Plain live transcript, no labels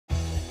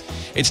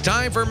It's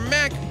time for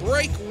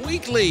MacBreak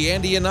Weekly.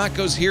 Andy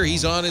Anako's here.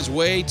 He's on his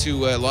way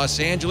to Los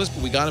Angeles,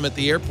 but we got him at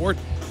the airport.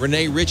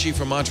 Renee Ritchie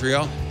from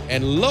Montreal.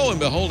 And lo and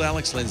behold,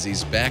 Alex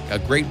Lindsay's back. A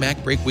great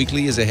MacBreak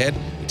Weekly is ahead.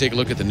 We'll take a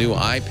look at the new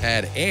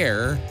iPad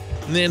Air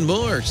and then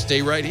more.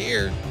 Stay right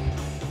here.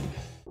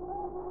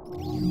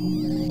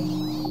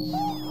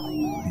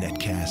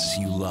 Netcasts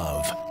you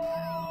love.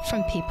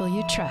 From people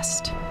you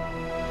trust.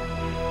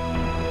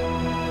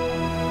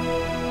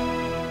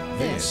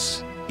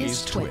 This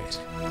is Twit.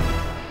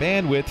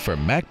 Bandwidth for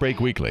MacBreak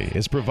Weekly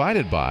is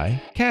provided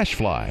by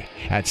CacheFly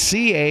at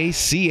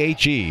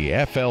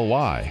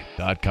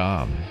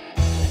CACHEFLY.com.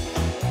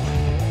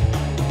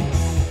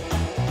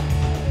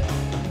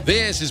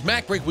 This is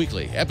MacBreak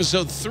Weekly,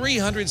 episode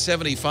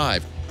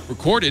 375,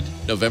 recorded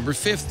November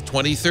 5th,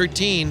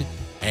 2013,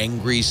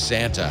 Angry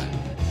Santa.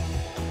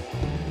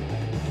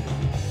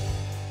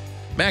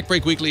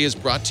 MacBreak Weekly is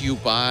brought to you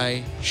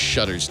by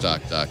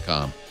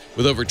Shutterstock.com.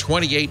 With over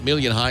 28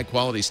 million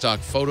high-quality stock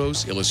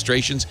photos,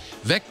 illustrations,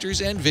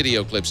 vectors, and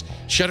video clips,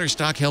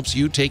 Shutterstock helps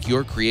you take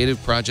your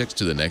creative projects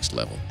to the next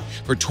level.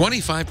 For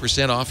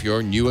 25% off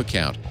your new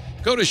account,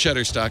 go to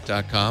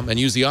Shutterstock.com and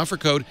use the offer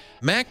code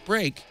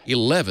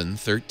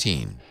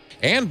MacBreak1113.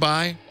 And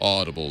by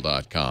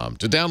Audible.com.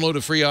 To download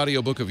a free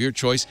audiobook of your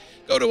choice,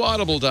 go to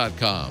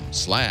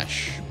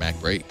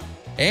Audible.com/MacBreak.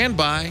 And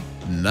by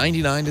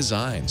 99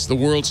 Designs, the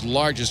world's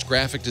largest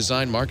graphic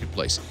design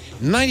marketplace.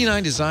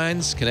 99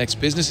 Designs connects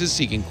businesses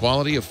seeking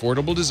quality,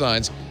 affordable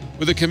designs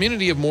with a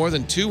community of more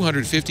than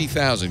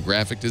 250,000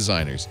 graphic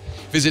designers.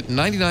 Visit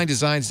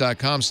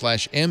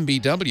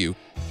 99designs.com/MBW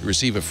to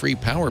receive a free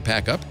Power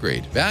Pack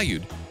upgrade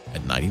valued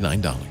at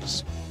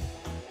 $99.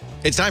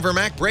 It's time for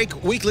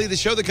MacBreak Weekly, the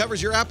show that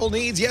covers your Apple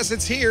needs. Yes,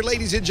 it's here,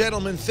 ladies and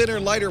gentlemen. Thinner,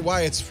 lighter,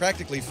 why, it's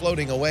practically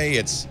floating away.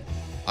 It's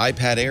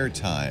iPad Air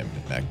time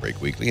at MacBreak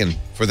Weekly, and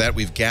for that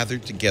we've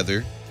gathered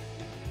together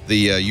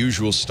the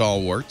usual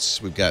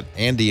stalwarts. We've got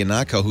Andy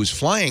Anako, who's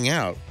flying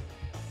out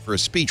for a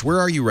speech. Where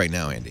are you right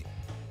now, Andy?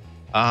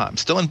 I'm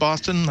still in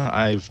Boston.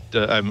 I'm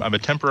a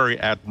temporary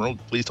admiral.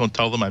 Please don't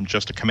tell them I'm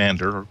just a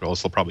commander, or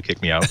else they'll probably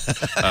kick me out.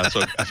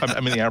 So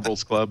I'm in the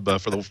Admirals Club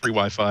for the free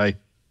Wi-Fi.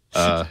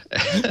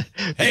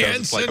 Hey,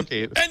 Ensign,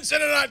 Ensign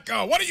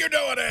Anako, what are you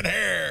doing in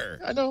here?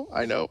 I know.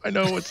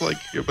 It's like,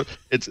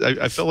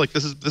 I feel like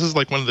this is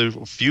like one of the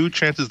few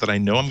chances that I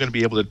know I'm going to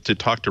be able to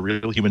talk to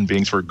real human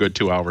beings for a good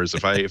 2 hours.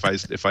 If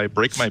I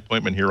break my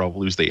appointment here, I'll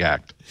lose the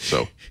act.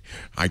 So,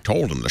 I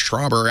told him the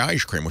strawberry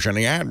ice cream was in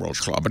the Admirals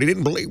Club, but he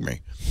didn't believe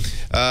me.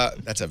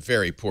 That's a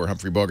very poor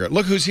Humphrey Bogart.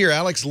 Look who's here,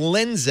 Alex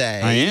Lindsay.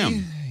 I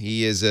am.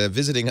 He is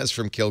visiting us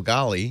from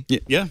Kilgally.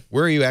 Yeah.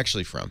 Where are you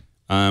actually from?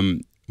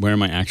 Where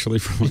am I actually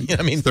from?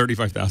 I mean,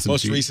 35,000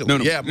 most feet. recently.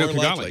 No, more Kigali.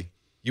 likely.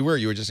 You were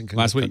just in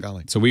last week.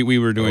 Kigali. So we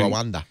were doing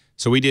Rwanda.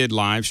 So we did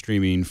live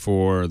streaming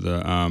for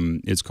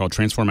the it's called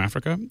Transform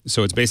Africa.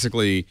 So it's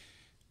basically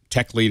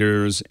tech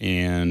leaders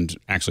and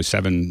actually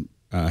 7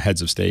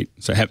 heads of state,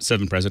 so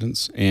 7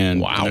 presidents,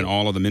 and then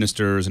all of the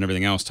ministers and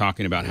everything else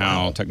talking about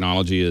how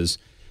technology is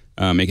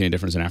making a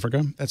difference in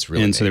Africa. That's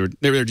really neat. So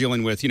they were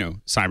dealing with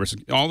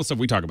cyber, all the stuff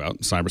we talk about,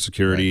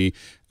 cybersecurity,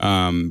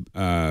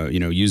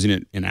 using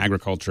it in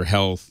agriculture,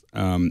 health,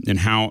 and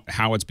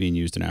how it's being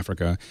used in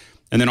Africa,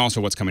 and then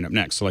also what's coming up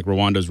next. So like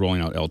Rwanda's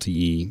rolling out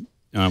LTE,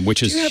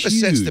 which is huge. Do you have a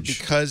sense that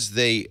because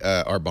they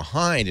are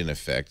behind, in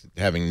effect,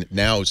 having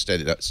now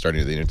starting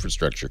the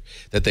infrastructure,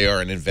 that they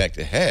are in effect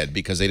ahead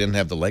because they didn't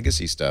have the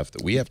legacy stuff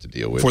that we have to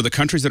deal with? For the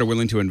countries that are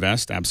willing to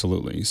invest,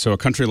 absolutely. So a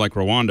country like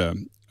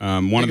Rwanda,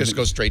 one of just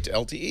go straight to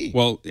LTE.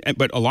 Well,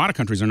 but a lot of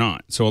countries are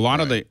not. So a lot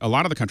of the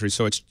countries,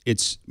 so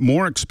it's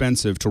more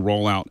expensive to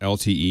roll out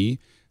LTE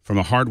from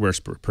a hardware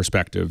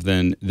perspective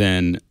than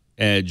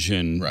Edge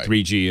and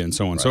 3G and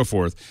so on and so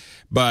forth.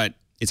 But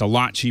it's a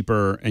lot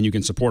cheaper, and you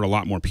can support a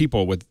lot more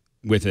people with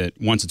it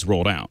once it's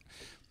rolled out.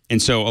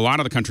 And so a lot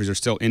of the countries are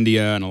still,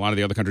 India and a lot of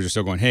the other countries are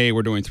still going, hey,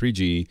 we're doing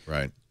 3G.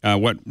 Right.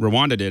 What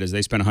Rwanda did is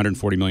they spent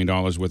 $140 million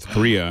with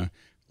Korea.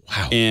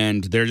 Wow.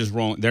 And they're just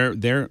rolling.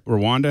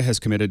 Rwanda has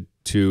committed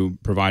to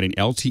providing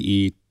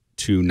LTE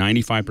to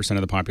 95%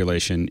 of the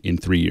population in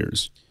 3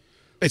 years.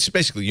 It's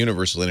basically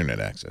universal internet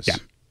access. Yeah.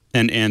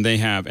 And they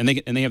have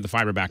the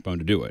fiber backbone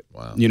to do it.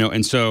 Wow.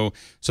 And so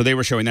they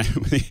were showing that.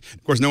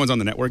 Of course, no one's on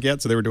the network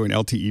yet, so they were doing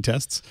LTE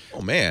tests.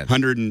 Oh man,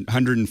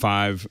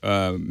 105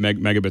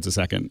 megabits a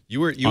second. You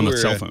were on the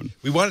cell phone.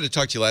 We wanted to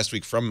talk to you last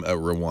week from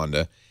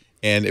Rwanda,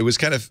 and it was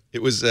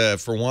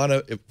for one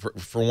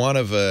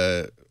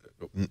of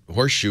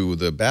Horseshoe,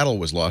 the battle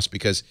was lost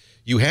because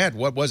you had,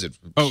 what was it?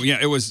 Oh yeah,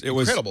 it was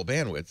incredible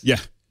bandwidth. Yeah,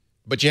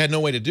 but you had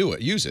no way to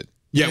use it.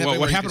 Yeah, well,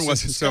 what happened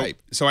was,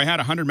 so I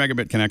had a 100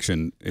 megabit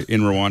connection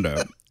in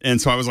Rwanda, And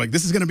so I was like,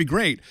 this is going to be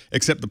great.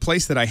 Except the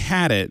place that I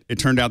had it, it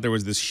turned out there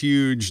was this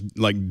huge,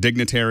 like,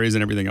 dignitaries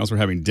and everything else were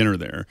having dinner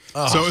there.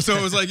 Oh. So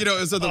it was like,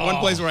 so the one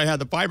place where I had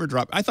the fiber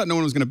drop, I thought no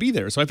one was going to be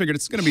there. So I figured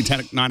it's going to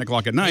be 9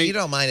 o'clock at night. You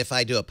don't mind if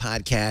I do a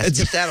podcast?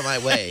 Get out of my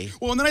way.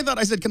 Well, and then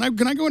I said, can I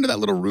go into that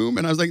little room?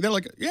 And I was like, they're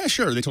like, yeah,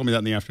 sure. They told me that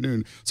in the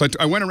afternoon. So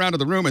I went around to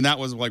the room, and that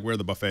was like where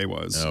the buffet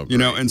was. Oh, you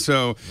know, and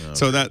so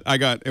that I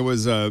got it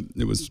was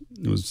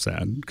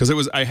sad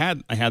because I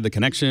had the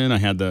connection,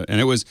 and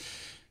it was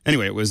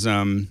anyway. It was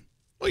well,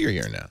 you're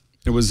here now.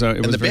 It was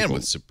and was the very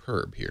bandwidth's cool.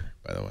 superb here,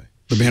 by the way.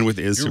 The bandwidth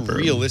is you're superb.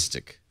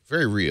 Realistic,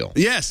 very real.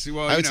 Yes,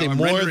 well, I would say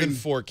more than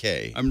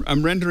 4K.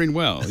 I'm rendering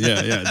well.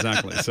 Yeah,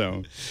 exactly.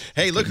 So,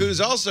 hey, look who's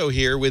also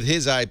here with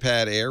his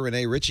iPad Air,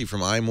 Renee Ritchie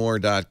from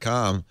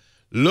imore.com.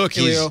 Look,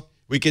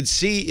 we could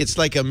see it's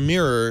like a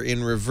mirror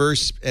in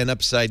reverse and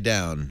upside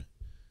down.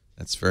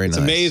 That's very nice.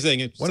 It's amazing.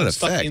 It's what an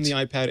stuck effect. In the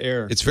iPad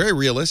Air. It's very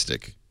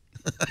realistic.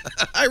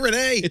 Hi,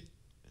 Renee.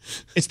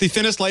 It's the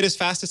thinnest, lightest,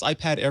 fastest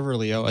iPad ever,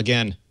 Leo.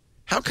 Again.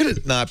 How could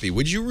it not be?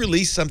 Would you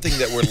release something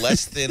that were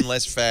less thin,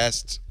 less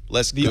fast,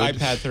 less good? The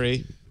iPad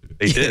 3.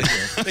 They did.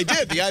 They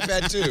did. The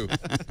iPad 2.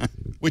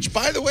 Which,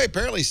 by the way,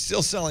 apparently is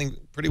still selling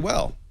pretty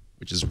well,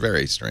 which is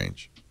very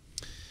strange.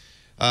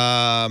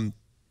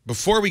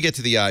 Before we get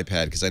to the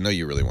iPad, because I know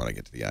you really want to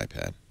get to the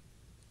iPad,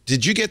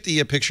 did you get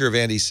the picture of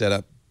Andy's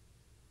setup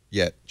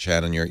yet,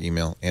 Chad, on your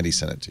email? Andy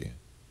sent it to you.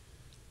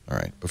 All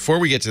right. Before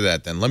we get to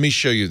that, then, let me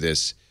show you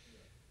this.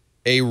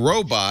 A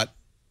robot.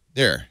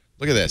 There.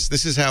 Look at this.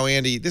 This is how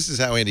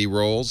Andy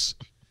rolls.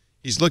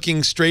 He's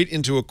looking straight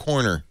into a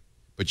corner,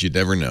 but you'd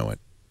never know it.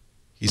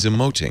 He's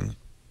emoting.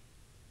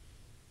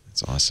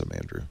 That's awesome,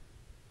 Andrew.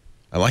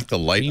 I like the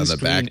light on the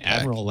backpack.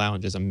 Admiral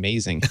Lounge is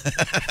amazing.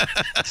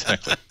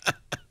 Exactly.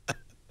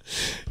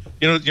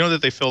 You know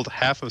that they filmed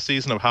half a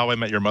season of How I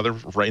Met Your Mother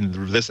right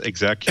in this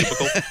exact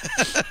cubicle?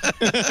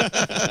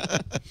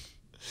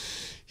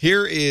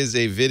 Here is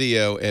a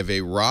video of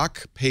a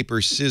rock,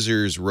 paper,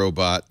 scissors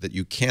robot that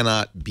you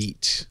cannot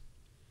beat.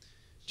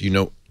 Do you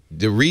know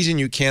the reason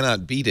you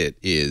cannot beat it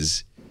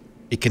is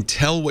it can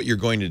tell what you're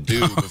going to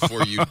do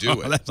before you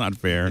do it. That's not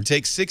fair. It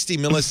takes 60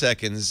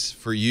 milliseconds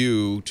for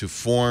you to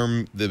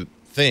form the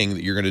thing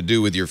that you're going to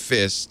do with your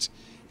fist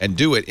and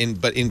do it.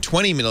 But in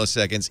 20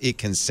 milliseconds, it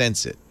can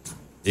sense it.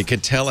 It can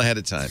tell ahead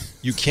of time.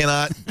 You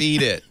cannot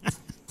beat it.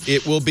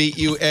 It will beat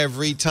you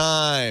every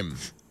time.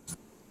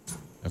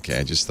 Okay,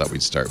 I just thought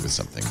we'd start with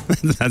something.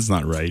 That's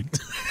not right.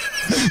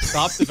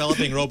 Stop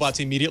developing robots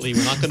immediately.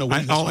 We're not going to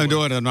win. All I'm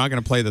doing, I'm not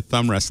going to play the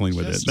thumb wrestling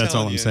with it. That's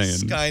all I'm saying.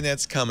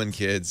 Skynet's coming,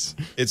 kids.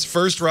 It's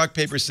first rock,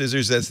 paper,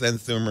 scissors, that's then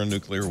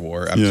thermonuclear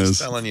war. I'm just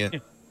telling you.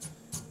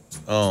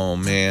 Oh,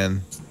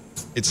 man.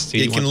 It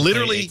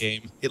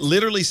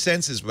literally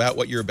senses about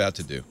what you're about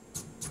to do.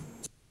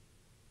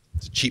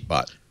 It's a cheap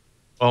bot.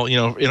 Well, you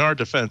know, in our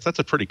defense, that's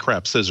a pretty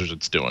crap scissors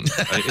it's doing.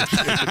 It's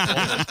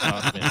almost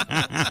not,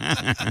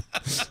 man.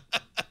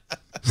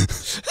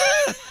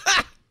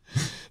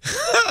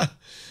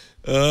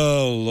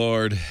 Oh,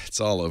 Lord. It's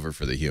all over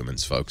for the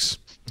humans, folks.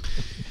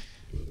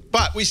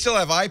 But we still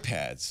have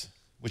iPads,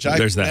 which I'm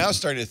now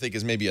starting to think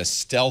is maybe a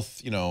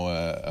stealth, from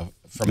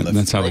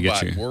the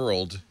robot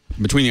world.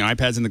 Between the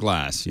iPads and the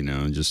glass,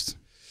 just...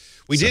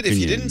 We did. If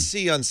you didn't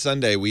see on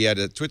Sunday, we had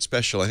a Twitch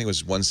special, I think it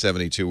was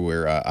 172,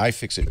 where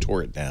iFixit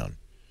tore it down,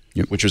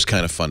 which was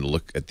kind of fun to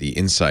look at the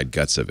inside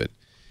guts of it.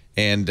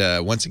 And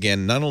once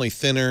again, not only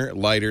thinner,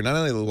 lighter, not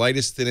only the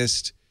lightest,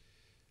 thinnest,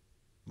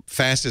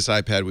 fastest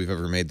iPad we've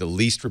ever made, the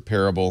least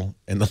repairable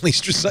and the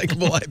least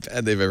recyclable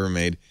iPad they've ever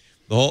made.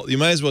 You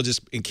might as well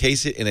just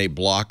encase it in a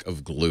block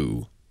of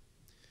glue.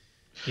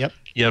 Yep.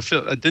 Yeah,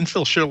 didn't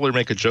Phil Schiller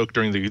make a joke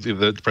during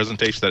the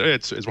presentation that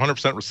it's 100%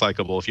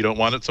 recyclable. If you don't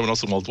want it, someone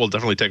else will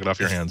definitely take it off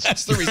your hands.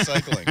 That's the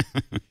recycling.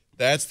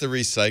 That's the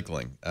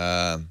recycling.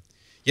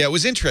 Yeah, it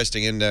was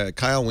interesting. And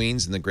Kyle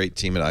Wiens and the great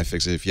team at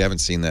iFixit, if you haven't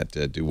seen that,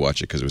 do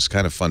watch it because it was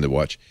kind of fun to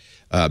watch.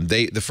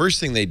 The first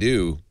thing they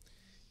do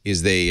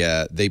is they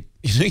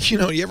if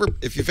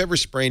you've ever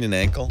sprained an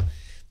ankle,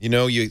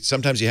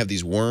 sometimes you have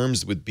these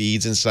worms with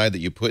beads inside that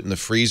you put in the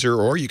freezer,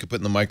 or you could put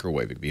in the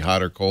microwave. It could be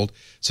hot or cold.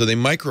 So they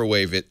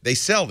microwave it. They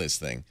sell this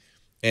thing,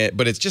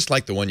 but it's just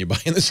like the one you buy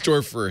in the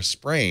store for a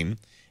sprain,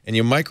 and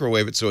you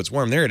microwave it so it's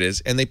warm. There it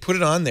is. And they put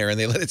it on there, and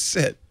they let it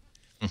sit.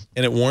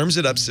 And it warms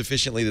it up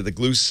sufficiently that the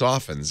glue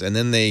softens. And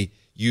then they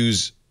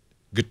use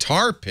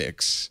guitar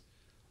picks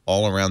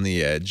all around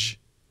the edge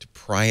to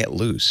pry it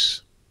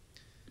loose.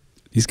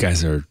 These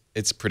guys are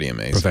it's pretty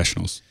amazing.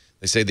 Professionals.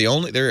 They say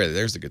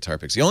there's the guitar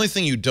picks. The only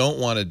thing you don't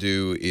want to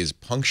do is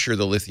puncture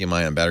the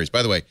lithium-ion batteries.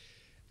 By the way,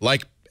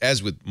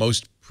 as with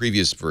most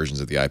previous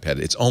versions of the iPad,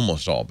 it's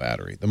almost all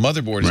battery. The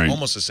motherboard is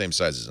almost the same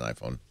size as an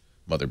iPhone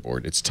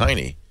motherboard. It's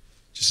tiny,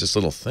 just this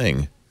little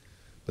thing.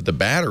 But the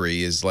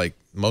battery is like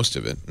most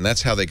of it, and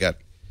that's how they got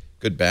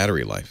good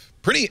battery life.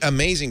 Pretty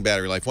amazing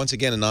battery life. Once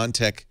again, a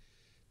non-tech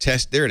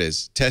test. There it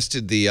is.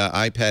 Tested the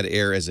iPad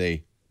Air as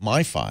a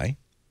MiFi.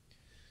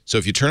 So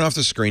if you turn off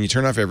the screen, you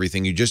turn off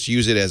everything, you just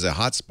use it as a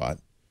hotspot,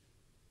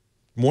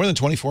 more than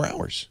 24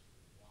 hours.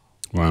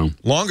 Wow.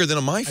 Longer than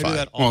a MiFi. I do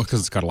that well, because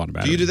it's got a lot of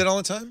battery. Do you do that all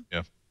the time?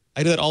 Yeah.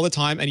 I do that all the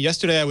time. And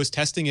yesterday I was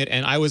testing it,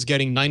 and I was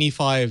getting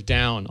 95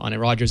 down on a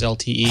Rogers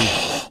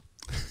LTE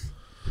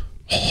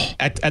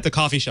at the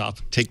coffee shop.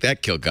 Take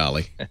that,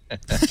 Kilgolly.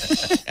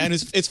 And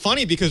it's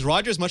funny because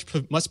Rogers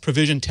must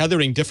provision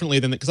tethering differently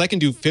than because I can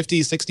do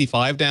 50,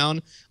 65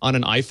 down on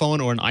an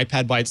iPhone or an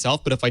iPad by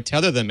itself, but if I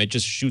tether them, it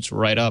just shoots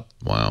right up.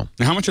 Wow.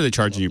 Now, how much are they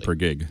charging you per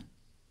gig?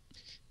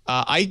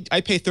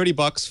 I pay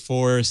 $30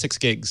 for 6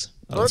 gigs.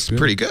 Well, that's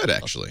pretty good,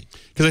 actually.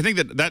 Because I think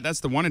that's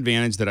the one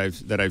advantage that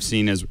I've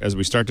seen as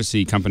we start to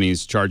see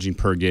companies charging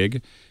per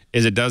gig,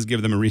 is it does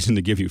give them a reason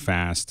to give you a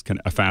fast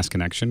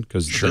connection,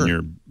 because then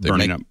you're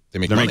burning up. They're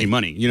making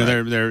money. You know,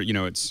 Right. they're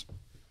it's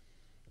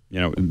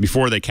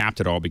before they capped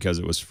it all because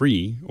it was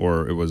free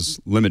or it was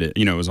limited.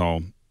 You know, it was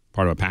all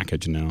part of a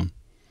package, and now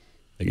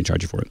they can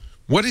charge you for it.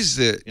 What is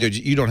the?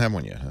 You don't have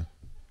one yet, huh?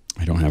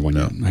 I don't have one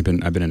yet.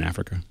 I've been in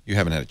Africa. You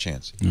haven't had a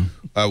chance.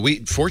 No.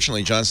 We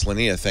fortunately, John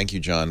Slania, thank you,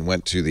 John,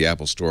 went to the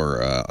Apple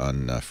Store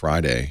on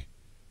Friday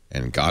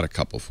and got a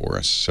couple for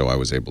us, so I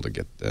was able to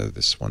get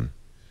this one.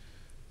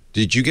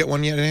 Did you get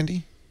one yet,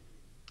 Andy?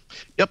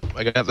 Yep,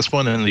 I got this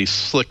one in the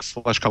slick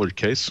flesh-colored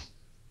case.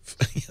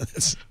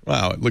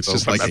 Wow, it looks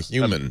just like a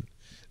human.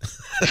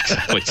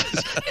 Exactly.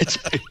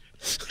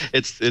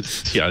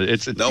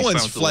 It's no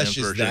one's flesh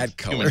is that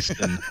color.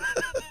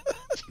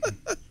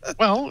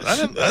 Well, I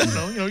don't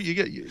know. You know,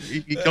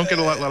 you don't get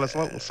a lot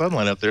of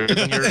sunlight out there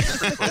when you're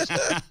pretty close.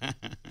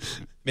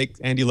 Make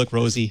Andy look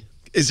rosy.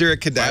 Is there a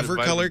cadaver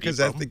color?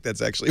 Because I think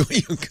that's actually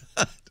what you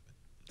got.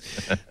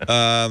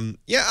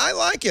 Yeah, I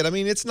like it. I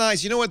mean, it's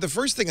nice. You know what? The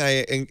first thing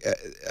I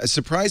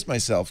surprised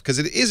myself, because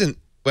it isn't,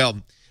 well,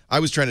 I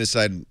was trying to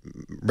decide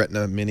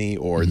Retina Mini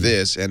or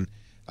this, and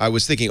I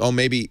was thinking, oh,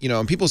 maybe,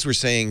 and people were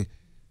saying,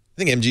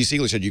 I think MG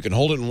Siegler said you can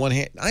hold it in one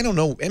hand. I don't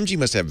know. MG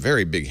must have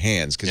very big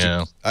hands,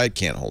 because I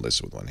can't hold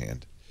this with one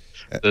hand.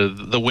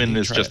 The win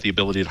is just the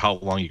ability of how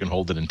long you can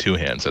hold it in 2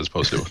 hands as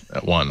opposed to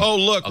at one. Oh,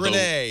 look,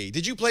 Renee.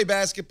 Did you play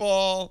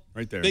basketball?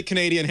 Right there. Big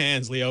Canadian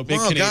hands, Leo. Big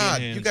oh, Canadian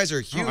God. hands. You guys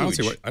are huge.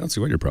 I don't see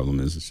what your problem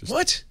is. It's just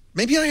What?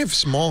 Maybe I have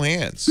small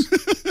hands.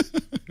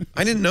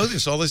 I didn't know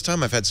this all this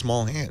time. I've had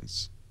small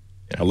hands.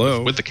 Yeah,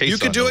 hello. With the case You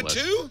could on, do no it less.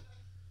 too?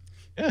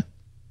 Yeah.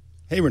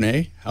 Hey,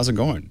 Renee, how's it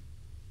going?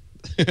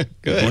 Good.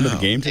 Going to the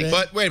game today?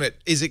 But wait a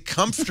minute. Is it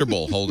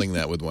comfortable holding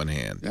that with one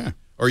hand? Yeah.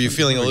 Or are you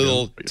feeling a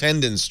little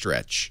tendon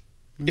stretch?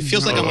 It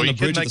feels like I'm on the you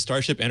bridge can of the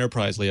Starship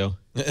Enterprise, Leo.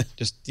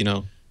 Just,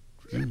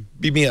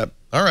 Beat me up.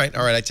 All right.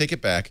 I take it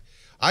back.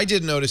 I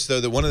did notice, though,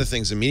 that one of the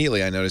things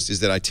immediately I noticed is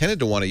that I tended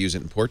to want to use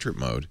it in portrait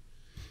mode.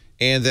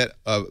 And that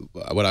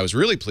what I was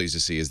really pleased to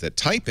see is that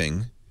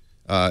typing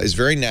is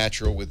very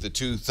natural with the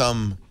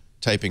 2-thumb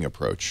typing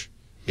approach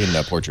in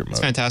portrait mode. it's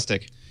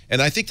fantastic.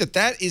 And I think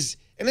that is,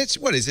 and it's,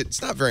 what is it?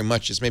 It's not very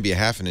much. It's maybe a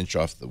half an inch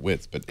off the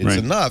width, but it's Right.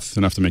 enough. It's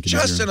enough to make it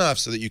just easier. enough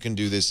so that you can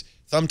do this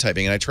thumb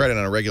typing. And I tried it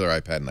on a regular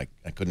iPad, and I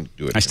couldn't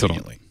do it I still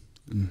conveniently.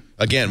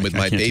 Again, with I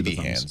my can't do the baby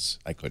thumbs. hands,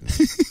 I couldn't.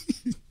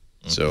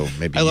 So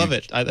maybe I love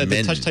it. The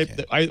men touch type,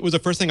 can. it was the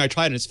first thing I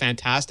tried, and it's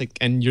fantastic.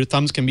 And your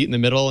thumbs can meet in the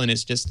middle, and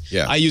it's just,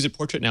 Yeah. I use it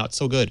portrait now. It's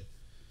so good.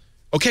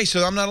 Okay,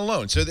 so I'm not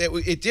alone. So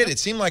it did. It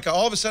seemed like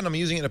all of a sudden I'm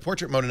using it in a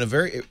portrait mode in a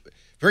very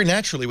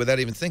naturally without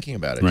even thinking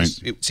about it. Right.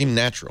 It seemed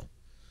natural.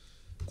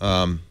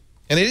 And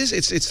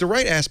it's the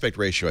right aspect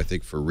ratio, I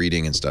think, for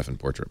reading and stuff in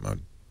portrait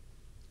mode.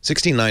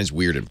 16:9 is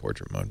weird in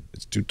portrait mode.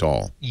 It's too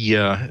tall.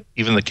 Yeah,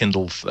 even the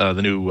Kindle,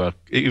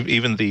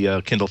 even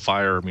the Kindle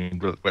Fire, I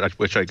mean,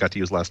 which I got to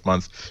use last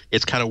month,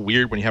 it's kind of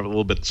weird when you have a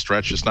little bit of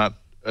stretch. It's not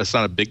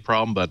a big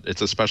problem, but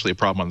it's especially a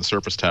problem on the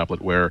Surface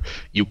tablet where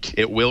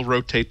it will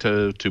rotate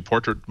to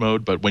portrait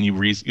mode, but when you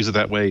use it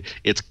that way,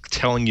 it's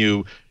telling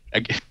you.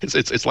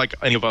 It's like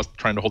any of us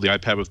trying to hold the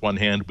iPad with one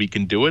hand. We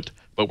can do it,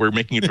 but we're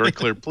making it very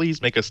clear.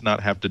 Please make us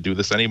not have to do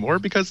this anymore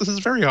because this is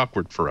very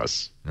awkward for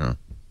us. Yeah.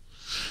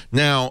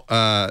 Now,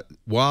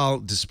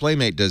 while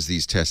DisplayMate does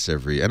these tests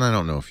and I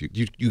don't know if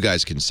you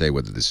guys can say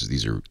whether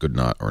these are good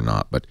or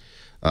not, but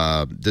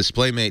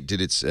DisplayMate did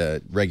its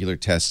regular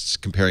tests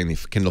comparing the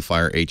Kindle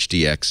Fire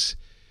HDX,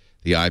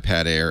 the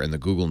iPad Air, and the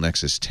Google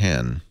Nexus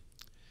 10.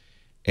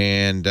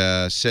 And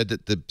said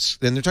that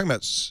and they're talking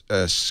about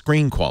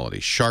screen quality,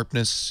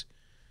 sharpness,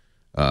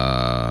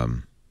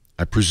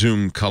 I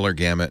presume color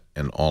gamut,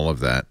 and all of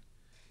that.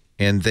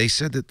 And they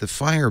said that the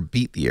Fire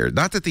beat the Air.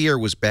 Not that the Air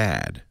was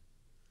bad,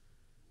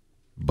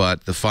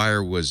 but the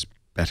Fire was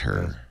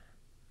better.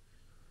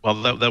 Well,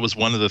 that was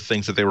one of the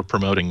things that they were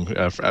promoting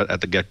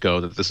at the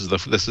get-go. That this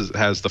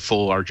has the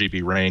full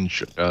RGB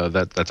range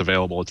that's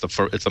available.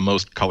 It's the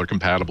most color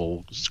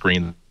compatible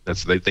screen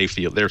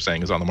they're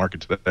saying is on the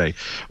market today.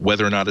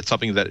 Whether or not it's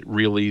something that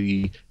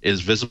really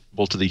is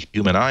visible to the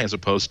human eye as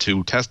opposed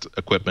to test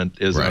equipment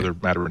is another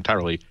matter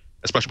entirely.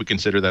 Especially we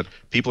consider that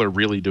people are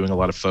really doing a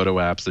lot of photo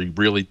apps. They're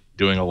really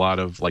doing a lot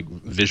of like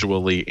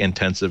visually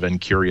intensive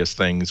and curious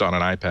things on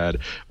an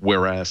iPad,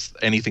 whereas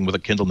anything with a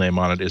Kindle name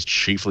on it is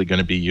chiefly going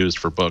to be used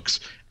for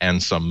books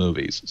and some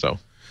movies.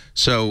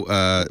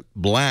 So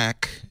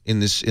black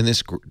in this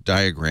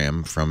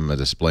diagram from the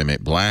DisplayMate,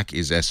 black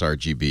is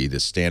sRGB,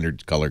 the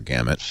standard color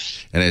gamut,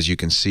 and as you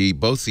can see,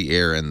 both the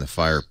Air and the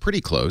Fire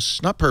pretty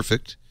close, not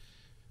perfect,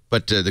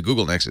 But the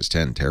Google Nexus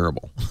 10,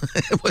 terrible.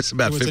 It was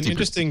about 50%. There was an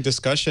interesting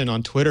discussion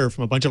on Twitter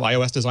from a bunch of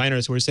iOS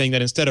designers who were saying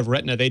that instead of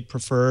Retina, they'd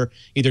prefer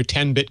either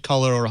 10-bit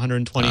color or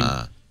 120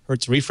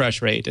 hertz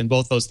refresh rate, and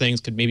both those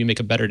things could maybe make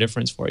a better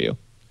difference for you.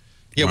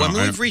 Yeah, well,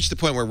 we've reached the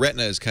point where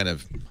Retina is kind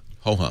of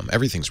ho-hum.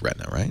 Everything's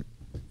Retina, right?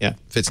 Yeah.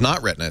 If it's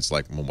not Retina, it's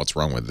like, well, what's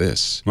wrong with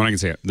this? Well, I can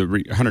say the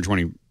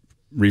 120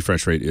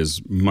 refresh rate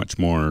is much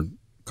more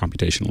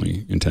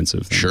computationally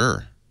intensive.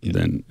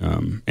 Than,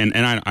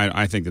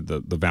 I think that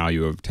the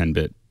value of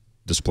 10-bit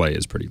display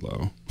is pretty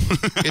low.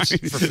 It's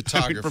for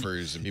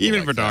photographers and people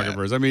even like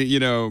photographers. That. I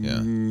mean,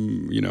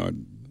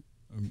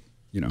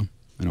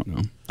 I don't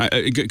know.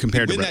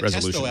 Compared to resolution.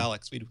 Test, though,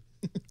 Alex,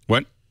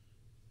 what?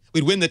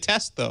 We'd win the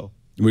test, though.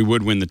 We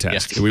would win the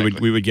test. Yeah, exactly.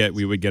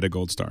 We would get a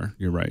gold star.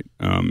 You're right.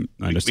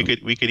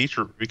 We could each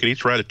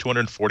write a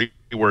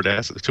 240-word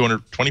essay,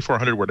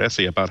 2,400-word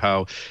essay about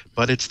how,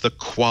 but it's the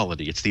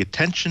quality, it's the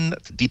attention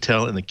to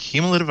detail, and the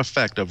cumulative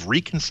effect of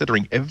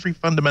reconsidering every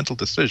fundamental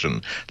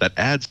decision that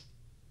adds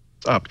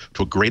up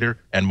to a greater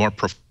and more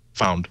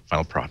profound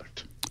final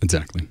product.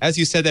 Exactly. As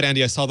you said that,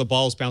 Andy, I saw the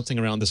balls bouncing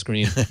around the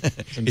screen.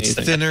 It's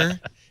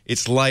thinner.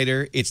 It's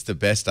lighter. It's the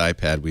best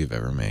iPad we've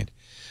ever made.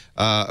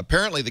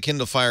 Apparently, the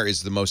Kindle Fire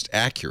is the most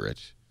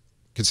accurate,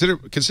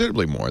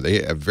 considerably more.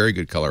 They have very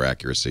good color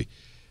accuracy.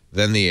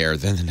 Then the Air,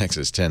 then the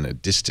Nexus 10, a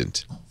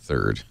distant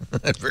third.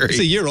 It's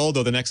a year old,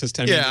 though, the Nexus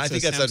 10. Yeah, I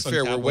think that's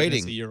unfair. We're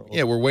waiting.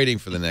 Yeah, we're waiting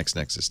for the next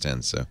Nexus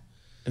 10. So.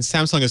 And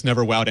Samsung has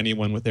never wowed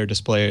anyone with their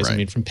displays. Right. I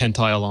mean, from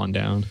Pentile on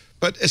down.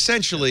 But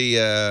essentially,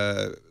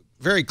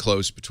 very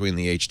close between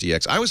the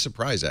HDX. I was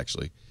surprised,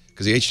 actually,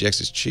 because the HDX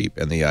is cheap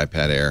and the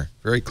iPad Air,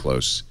 very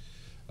close.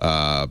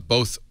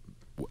 Both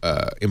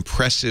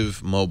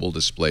impressive mobile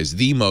displays,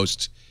 the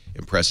most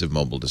impressive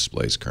mobile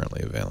displays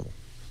currently available.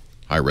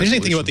 High resolution. The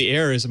interesting thing about the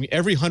Air is, I mean,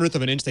 every 100th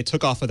of an inch they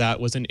took off of that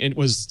was it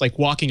was like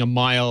walking a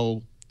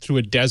mile through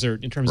a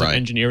desert in terms of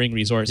engineering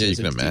resources. Yeah, you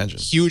can imagine.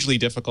 Hugely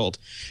difficult.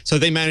 So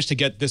they managed to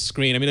get this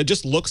screen. I mean, it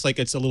just looks like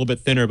it's a little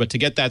bit thinner, but to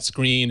get that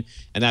screen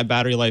and that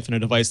battery life in a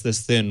device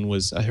this thin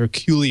was a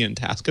Herculean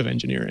task of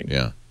engineering.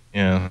 Yeah.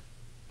 Yeah.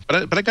 But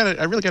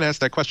I really gotta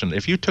ask that question.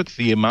 If you took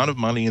the amount of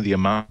money and the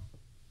amount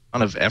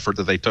of effort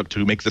that they took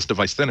to make this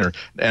device thinner,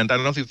 and I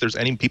don't think there's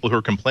any people who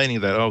are complaining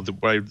that, oh,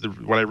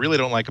 what I really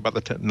don't like about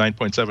the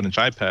 9.7-inch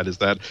iPad is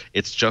that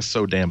it's just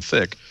so damn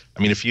thick.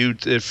 I mean, if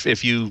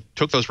you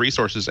took those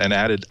resources and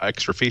added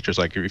extra features,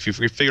 like if you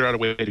figure out a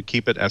way to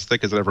keep it as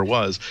thick as it ever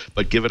was,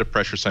 but give it a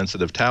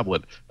pressure-sensitive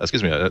tablet, a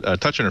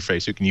touch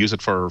interface, you can use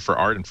it for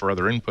art and for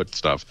other input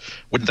stuff.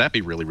 Wouldn't that be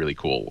really, really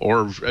cool?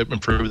 Or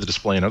improve the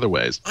display in other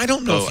ways? I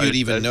don't know if you'd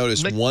even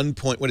notice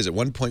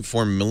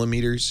 1.4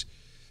 millimeters.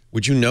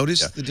 Would you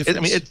notice the difference?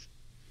 I mean, it's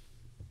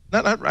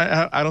not.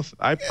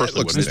 I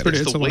personally wouldn't.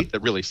 It's the weight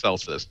that really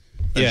sells this.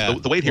 Yeah,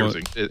 the weight here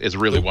is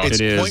really wild. It's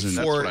It is,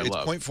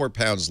 0.4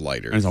 pounds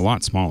lighter. And it's a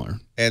lot smaller.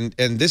 And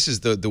this is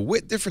the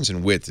width difference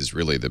in width is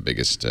really the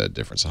biggest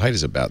difference. The height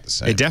is about the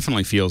same. It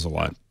definitely feels a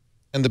lot.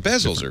 And the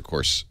bezels are, of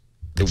course,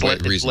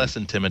 It's less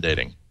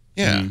intimidating.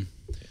 Yeah,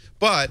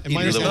 but it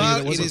is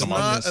understanding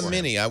not a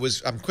mini.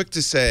 I'm quick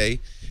to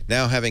say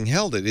now, having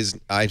held it,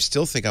 I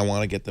still think I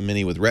want to get the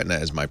mini with Retina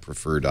as my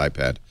preferred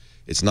iPad.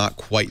 It's not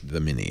quite the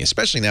mini,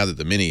 especially now that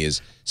the mini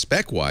is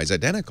spec-wise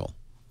identical.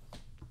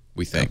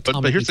 We think.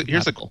 But here's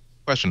a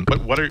question.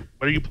 What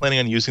are you planning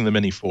on using the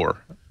mini for?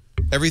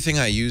 Everything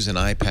I use an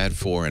iPad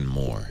for and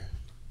more.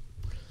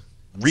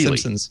 Really?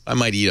 Simpsons. I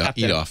might eat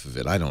off of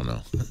it. I don't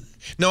know.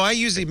 No, I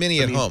use the mini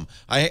at home.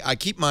 I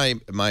keep my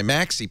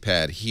Maxi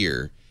Pad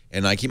here,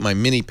 and I keep my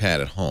mini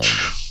pad at home.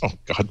 Oh,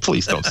 God,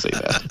 please don't say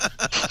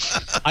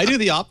that. I do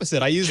the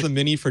opposite. I use the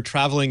mini for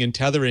traveling and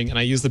tethering, and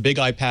I use the big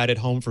iPad at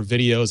home for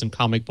videos and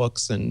comic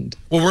books. And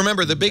well,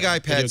 remember, the big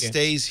iPad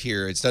stays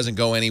here. It doesn't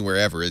go anywhere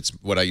ever. It's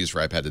what I use for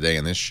iPad Today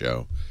in this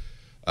show.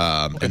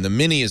 And the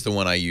mini is the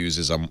one I use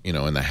as I'm,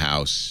 in the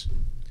house.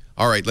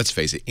 All right, let's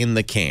face it, in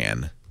the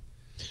can.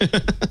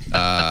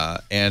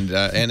 And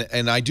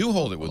I do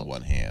hold it with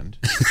one hand.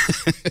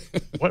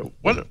 What?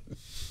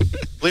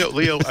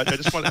 Leo, I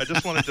just want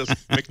to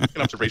make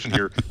an observation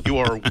here. You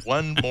are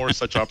one more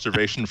such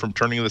observation from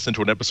turning this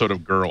into an episode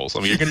of Girls. I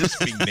mean, you're going to just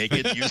be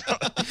naked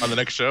on the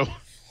next show.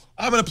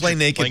 I'm going to play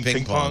naked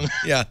ping pong.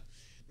 Yeah,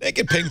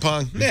 naked ping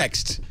pong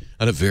next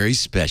on a very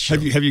special.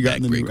 Have you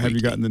gotten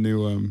the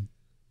new?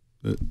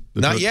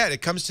 Not yet.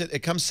 It comes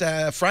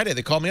Friday.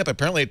 They called me up.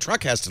 Apparently, a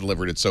truck has to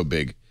deliver it. It's so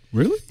big.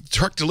 Really?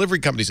 Truck delivery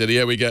company said,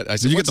 "Yeah, we got." I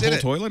said, "Did you get the whole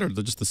it? toilet or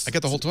just the?" I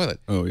got the whole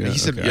toilet. Oh yeah. And he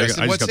said, okay. I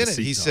said, "What's in it?"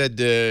 He said,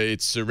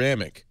 "It's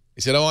ceramic."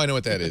 He said, "Oh, I know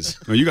what that is."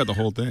 Oh, you got the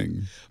whole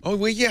thing. Oh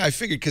well, yeah, I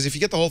figured because if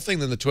you get the whole thing,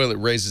 then the toilet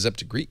raises up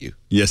to greet you.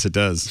 Yes, it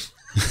does.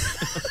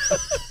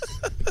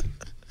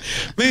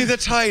 May the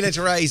toilet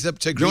rise up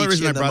to greet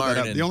you in the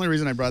morning. The only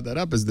reason I brought that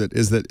up is that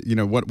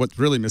what's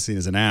really missing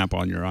is an app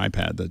on your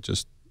iPad that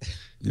just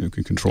can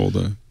control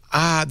the.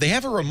 They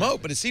have a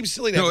remote, but it seems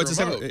silly to have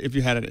a remote. If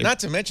you had it. Not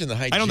to mention the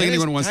I don't think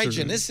anyone wants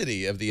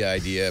hygienicity of the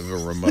idea of a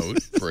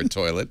remote for a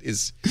toilet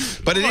is.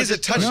 But it is a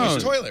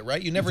touchless toilet,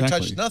 right? You never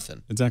touch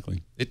nothing.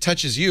 Exactly. It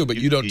touches you, but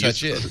you don't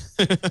touch it.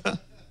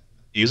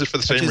 You use it for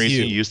the same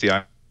reason you use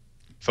the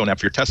iPhone app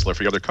for your Tesla,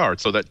 for your other car,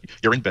 so that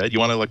you're in bed, you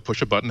want to like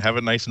push a button, have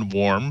it nice and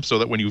warm, so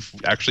that when you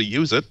actually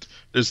use it,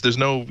 there's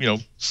no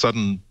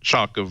sudden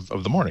shock of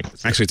the morning.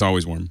 Actually, it's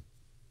always warm.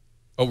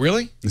 Oh,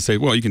 really? They say,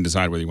 well, you can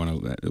decide whether you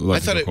want to. I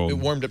thought it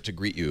warmed up to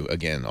greet you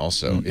again.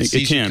 Also, it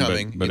sees can, you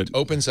coming. but it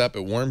opens up.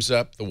 It warms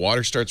up. The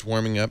water starts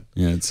warming up.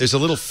 Yeah, there's a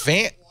little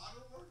fan.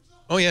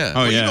 Oh yeah.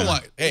 Oh yeah. You don't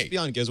want, hey,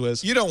 beyond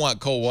Gizwiz. You don't want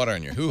cold water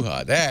on your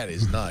hoo-ha. That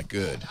is not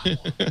good.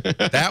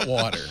 That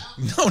water.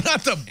 No,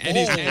 not the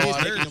bowl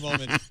water. Taking a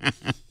moment.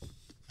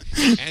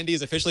 Andy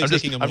is officially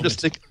taking a moment.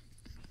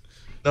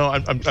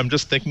 I'm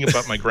just thinking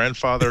about my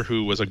grandfather,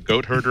 who was a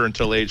goat herder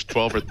until age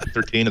 12 or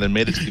 13, and then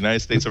made it to the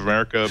United States of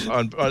America,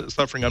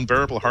 suffering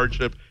unbearable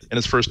hardship in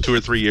his first 2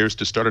 or 3 years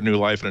to start a new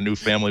life and a new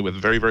family with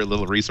very, very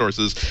little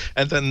resources,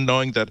 and then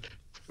knowing that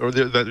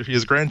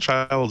his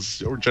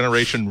grandchild's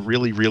generation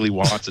really, really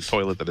wants a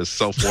toilet that is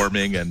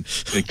self-warming and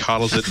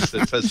coddles it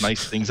and says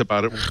nice things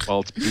about it while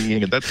it's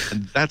peeing,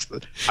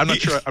 I'm not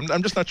sure.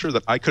 I'm just not sure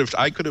that I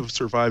could have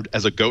survived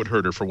as a goat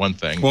herder, for one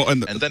thing. Well,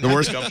 and then the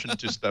worst gumption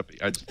to step.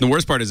 The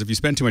worst part is if you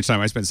spend too much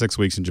time. I spent 6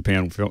 weeks in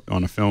Japan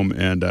on a film,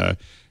 and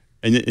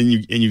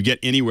you get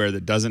anywhere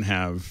that doesn't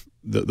have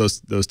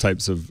those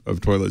types of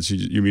toilets,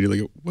 you immediately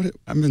go, "What?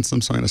 I'm in some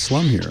kind of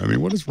slum here. I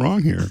mean, what is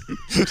wrong here?"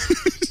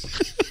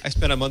 I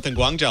spent a month in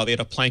Guangzhou. They had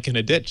a plank in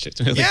a ditch.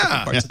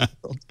 Yeah.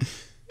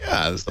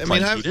 I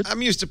mean,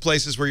 I'm used to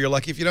places where you're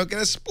lucky if you don't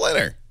get a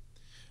splinter.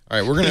 All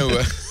right, we're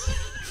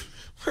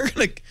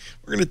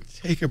gonna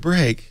take a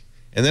break,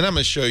 and then I'm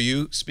gonna show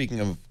you. Speaking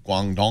of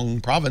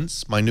Guangdong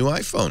Province, my new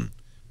iPhone,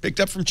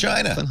 picked up from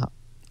China.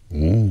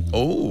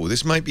 Oh,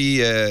 this might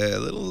be a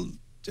little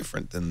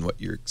different than what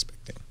you're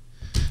expecting.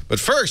 But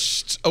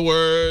first, a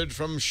word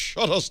from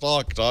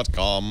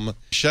Shutterstock.com.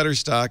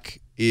 Shutterstock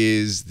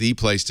is the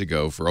place to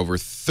go for over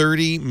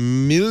 30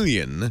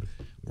 million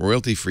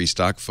royalty-free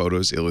stock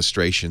photos,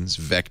 illustrations,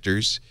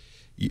 vectors,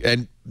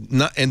 and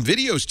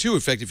videos too. In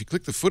fact, if you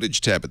click the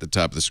footage tab at the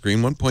top of the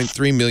screen,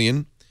 1.3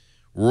 million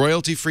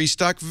royalty-free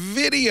stock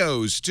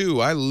videos too.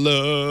 I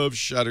love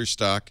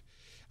Shutterstock.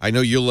 I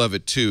know you'll love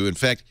it too. In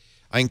fact,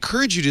 I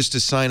encourage you just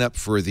to sign up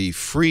for the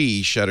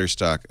free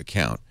Shutterstock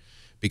account,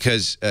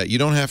 because you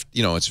don't have,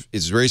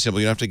 it's very simple.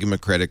 You don't have to give them a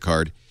credit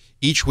card.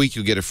 Each week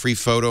you'll get a free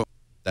photo.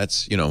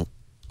 That's,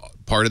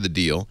 part of the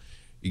deal.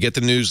 You get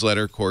the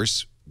newsletter, of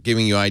course,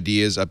 giving you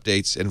ideas,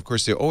 updates, and of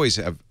course they always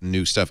have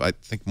new stuff. I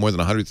think more than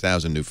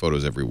 100,000 new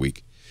photos every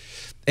week.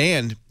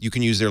 And you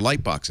can use their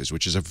light boxes,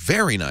 which is a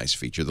very nice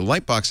feature. The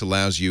light box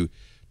allows you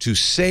to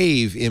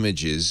save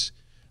images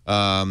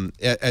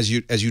as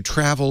you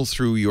travel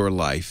through your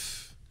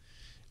life,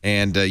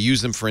 and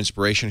use them for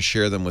inspiration,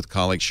 share them with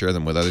colleagues, share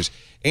them with others.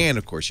 And,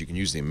 of course, you can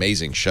use the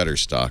amazing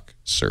Shutterstock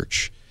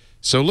search.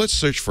 So let's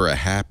search for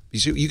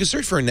you can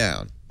search for a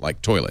noun,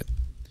 like toilet.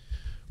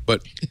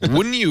 But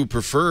wouldn't you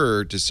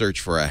prefer to search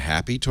for a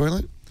happy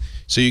toilet?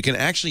 So you can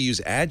actually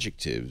use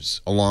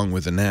adjectives along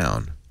with a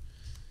noun.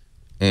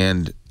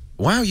 And,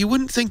 wow, you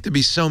wouldn't think there'd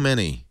be so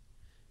many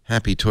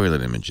happy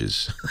toilet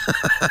images.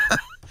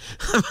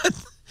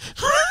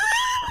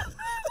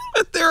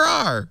 But there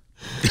are.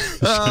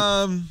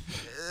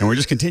 And we're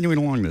just continuing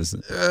along this.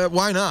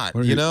 Why not?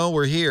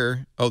 We're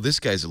here. Oh, this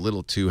guy's a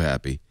little too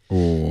happy.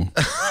 Oh,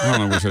 I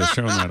don't know. We should have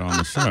shown that on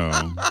the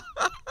show.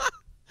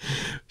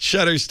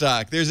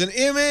 Shutterstock. There's an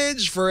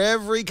image for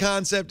every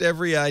concept,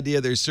 every idea.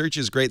 Their search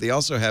is great. They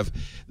also have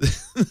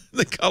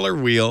the color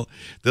wheel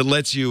that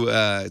lets you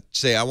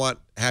say, I want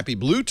happy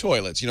blue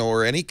toilets,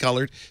 or any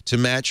color to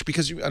match,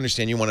 because you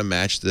understand you want to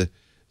match the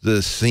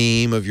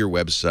theme of your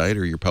website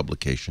or your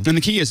publication. And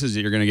the key is that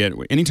you're going to get,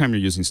 anytime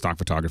you're using stock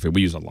photography,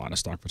 we use a lot of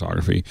stock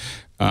photography,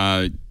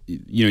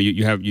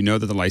 you know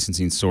that the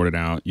licensing's sorted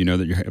out, you know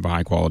that you have a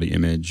high quality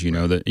image, you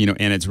know that,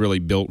 and it's really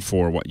built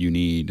for what you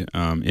need.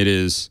 It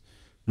is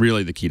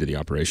really the key to the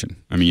operation.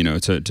 I mean,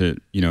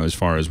 as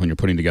far as when you're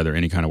putting together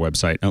any kind of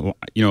website, a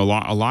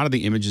lot of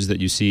the images that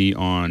you see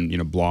on,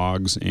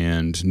 blogs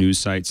and news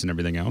sites and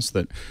everything else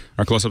that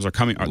our close-ups are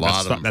coming,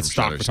 that's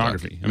stock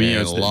photography. I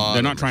mean,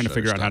 they're not trying to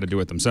figure out how to do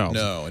it themselves.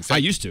 No, in fact, I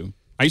used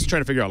to try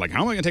to figure out,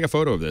 how am I going to take a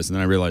photo of this? And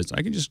then I realized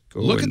I can just go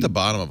look at the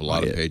bottom of a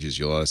lot of pages.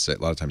 A lot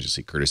of times you'll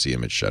see courtesy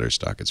image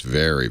Shutterstock. It's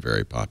very,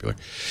 very popular.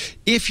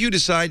 If you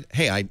decide,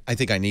 hey, I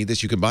think I need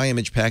this, you can buy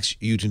image packs.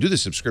 You can do the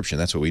subscription.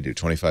 That's what we do,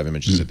 25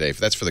 images a day.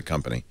 That's for the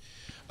company.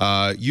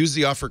 Use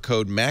the offer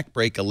code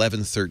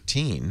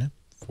MacBreak1113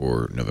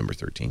 for November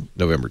 2013,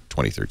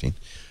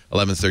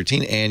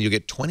 1113, and you'll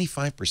get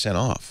 25%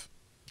 off.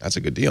 That's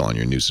a good deal on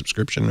your new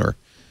subscription or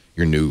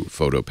your new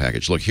photo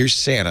package. Look, here's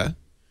Santa.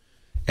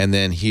 And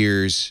then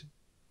here's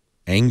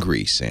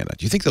angry Santa.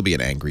 Do you think there'll be an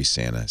angry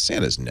Santa?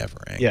 Santa's never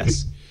angry.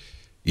 Yes.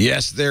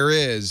 Yes, there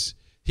is.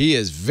 He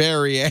is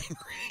very angry.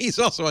 He's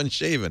also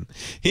unshaven.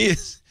 He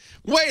is.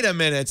 Wait a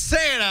minute,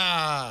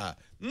 Santa!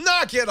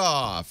 Knock it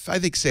off. I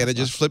think Santa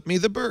just flipped me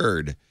the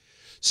bird.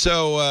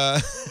 So,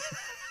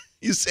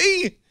 you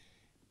see,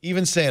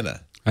 even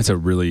Santa. That's a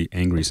really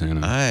angry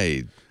Santa.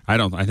 I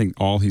think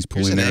all he's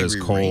pulling there is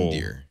coal.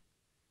 Reindeer.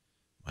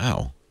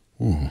 Wow.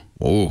 Ooh.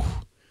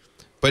 Oh.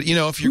 But, you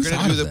know, if you're Who going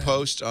to thought do of the that?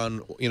 post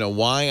on, you know,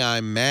 why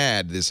I'm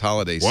mad this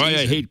holiday season. Why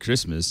I hate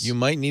Christmas. You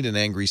might need an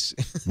angry...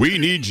 We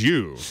need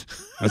you.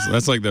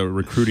 That's like the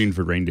recruiting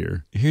for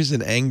reindeer. Here's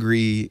an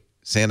angry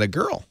Santa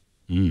girl.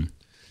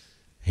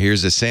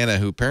 Here's a Santa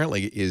who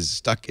apparently is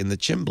stuck in the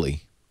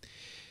chimbley.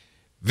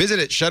 Visit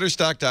at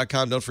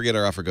Shutterstock.com. Don't forget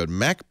our offer code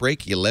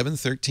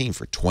MacBreak1113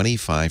 for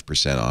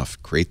 25%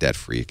 off. Create that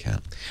free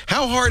account.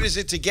 How hard is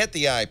it to get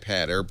the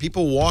iPad? Are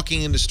people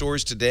walking into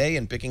stores today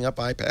and picking up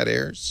iPad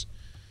Airs?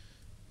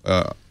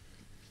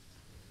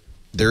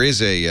 There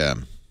is a...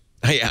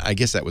 I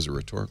guess that was a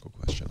rhetorical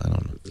question. I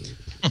don't know.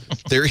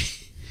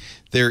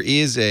 There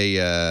is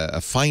a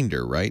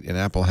finder, right? And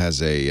Apple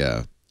has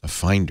a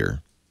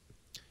finder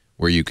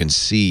where you can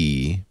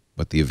see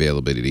what the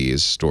availability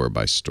is store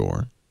by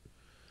store.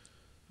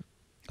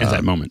 At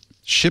that moment.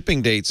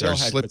 Shipping dates They all are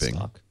had good slipping.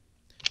 stock.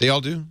 They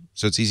all do?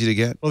 So it's easy to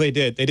get? Well, they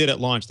did. They did at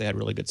launch. They had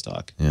really good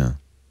stock. Yeah.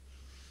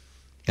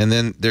 And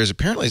then there's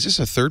apparently, is this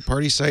a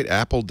third-party site?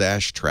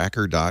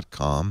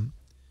 Apple-tracker.com.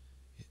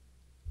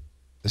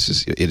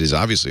 It is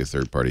obviously a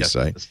third-party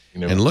site.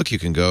 You know, And look, you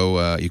can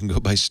go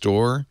by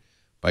store,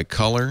 by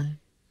color,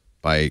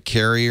 by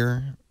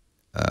carrier.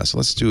 So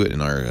let's do it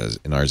in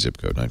our zip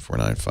code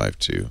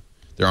 94952.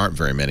 There aren't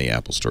very many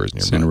Apple stores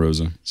nearby. Santa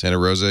Rosa. Santa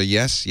Rosa,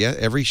 yes, yeah,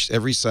 every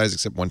size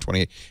except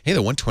 128. Hey,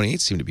 the 128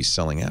 seem to be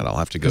selling out. I'll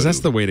have to go. Because that's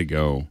the way to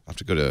go. I'll have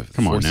to go to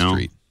Come on 4th now.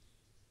 Street.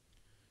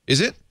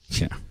 Is it?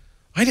 Yeah.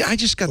 I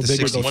just got the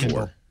big was the 64.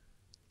 window?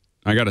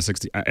 I got a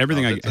 60.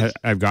 Everything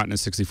I've gotten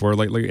is 64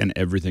 lately, and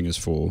everything is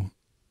full.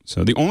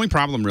 So the only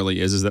problem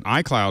really is that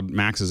iCloud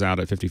maxes out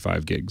at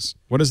 55 gigs.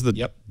 What is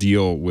the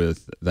deal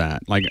with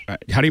that? Like,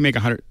 how do you make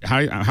 100? How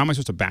am I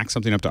supposed to back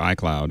something up to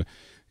iCloud?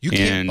 You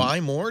can't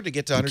buy more to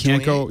get to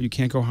 128? You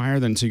can't go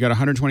higher than, so you got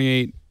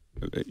 128,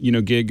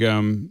 gig.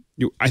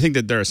 I think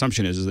that their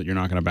assumption is that you're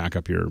not going to back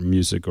up your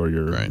music or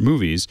your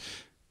movies,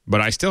 but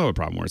I still have a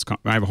problem where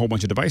I have a whole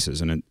bunch of devices,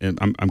 and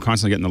I'm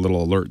constantly getting a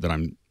little alert that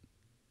I'm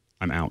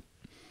out.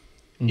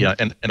 Yeah,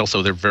 and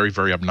also they're very,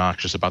 very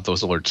obnoxious about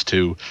those alerts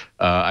too.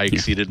 I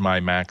exceeded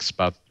my max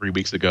about 3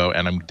 weeks ago,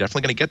 and I'm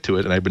definitely going to get to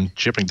it, and I've been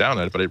chipping down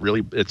at it, but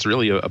it's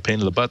really a pain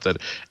in the butt that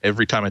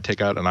every time I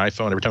take out an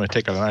iPhone, every time I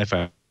take out an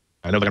iPad,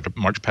 I know they have to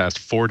march past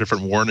 4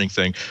 different warning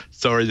things.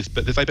 Sorry, this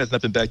iPad's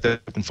not been backed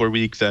up in 4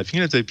 weeks.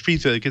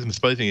 Please get some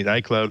splicing in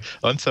iCloud.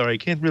 Oh, I'm sorry, I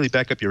can't really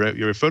back up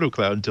your photo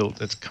cloud until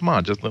it's. Come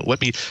on, just let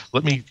me.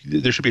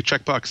 There should be a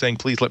checkbox saying,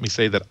 please let me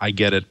say that I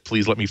get it.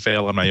 Please let me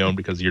fail on my own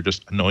because you're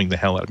just annoying the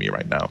hell out of me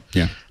right now.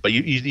 Yeah. But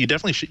you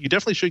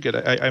definitely should get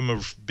it. I'm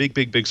a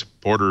big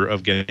supporter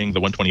of getting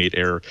the 128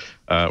 Air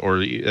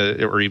or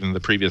even the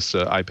previous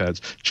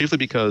iPads, chiefly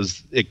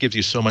because it gives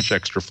you so much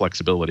extra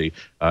flexibility.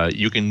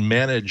 You can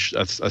manage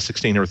a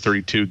 16 or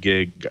 32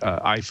 gig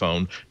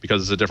iPhone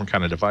because it's a different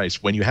kind of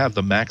device. When you have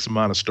the max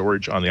amount of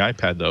storage on the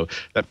iPad, though,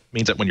 that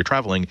means that when you're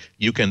traveling,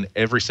 you can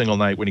every single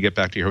night when you get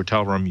back to your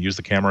hotel room, use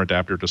the camera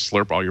adapter to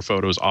slurp all your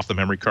photos off the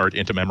memory card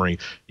into memory.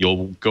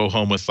 You'll go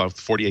home with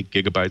 48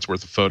 gigabytes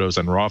worth of photos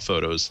and raw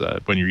photos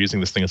when you're using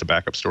this thing as a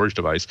backup storage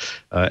device,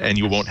 and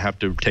you won't have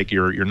to take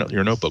your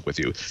notebook with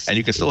you. And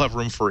you can still have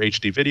room for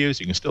HD videos.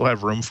 You can still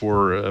have room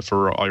for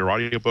all your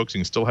audiobooks. You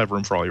can still have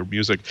room for all your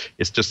music.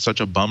 It's just such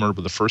a bummer,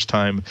 but the first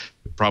time,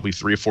 probably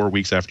 3 or 4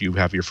 weeks after you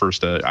have your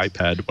first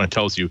iPad, when it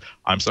tells you,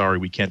 I'm sorry,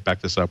 we can't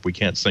back this up, we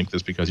can't sync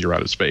this because you're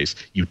out of space.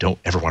 You don't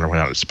ever want to run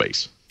out of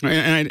space.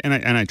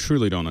 And I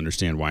truly don't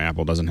understand why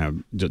Apple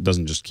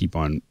doesn't just keep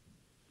on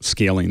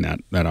scaling that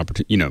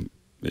opportunity.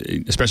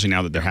 Especially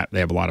now that they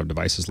have a lot of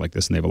devices like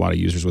this and they have a lot of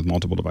users with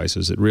multiple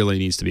devices. It really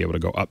needs to be able to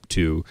go up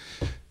to,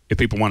 if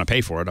people want to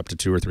pay for it, up to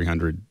 200 or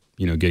 300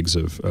 gigs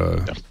of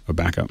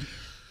backup.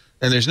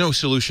 And there's no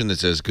solution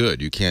that's as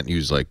good. You can't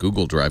use like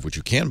Google Drive, which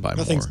you can buy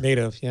Nothing's more.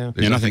 native, yeah.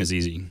 Nothing is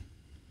easy.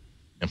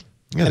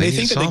 Yeah, And they need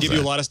think to that they solve give you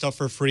a lot of stuff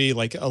for free.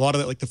 Like a lot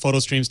of like the photo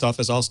stream stuff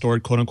is all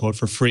stored quote unquote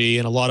for free,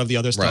 and a lot of the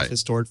other stuff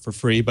is stored for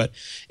free. But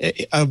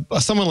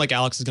someone like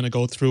Alex is going to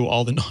go through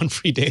all the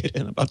non-free data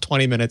in about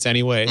 20 minutes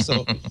anyway.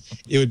 So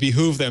it would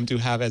behoove them to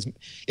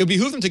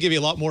give you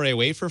a lot more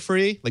away for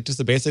free, like just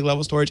the basic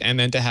level storage, and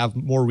then to have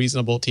more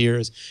reasonable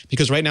tiers,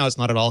 because right now it's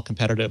not at all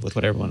competitive with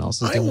what everyone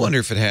else is doing. I wonder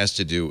if it has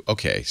to do.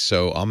 Okay,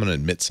 so I'm going to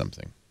admit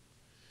something,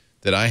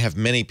 that I have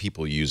many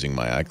people using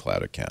my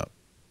iCloud account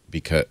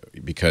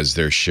because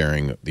they're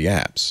sharing the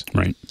apps.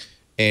 Right.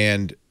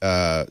 And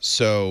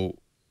so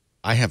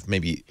I have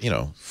maybe,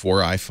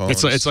 4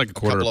 iPhones. It's like a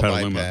quarter of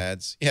Petaluma.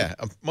 iPads. Yeah,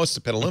 most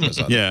of Petaluma's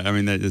on Yeah, I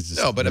mean, that is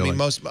just no, but really, I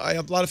mean, I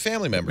have a lot of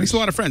family members. It's a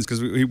lot of friends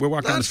because we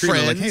walk down the street and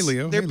they're like, hey,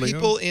 Leo. They're hey, Leo.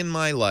 people in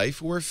my life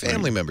who are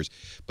family members.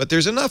 But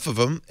there's enough of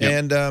them,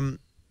 and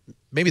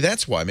maybe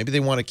that's why. Maybe they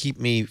want to keep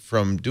me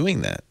from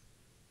doing that.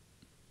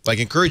 Like,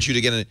 encourage you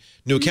to get a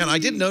new account. I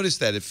did notice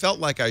that. It felt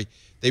like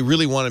they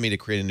really wanted me to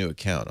create a new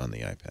account on the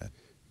iPad.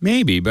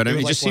 Maybe, but I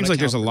mean, it like just one seems like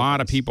there's a account lot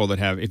of people that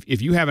have.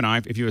 If you have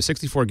if you have a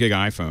 64 gig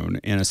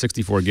iPhone and a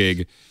 64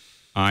 gig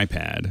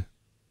iPad,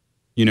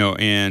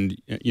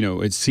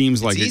 it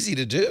seems like it's easy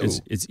to do.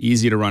 It's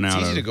easy to run out.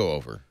 It's easy to go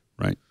over.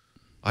 Right.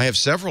 I have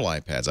several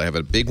iPads. I have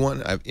a big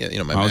one.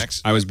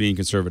 I was being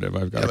conservative.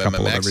 I've got a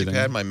couple of everything. My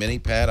Maxi Pad, my Mini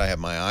Pad. I have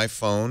my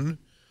iPhone.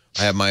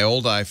 I have my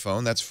old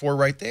iPhone. That's 4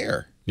 right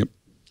there. Yep.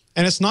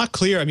 And it's not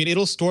clear. I mean,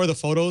 it'll store the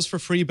photos for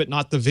free, but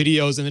not the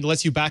videos. And it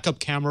lets you back up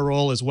camera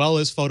roll as well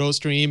as photo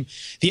stream.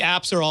 The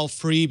apps are all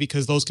free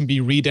because those can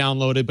be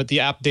re-downloaded, but the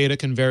app data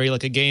can vary.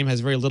 Like a game has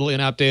very little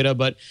in-app data,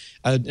 but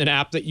an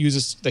app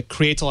that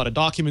creates a lot of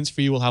documents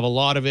for you will have a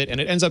lot of it.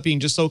 And it ends up being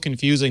just so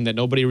confusing that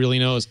nobody really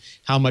knows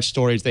how much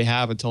storage they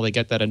have until they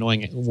get that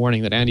annoying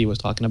warning that Andy was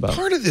talking about.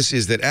 Part of this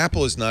is that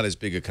Apple is not as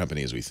big a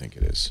company as we think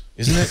it is,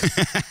 isn't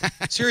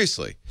it?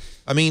 Seriously.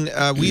 I mean,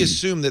 we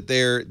assume that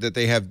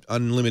they have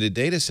unlimited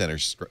data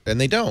centers, and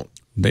they don't.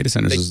 Data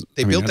centers.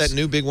 They built that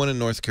new big one in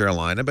North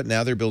Carolina, but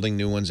now they're building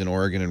new ones in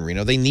Oregon and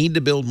Reno. They need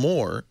to build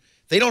more.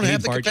 They don't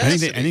have the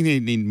capacity. I think they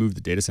need to move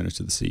the data centers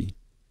to the sea.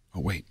 Oh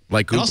wait,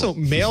 like Google. And also,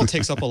 mail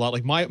takes up a lot.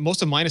 Like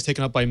most of mine is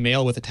taken up by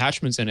mail with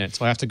attachments in it,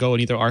 so I have to go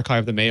and either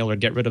archive the mail or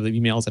get rid of the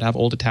emails that have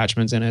old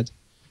attachments in it.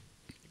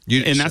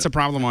 And that's a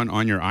problem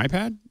on your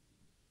iPad.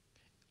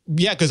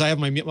 Yeah, because I have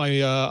my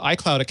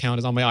iCloud account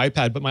is on my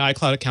iPad, but my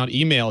iCloud account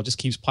email just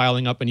keeps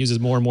piling up and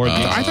uses more and more.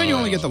 I thought you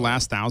only get the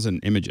last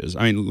 1,000 images.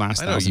 I mean, last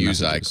 1,000. I don't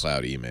use messages.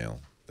 iCloud email.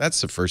 That's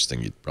the first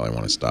thing you'd probably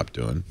want to stop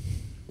doing.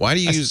 Why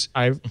do you use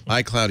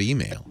iCloud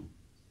email?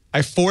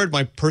 I forward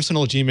my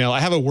personal Gmail.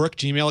 I have a work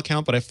Gmail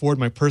account, but I forward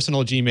my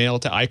personal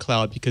Gmail to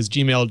iCloud because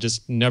Gmail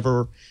just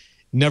never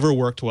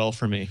worked well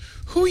for me.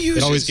 Who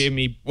uses? It always gave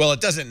me. Well,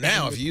 it doesn't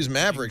now. If you use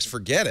Mavericks,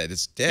 forget it.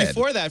 It's dead.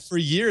 Before that, for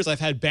years,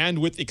 I've had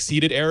bandwidth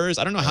exceeded errors.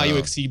 I don't know how you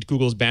exceed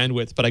Google's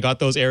bandwidth, but I got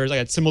those errors. I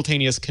got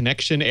simultaneous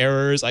connection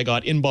errors. I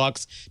got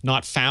inbox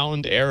not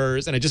found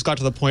errors, and it just got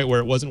to the point where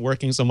it wasn't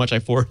working so much I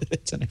forwarded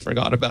it and I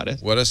forgot about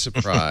it. What a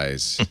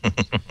surprise!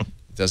 It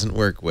doesn't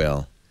work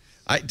well.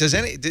 I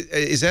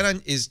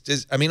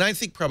mean, I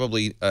think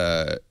probably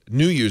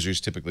new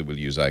users typically will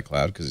use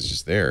iCloud because it's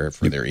just there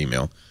for their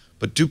email.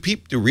 But do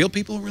real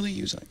people really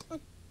use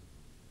iCloud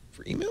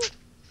for email?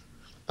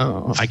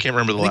 Oh, I can't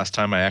remember the last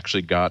time I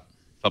actually got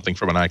something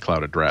from an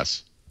iCloud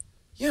address.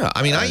 Yeah,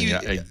 I mean,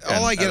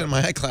 all I get in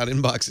my iCloud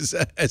inbox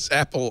is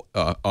Apple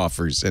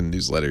offers and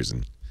newsletters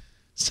and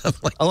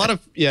stuff like that.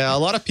 A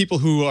lot of people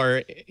who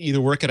are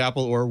either work at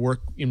Apple or work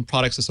in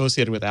products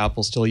associated with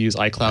Apple still use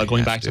iCloud,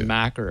 going back to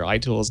Mac or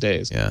iTools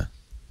days. Yeah,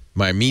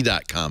 my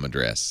me.com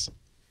address.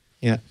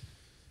 Yeah.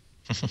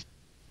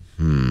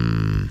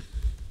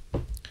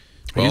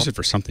 I use it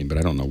for something, but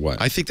I don't know what.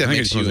 I think that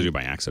makes you do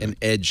by accident. An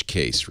edge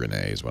case,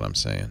 Renee, is what I'm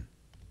saying.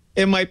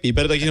 It might be,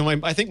 but like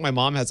I think my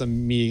mom has a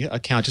Me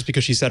account just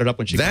because she set it up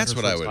when she. That's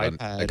got what her I would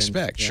iPad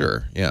expect. And,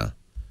 sure, yeah.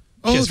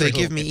 She Oh, they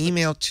give me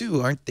email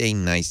too, aren't they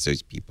nice?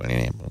 Those people.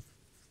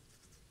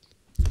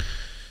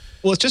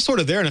 Well, it's just sort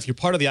of there, and if you're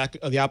part of the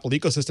Apple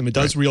ecosystem, it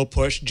does real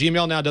push.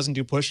 Gmail now doesn't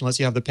do push unless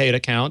you have the paid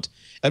account.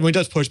 And it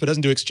does push, but it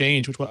doesn't do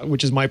Exchange,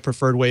 which is my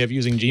preferred way of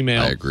using Gmail.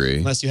 I agree.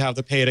 Unless you have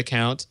the paid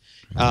account.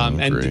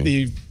 And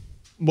the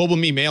Mobile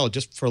Me Mail,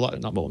 just for a lot,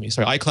 not Mobile Me,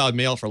 sorry, iCloud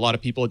Mail for a lot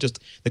of people, just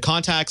the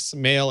contacts,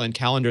 mail, and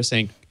calendar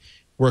sync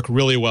work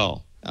really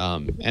well.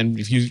 And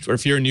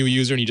if you're a new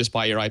user and you just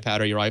buy your iPad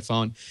or your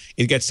iPhone,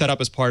 it gets set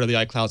up as part of the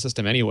iCloud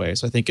system anyway.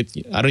 So I think I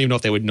don't even know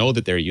if they would know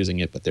that they're using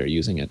it, but they're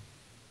using it.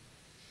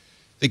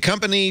 The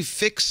company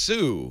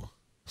Fixu,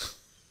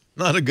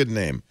 not a good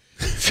name,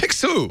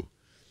 Fixu,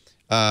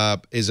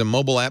 is a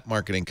mobile app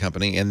marketing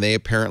company, and they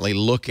apparently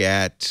look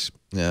at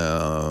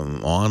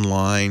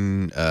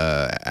online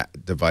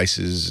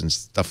devices and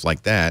stuff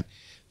like that.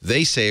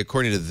 They say,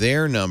 according to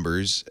their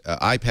numbers,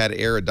 iPad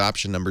Air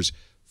adoption numbers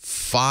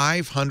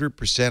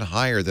 500%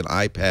 higher than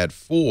iPad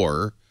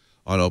 4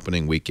 on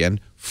opening weekend,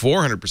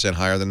 400%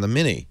 higher than the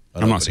Mini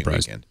on opening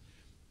weekend.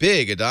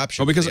 Big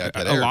adoption. Well, because for the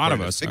iPad a Air, lot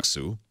of us,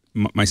 Fixu.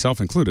 Myself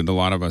included, a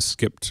lot of us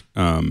skipped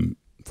 4.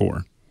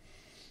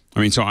 I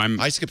mean, so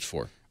I skipped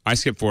 4. I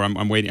skipped 4.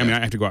 I'm waiting. Yeah. I mean, I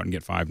have to go out and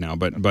get 5 now,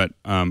 but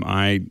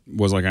I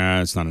was like,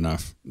 it's not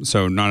enough.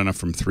 So not enough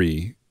from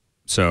 3.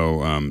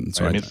 So I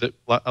mean,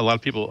 a lot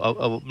of people.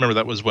 I'll remember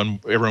that was when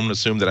everyone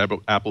assumed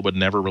that Apple would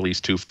never release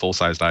 2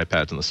 full-sized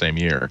iPads in the same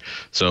year.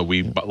 So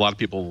a lot of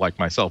people like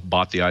myself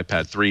bought the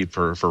iPad 3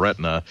 for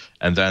Retina,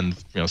 and then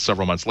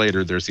several months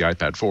later there's the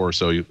iPad 4.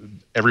 So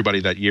everybody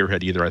that year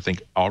had either, I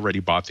think, already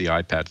bought the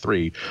iPad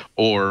 3,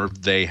 or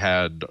they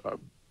had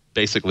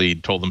basically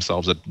told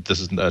themselves that this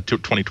is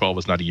 2012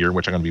 is not a year in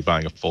which I'm going to be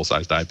buying a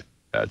full-sized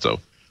iPad. So.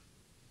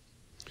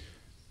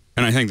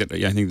 And I think that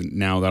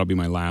now that'll be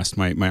my last.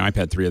 My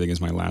iPad 3, I think,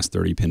 is my last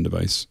 30-pin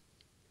device,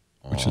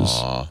 which is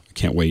I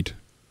can't wait.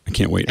 I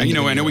can't wait. And,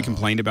 I know we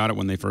complained about it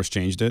when they first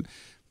changed it,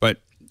 but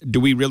do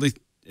we really?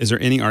 Is there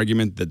any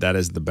argument that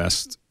is the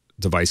best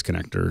device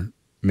connector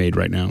made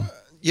right now?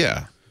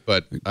 Yeah,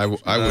 but I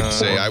would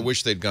say I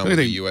wish they'd gone with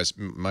the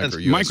micro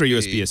USB. Micro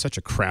USB is such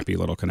a crappy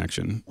little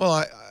connection.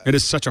 Well, it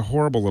is such a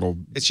horrible little.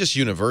 It's just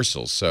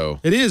universal,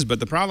 so it is. But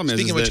the problem is,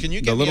 speaking of which, can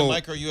you get me a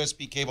micro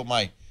USB cable?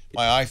 My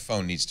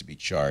iPhone needs to be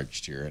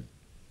charged here, and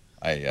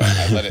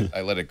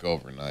I let it go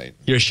overnight.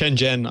 Your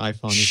Shenzhen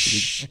iPhone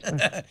needs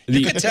to be.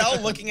 You could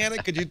tell looking at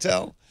it. Could you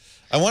tell?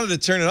 I wanted to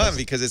turn it on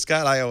because it's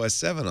got iOS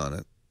 7 on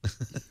it.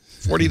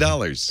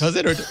 $40. Does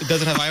it, or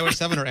does it have iOS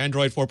 7 or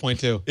Android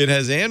 4.2? It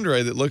has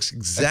Android that looks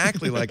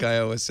exactly like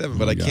iOS 7,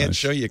 but I can't gosh.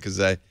 show you because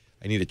I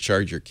need a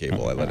charger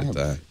cable. I let it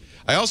die.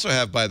 I also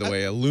have, by the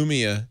way, a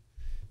Lumia.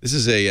 This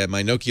is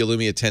my Nokia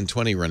Lumia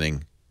 1020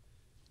 running.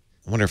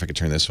 I wonder if I could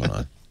turn this one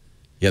on.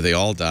 Yeah, they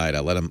all died.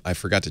 I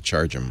forgot to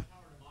charge them.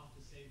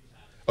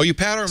 Oh, you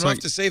power them off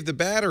to save the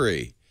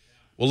battery.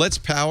 Well, let's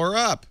power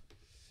up.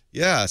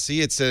 Yeah,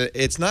 see, it's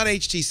not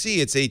HTC,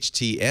 it's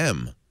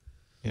HTM.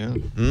 Yeah.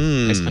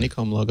 Nice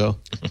honeycomb logo.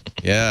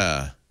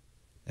 Yeah.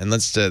 And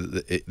let's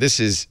this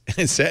is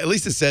at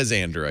least it says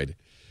Android,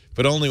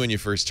 but only when you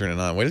first turn it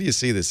on. Wait till you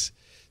see this.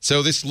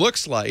 So this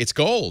looks like it's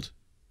gold.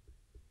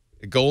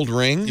 A gold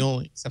ring. The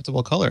only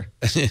acceptable color.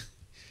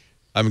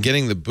 I'm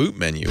getting the boot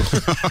menu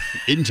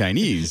in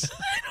Chinese.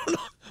 I don't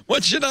know.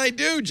 What should I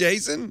do,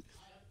 Jason?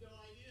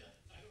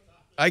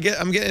 I have no idea.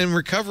 I'm getting in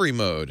recovery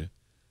mode.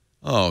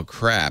 Oh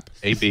crap!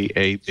 A-B.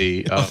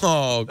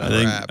 Oh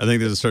crap! I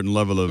think there's a certain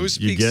level of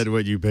you get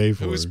what you pay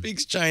for. Who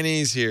speaks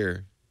Chinese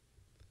here?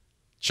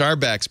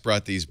 Charbacks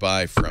brought these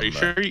by from. Are you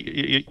sure?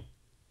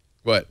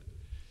 What?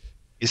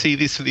 You see,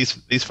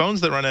 these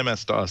phones that run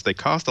MS-DOS, they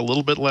cost a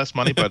little bit less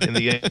money, but in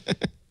the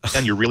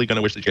end, you're really going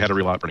to wish that you had a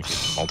real operating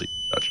system,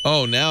 multi-touch.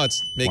 Oh, now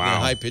it's making a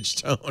high-pitched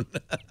tone.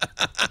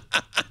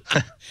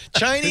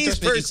 Chinese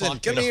person,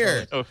 come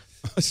here. Oh.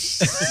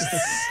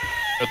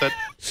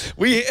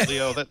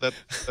 Leo,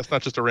 that's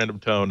not just a random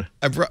tone.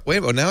 Wait,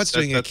 well, now it's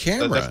doing a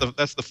camera.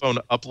 That's the phone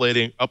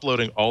uploading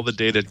all the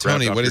data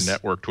grabbed off your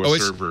network to a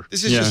server.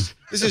 This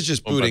is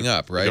just booting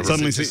up, right?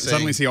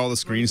 Suddenly see all the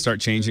screens start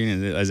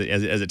changing as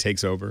it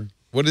takes over.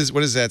 What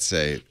does that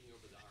say?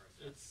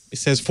 It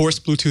says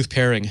forced Bluetooth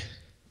pairing.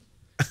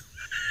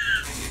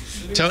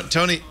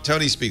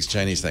 Tony speaks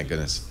Chinese, thank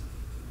goodness.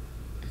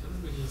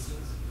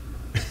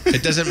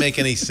 It doesn't make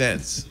any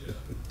sense.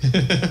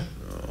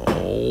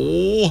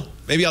 Oh,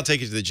 maybe I'll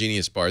take you to the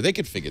Genius Bar. They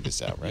could figure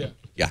this out, right?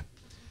 Yeah.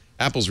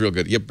 Apple's real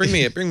good. Yeah,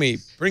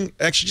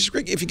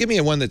 actually, if you give me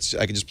one that's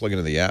I can just plug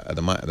into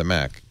the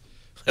Mac.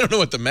 I don't know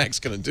what the Mac's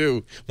going to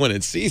do when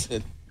it sees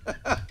it.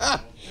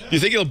 You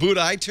think it'll boot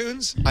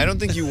iTunes? I don't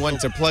think you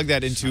want to plug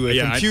that into a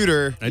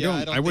computer.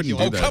 I wouldn't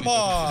do that. Oh, come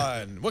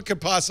on. What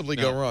could possibly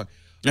go wrong?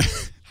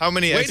 How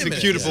many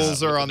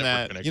executables are on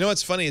that? You know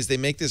what's funny is they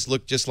make this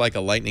look just like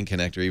a Lightning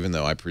connector, even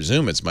though I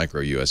presume it's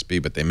micro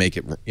USB, but they make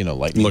it,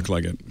 Lightning. Look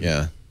like it.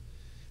 Yeah.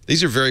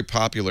 These are very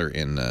popular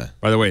in...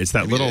 By the way, it's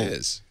that little... It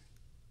is.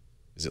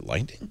 Is it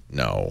Lightning?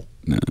 No.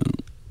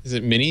 Is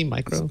it mini,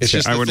 micro? It's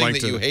just the thing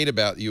that you hate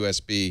about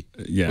USB,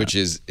 which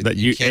is that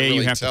you can't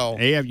really tell.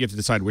 You have to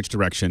decide which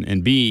direction,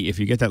 and B, if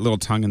you get that little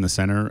tongue in the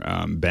center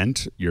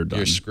bent, you're done.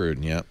 You're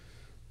screwed, yeah.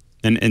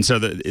 And so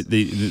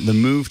the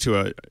move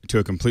to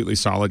a completely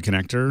solid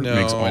connector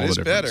makes all the difference.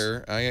 It is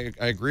better.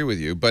 I agree with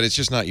you, but it's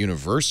just not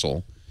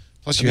universal.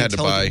 Plus, you had to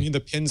buy the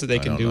pins that they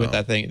can do with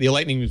that thing. The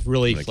Lightning is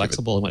really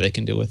flexible in what they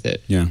can do with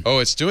it. Yeah. Oh,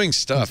 it's doing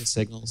stuff.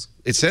 Signals.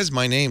 It says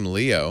my name,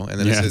 Leo, and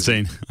then it says it's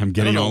saying I'm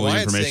getting all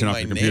the information off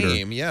the computer.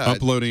 Name. Yeah.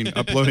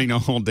 Uploading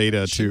all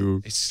data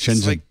to Shenzhen.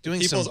 It's like doing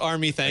People's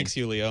Army thanks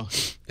you, Leo.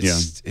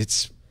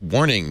 It's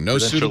warning, no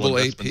suitable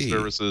AP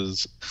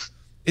services.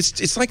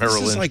 It's like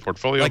this is like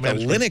portfolio a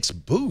Linux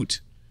boot.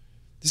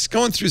 This is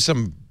going through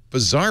some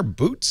bizarre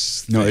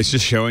boots. No, it's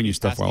just showing you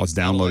stuff while it's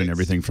downloading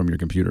everything from your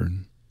computer.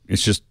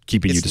 It's just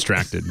keeping you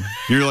distracted.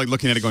 You're like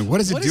looking at it going, what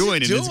is it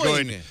doing? And it's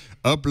going,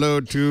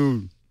 upload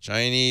to...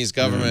 Chinese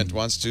government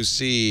wants to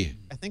see.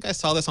 I think I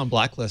saw this on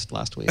Blacklist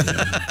last week.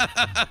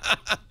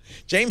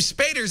 James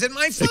Spader's in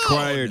my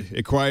phone.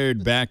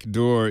 Acquired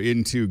backdoor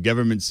into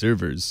government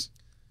servers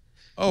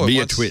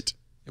via Twit.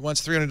 It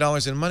wants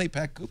 $300 in money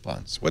pack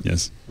coupons. What?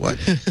 Yes. What?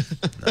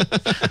 No.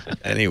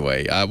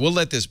 Anyway, we'll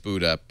let this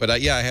boot up. But I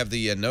have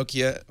the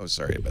Nokia. Oh,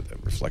 sorry about the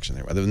reflection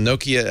there. The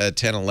Nokia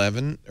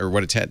 1011 or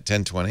what?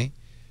 1020.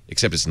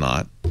 Except it's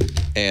not,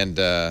 and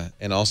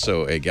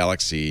also a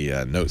Galaxy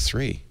Note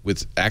 3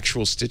 with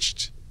actual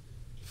stitched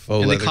faux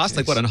leather. And they cost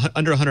like what,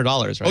 under $100,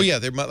 right? Oh yeah,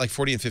 they're like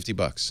 $40 and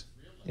 $50.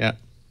 Yeah,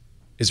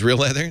 it's real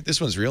leather. This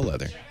one's real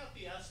leather. Check out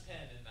the S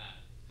Pen in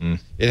that.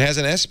 It has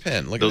an S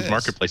Pen. Look at this. Those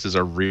marketplaces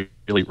are really,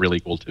 really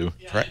cool too.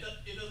 Yeah, it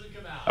doesn't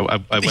come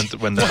out. I went to,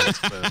 when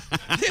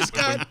it's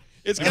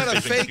got a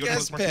fake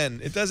S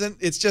Pen. It doesn't.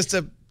 It's just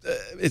a.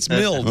 It's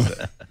milled.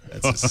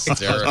 That's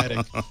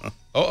hysterical.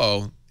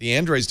 The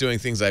Android's doing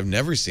things I've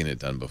never seen it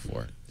done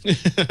before.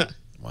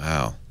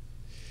 Wow.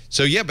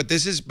 So yeah, but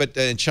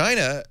in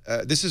China,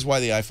 this is why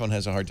the iPhone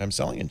has a hard time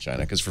selling in China,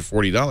 because for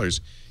 $40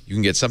 you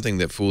can get something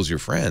that fools your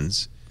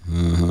friends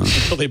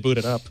until they boot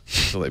it up.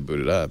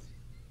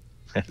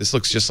 This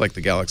looks just like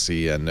the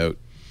Galaxy Note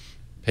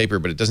paper,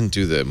 but it doesn't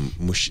do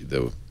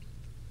the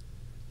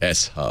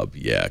S Hub.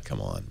 Yeah,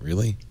 come on,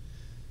 really?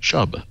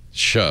 Shub.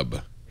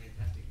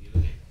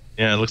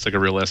 Yeah, it looks like a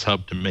real S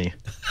Hub to me.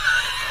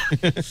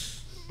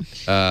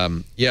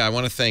 Yeah, I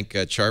want to thank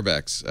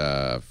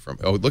Charbex from.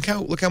 Oh, look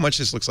how much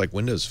this looks like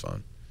Windows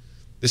Phone.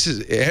 This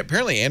is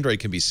apparently Android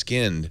can be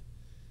skinned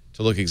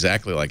to look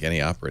exactly like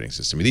any operating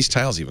system. I mean, these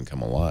tiles even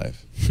come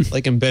alive.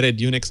 Like embedded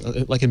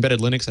Unix, like embedded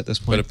Linux at this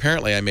point. But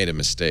apparently I made a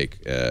mistake.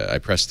 I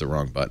pressed the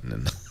wrong button,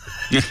 and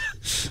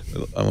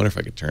I wonder if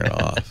I could turn it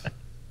off.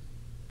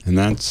 And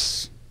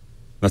that's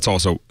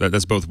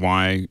both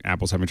why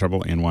Apple's having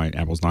trouble and why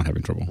Apple's not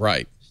having trouble.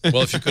 Right.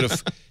 Well, if you could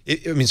have, I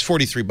mean, it's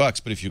 $43,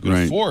 but if you could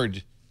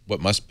afford what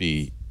must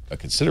be a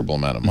considerable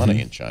amount of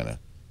money in China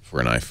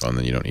for an iPhone,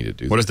 then you don't need to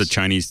do What is the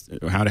Chinese,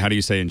 how do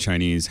you say in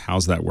Chinese,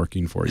 how's that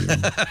working for you?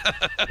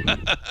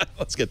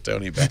 Let's get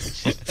Tony back.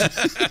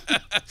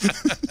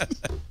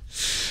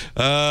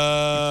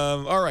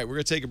 All right, we're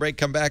going to take a break,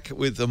 come back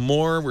with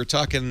more. We're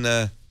talking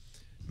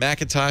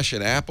Macintosh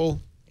and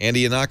Apple.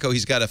 Andy Yanako,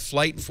 he's got a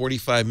flight in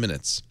 45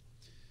 minutes.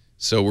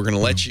 So we're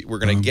going to we're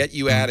going to get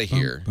you out of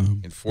here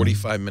in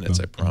 45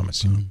 minutes, I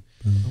promise you.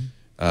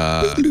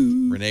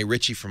 Renee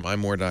Ritchie from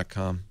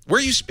imore.com. Where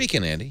are you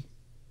speaking, Andy?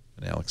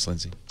 And Alex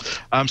Lindsay.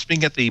 I'm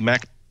speaking at the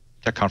Mac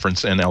Tech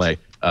Conference in LA.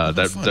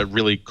 That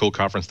really cool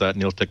conference that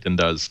Neil Tickton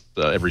does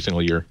every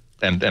single year,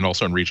 and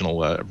also in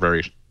regional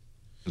variations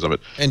of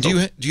it. And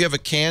do you have a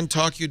canned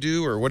talk you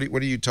do, or what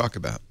do you talk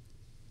about?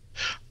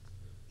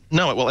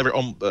 No, well,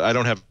 I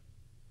don't have.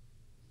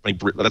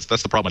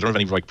 That's the problem. I don't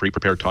have any like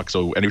pre-prepared talk.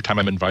 So anytime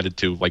I'm invited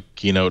to like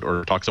keynote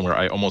or talk somewhere,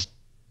 I almost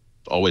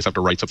always have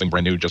to write something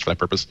brand new just for that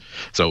purpose.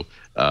 So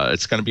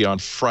it's going to be on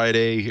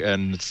Friday,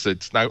 and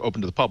it's now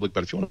open to the public.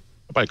 But if you want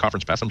to buy a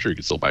conference pass, I'm sure you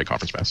can still buy a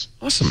conference pass.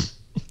 Awesome,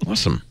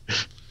 awesome.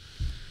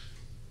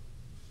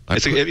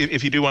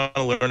 If you do want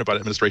to learn about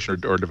administration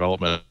or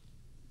development,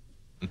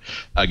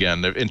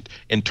 again,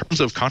 in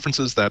terms of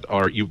conferences that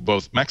are, you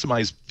both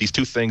maximize these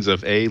two things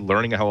of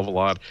learning a hell of a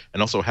lot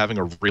and also having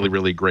a really,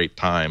 really great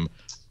time.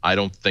 I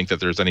don't think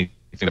that there's anything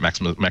that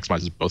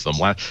maximizes both of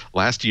them.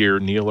 Last year,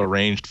 Neil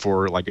arranged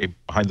for like a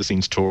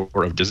behind-the-scenes tour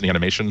of Disney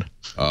Animation.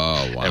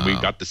 Oh, wow. And we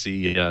got to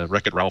see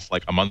Wreck-It Ralph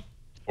like a month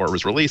before it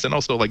was released. And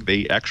also, like,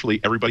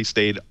 everybody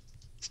stayed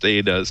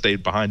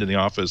behind in the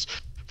office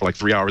for like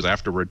 3 hours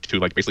afterward to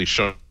like basically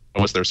show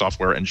us their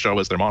software and show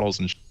us their models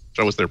and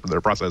show us their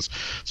process.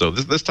 So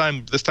this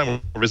time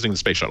we're visiting the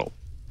space shuttle.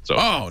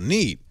 So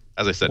neat.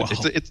 As I said, wow.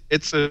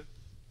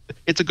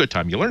 It's a good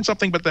time. You learn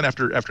something, but then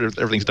after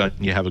everything's done,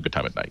 you have a good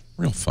time at night.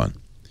 Real fun.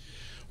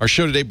 Our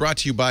show today brought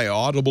to you by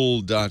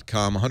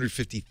Audible.com.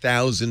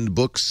 150,000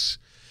 books.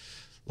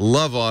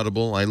 Love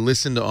Audible. I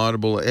listen to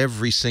Audible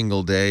every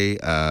single day.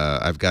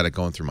 I've got it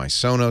going through my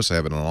Sonos. I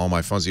have it on all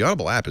my phones. The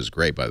Audible app is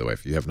great, by the way.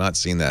 If you have not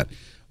seen that,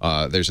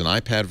 there's an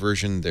iPad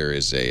version. There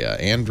is a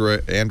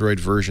Android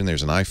version.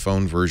 There's an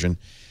iPhone version.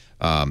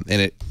 And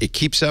it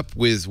keeps up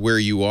with where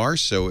you are.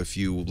 So if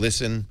you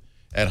listen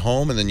at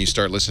home and then you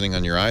start listening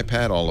on your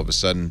iPad, all of a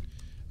sudden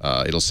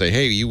it'll say,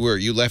 hey,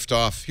 you left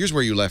off. Here's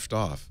where you left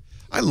off.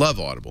 I love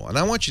Audible, and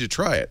I want you to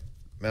try it.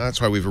 Now,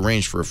 that's why we've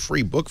arranged for a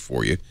free book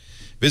for you.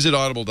 Visit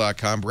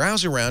Audible.com,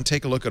 browse around,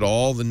 take a look at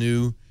all the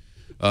new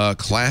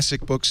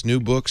classic books, new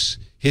books,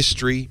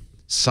 history,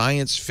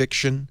 science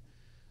fiction.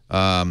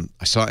 I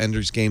saw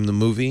Ender's Game, the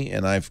movie,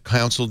 and I've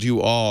counseled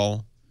you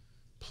all,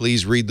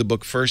 please read the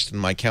book first,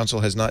 and my counsel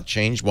has not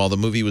changed. While the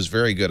movie was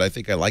very good, I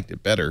think I liked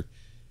it better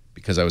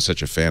because I was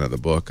such a fan of the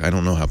book. I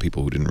don't know how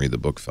people who didn't read the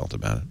book felt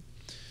about it.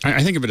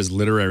 I think of it as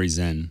literary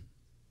zen.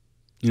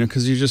 You know,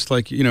 because you're just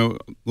like, you know,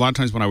 a lot of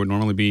times when I would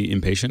normally be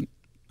impatient,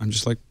 I'm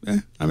just like,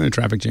 I'm in a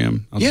traffic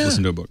jam. I'll just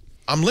listen to a book.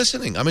 I'm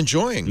listening. I'm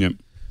enjoying. Yep.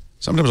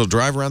 Sometimes I'll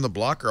drive around the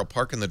block or I'll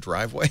park in the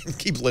driveway and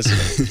keep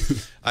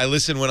listening. I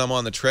listen when I'm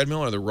on the treadmill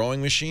or the rowing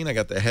machine. I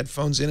got the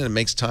headphones in and it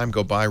makes time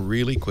go by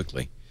really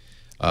quickly.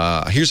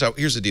 Here's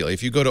the deal.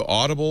 If you go to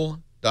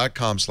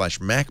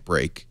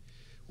audible.com/MacBreak,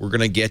 we're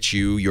going to get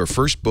you your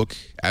first book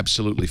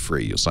absolutely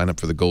free. You'll sign up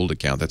for the gold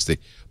account. That's the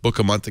book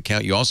a month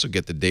account. You also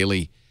get the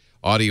daily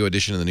audio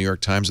edition of the New York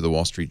Times or the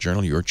Wall Street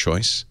Journal, your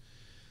choice.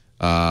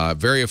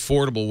 Very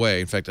affordable way.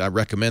 In fact, I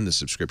recommend the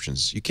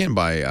subscriptions. You can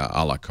buy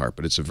a la carte,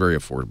 but it's a very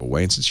affordable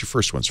way. And since your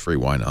first one's free,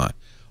 why not?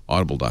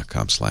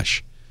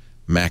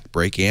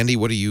 Audible.com/MacBreak. Andy,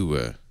 what are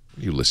you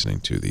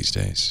listening to these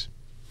days?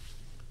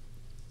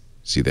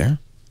 See there?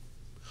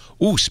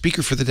 Ooh,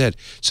 Speaker for the Dead.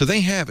 So they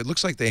have, it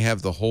looks like they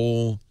have the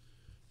whole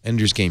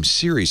Ender's Game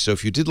series. So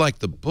if you did like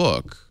the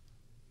book,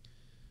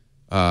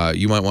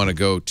 you might want to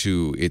go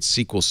to its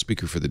sequel,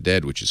 Speaker for the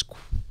Dead, which is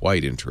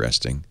quite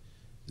interesting.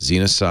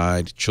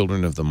 Xenocide,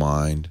 Children of the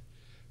Mind,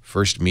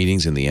 First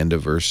Meetings in the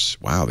Enderverse.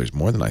 Wow, there's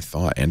more than I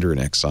thought. Ender in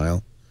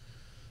Exile.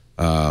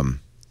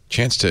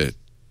 Chance to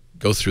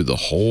go through the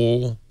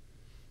whole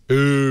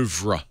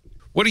oeuvre.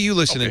 What are you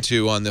listening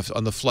to on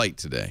the flight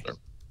today?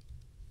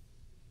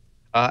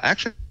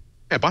 Actually,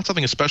 I bought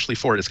something especially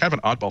for it. It's kind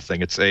of an oddball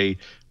thing. It's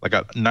like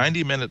a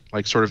 90-minute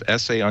sort of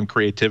essay on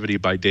creativity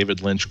by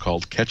David Lynch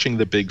called "Catching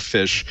the Big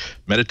Fish: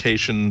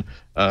 Meditation,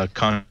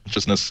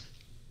 Consciousness,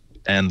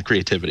 and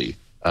Creativity."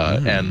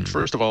 And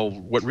first of all,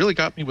 what really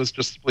got me was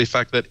just the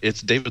fact that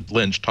it's David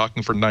Lynch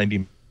talking for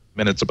 90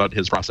 minutes about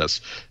his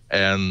process.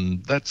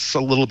 And that's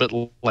a little bit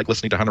like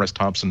listening to Hunter S.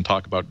 Thompson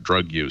talk about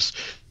drug use.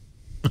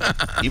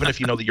 Even if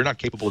you know that you're not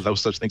capable of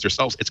those such things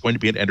yourselves, it's going to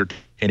be an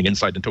entertaining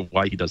insight into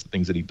why he does the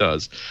things that he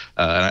does.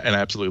 And I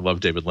absolutely love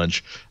David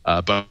Lynch.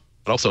 But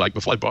also, like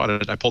before I bought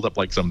it, I pulled up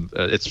like some.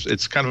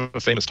 It's kind of a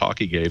famous talk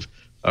he gave,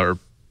 or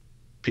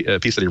a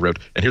piece that he wrote.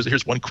 And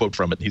here's one quote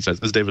from it. He says,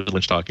 "This is David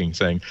Lynch talking,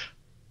 saying,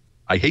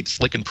 I hate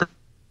slick and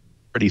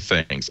pretty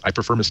things. I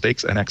prefer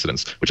mistakes and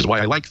accidents, which is why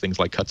I like things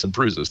like cuts and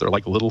bruises. They're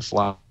like little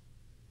flowers.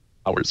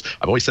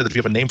 I've always said that if you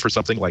have a name for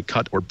something like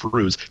cut or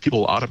bruise,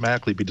 people will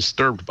automatically be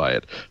disturbed by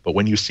it. But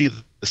when you see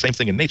the same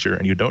thing in nature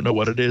and you don't know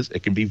what it is,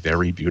 it can be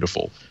very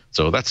beautiful."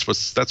 So that's what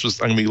I'm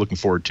going to be looking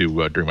forward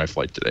to during my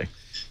flight today.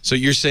 So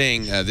you're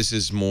saying this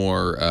is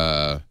more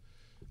of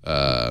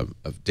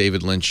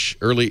David Lynch,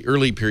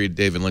 early period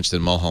David Lynch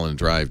than Mulholland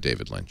Drive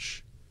David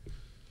Lynch.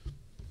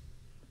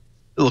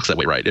 It looks that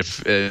way, right?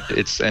 If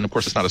and of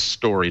course it's not a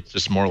story; it's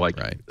just more like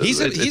He's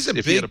a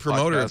big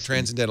promoter of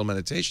transcendental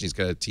meditation. He's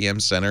got a TM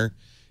center.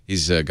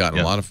 He's gotten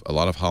a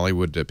lot of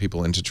Hollywood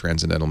people into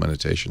transcendental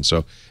meditation.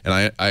 So,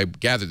 and I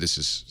gather this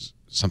is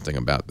something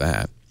about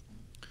that.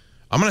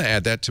 I'm going to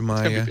add that to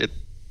my. It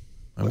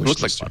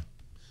looks like fun.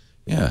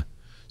 Yeah,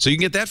 so you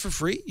can get that for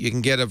free. You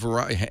can get a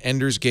variety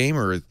Ender's Game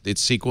or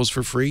its sequels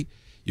for free.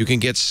 You can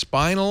get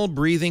spinal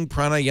breathing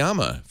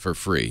pranayama for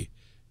free.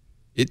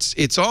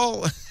 It's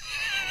all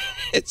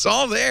it's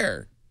all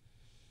there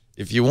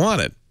if you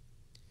want it.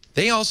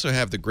 They also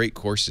have the great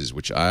courses,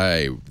 which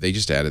they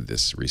just added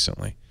this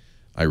recently.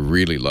 I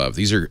really love.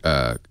 These are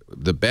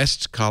the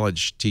best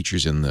college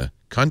teachers in the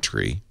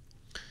country.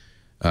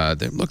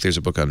 Look, there's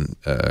a book on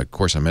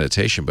course on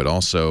meditation, but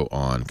also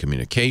on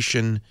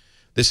communication.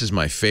 This is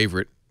my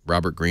favorite,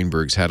 Robert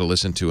Greenberg's How to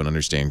Listen to and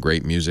Understand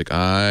Great Music.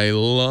 I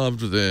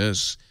loved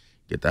this.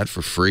 Get that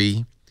for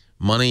free.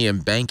 Money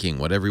and Banking,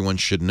 What Everyone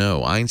Should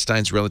Know.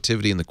 Einstein's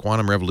Relativity and the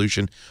Quantum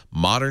Revolution.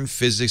 Modern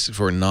Physics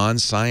for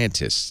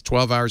Non-Scientists.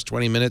 12 hours,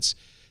 20 minutes.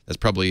 That's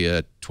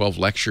probably 12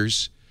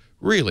 lectures.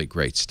 Really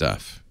great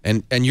stuff.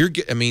 And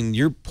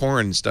you're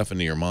pouring stuff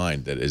into your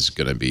mind that is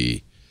going to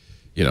be,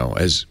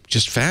 as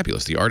just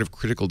fabulous. The Art of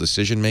Critical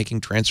Decision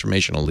Making,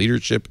 Transformational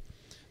Leadership,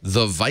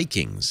 The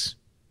Vikings.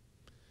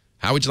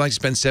 How would you like to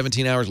spend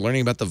 17 hours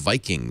learning about the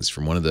Vikings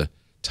from one of the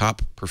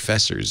top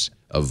professors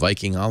of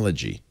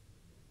Vikingology?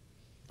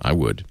 I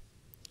would.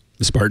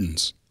 The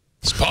Spartans.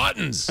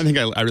 Spartans. I think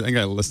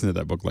I listened to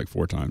that book like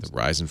 4 times. The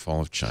Rise and Fall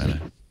of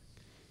China.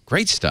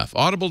 Great stuff.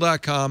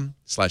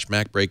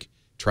 Audible.com/MacBreak.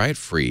 Try it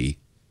free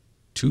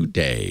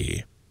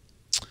today.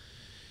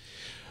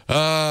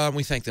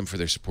 We thank them for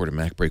their support of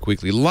MacBreak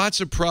Weekly.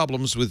 Lots of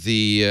problems with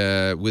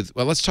the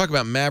well, let's talk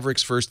about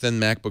Mavericks first, then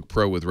MacBook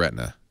Pro with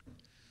Retina.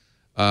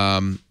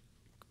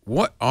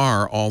 What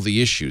are all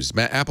the issues?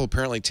 Apple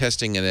apparently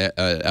testing an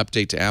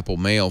update to Apple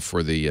Mail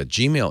for the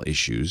Gmail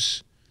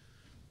issues.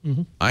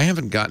 Mm-hmm. I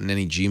haven't gotten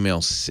any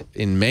Gmail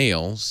in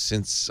Mail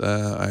since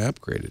I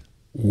upgraded.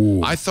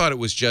 Ooh. I thought it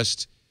was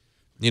just,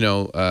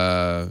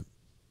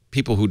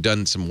 people who've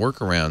done some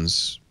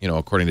workarounds,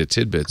 according to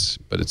tidbits,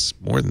 but it's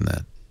more than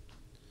that.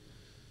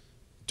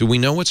 Do we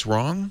know what's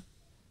wrong?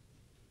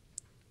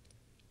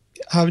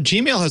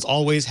 Gmail has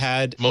always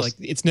had,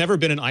 it's never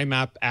been an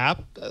IMAP app,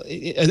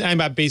 an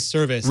IMAP-based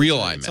service. Real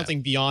IMAP. Something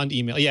beyond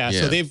email. Yeah,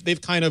 so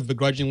they've kind of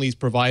begrudgingly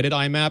provided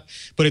IMAP,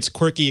 but it's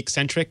quirky,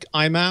 eccentric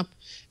IMAP.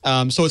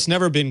 So it's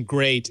never been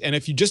great. And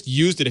if you just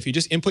used it, if you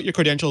just input your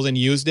credentials and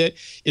used it,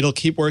 it'll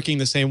keep working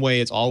the same way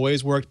it's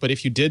always worked. But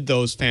if you did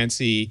those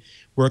fancy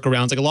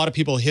workarounds, like a lot of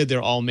people hid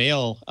their all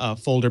mail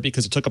folder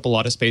because it took up a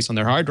lot of space on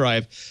their hard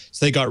drive.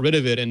 So they got rid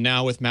of it. And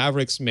now with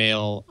Mavericks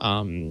Mail,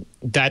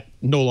 that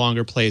no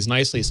longer plays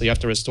nicely. So you have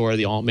to restore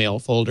the all mail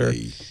folder.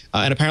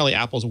 And apparently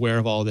Apple's aware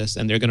of all this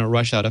and they're going to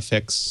rush out a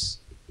fix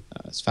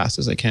as fast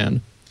as they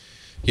can.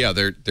 Yeah,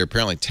 they're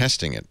apparently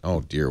testing it.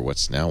 Oh dear,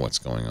 what's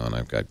going on?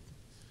 I've got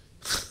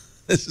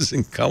this is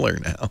in color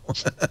now.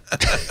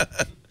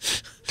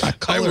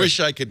 I wish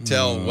I could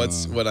tell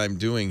what I'm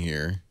doing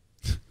here.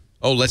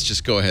 Oh, let's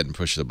just go ahead and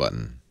push the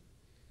button.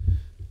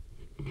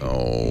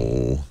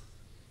 Oh,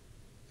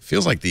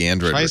 feels like the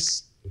Android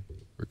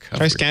recovery.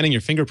 Try scanning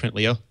your fingerprint,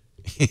 Leo.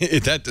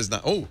 That does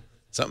not. Oh,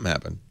 something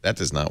happened. That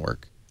does not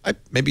work.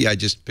 Maybe I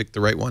just picked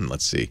the right one.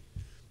 Let's see.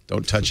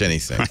 Don't touch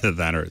anything. Either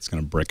that or it's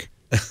going to brick.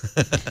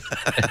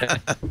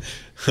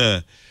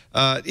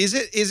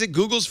 Is it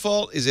Google's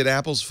fault? Is it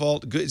Apple's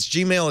fault?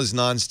 Gmail is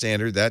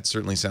non-standard. That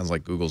certainly sounds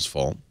like Google's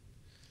fault.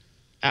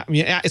 I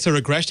mean, it's a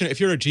regression. If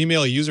you're a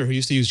Gmail user who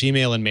used to use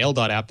Gmail and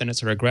Mail.app, then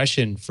it's a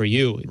regression for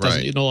you.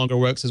 It no longer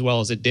works as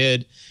well as it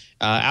did.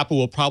 Apple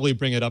will probably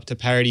bring it up to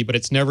parity, but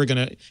it's never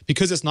going to,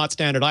 because it's not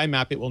standard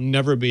IMAP, it will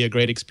never be a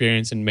great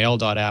experience in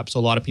Mail.app. So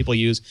a lot of people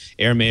use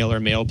AirMail or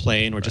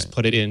MailPlane or just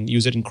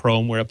use it in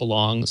Chrome where it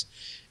belongs.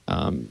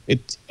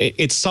 It's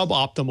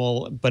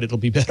suboptimal, but it'll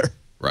be better.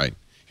 Right.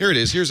 Here it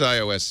is. Here's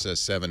iOS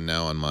 7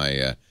 now on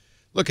my,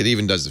 look, it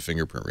even does the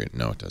fingerprint read.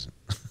 No, it doesn't.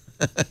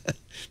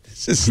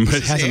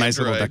 It has a nice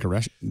little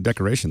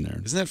decoration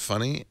there. Isn't that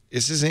funny?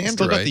 This is Android.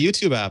 Still got the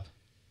YouTube app.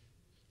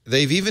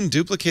 They've even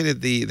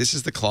duplicated this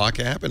is the clock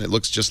app, and it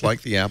looks just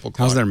like the Apple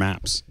clock. How's their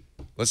maps?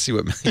 Let's see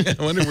what. I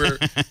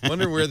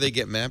wonder where they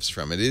get maps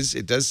from.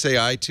 It does say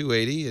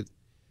I-280.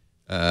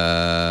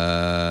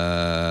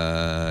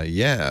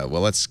 Yeah.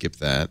 Well, let's skip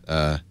that.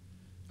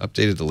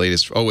 Updated the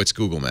latest. Oh, it's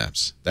Google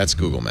Maps. That's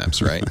Google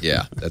Maps, right?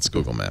 Yeah, that's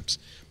Google Maps.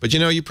 But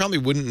you probably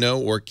wouldn't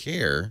know or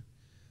care.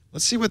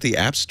 Let's see what the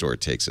App Store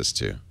takes us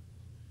to.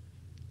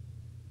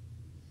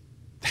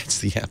 That's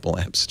the Apple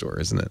App Store,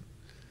 isn't it?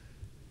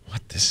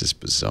 What? This is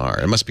bizarre.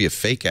 It must be a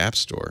fake App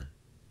Store.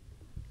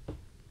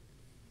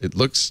 It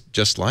looks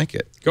just like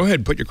it. Go ahead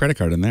and put your credit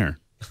card in there.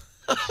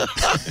 You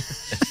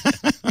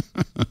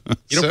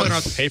don't probably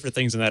have to pay for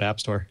things in that App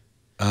Store.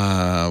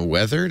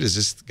 Weather? Is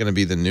this going to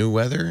be the new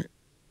weather?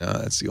 No,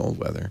 that's the old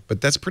weather.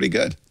 But that's pretty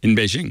good. In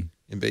Beijing.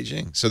 In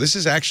Beijing. So this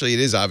is actually, it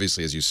is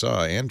obviously, as you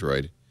saw,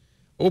 Android.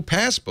 Oh,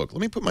 Passbook.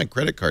 Let me put my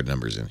credit card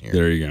numbers in here.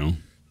 There you go.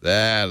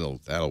 That'll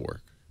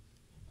work.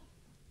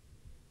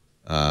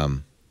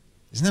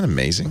 Isn't that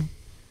amazing?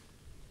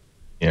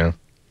 Yeah.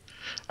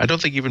 I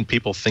don't think even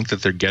people think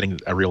that they're getting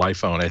a real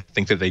iPhone. I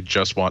think that they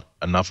just want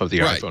enough of the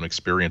iPhone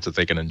experience that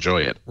they can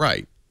enjoy it.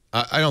 Right.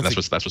 I don't think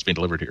that's what's being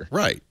delivered here.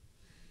 Right.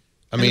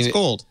 I mean, it's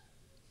gold.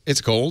 It's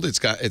gold. It's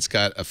got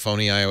a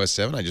phony iOS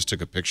 7. I just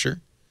took a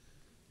picture.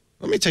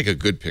 Let me take a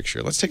good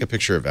picture. Let's take a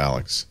picture of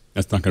Alex.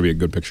 That's not going to be a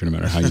good picture no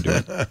matter how you do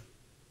it.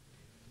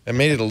 I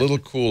made it a little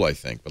cool, I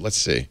think, but let's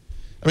see.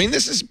 I mean,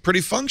 this is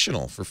pretty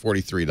functional for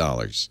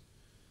 $43.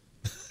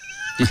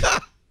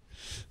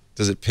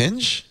 Does it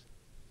pinch?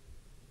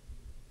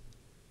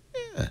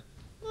 Yeah.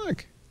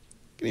 Look.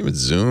 You can even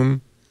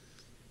zoom.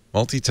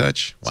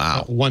 Multi-touch.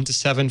 Wow. 1 to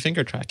 7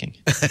 finger tracking.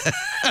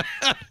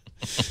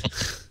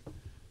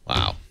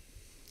 Wow.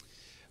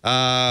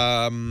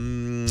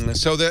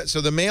 So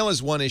the mail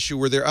is one issue.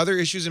 Were there other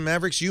issues in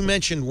Mavericks? You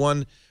mentioned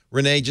one,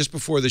 Renee, just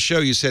before the show.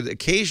 You said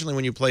occasionally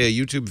when you play a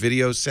YouTube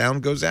video,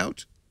 sound goes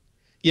out.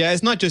 Yeah,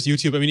 it's not just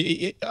YouTube. I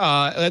mean,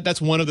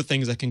 that's one of the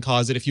things that can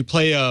cause it. If you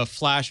play a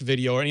Flash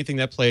video or anything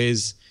that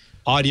plays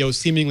audio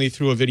seemingly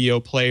through a video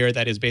player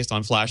that is based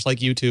on Flash, like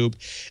YouTube,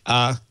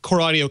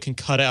 Core Audio can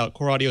cut out.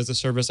 Core Audio is the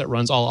service that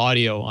runs all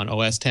audio on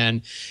OS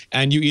X,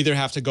 and you either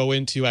have to go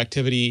into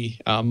Activity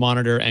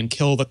Monitor and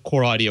kill the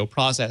Core Audio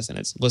process, and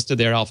it's listed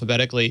there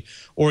alphabetically,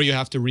 or you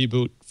have to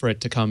reboot for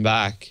it to come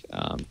back.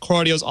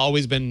 Core Audio's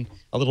always been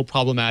a little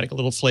problematic, a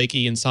little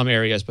flaky in some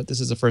areas, but this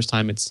is the first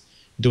time it's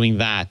doing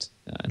that,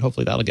 and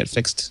hopefully that'll get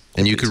fixed.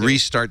 And you could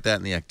restart that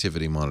in the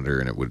Activity Monitor,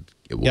 and it will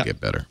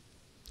get better.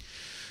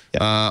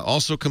 Yep.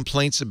 Also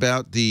complaints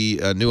about the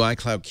new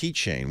iCloud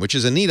keychain, which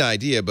is a neat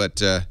idea, but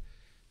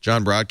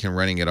John Brodkin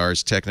running at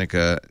Ars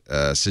Technica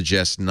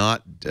suggests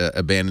not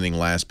abandoning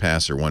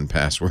LastPass or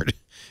 1Password.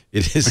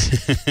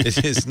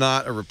 It is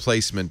not a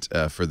replacement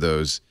for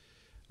those.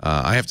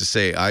 I have to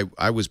say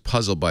I was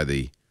puzzled by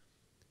the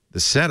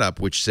setup,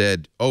 which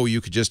said, oh,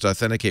 you could just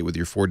authenticate with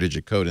your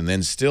 4-digit code, and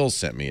then still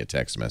sent me a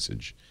text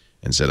message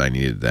and said I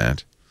needed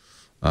that.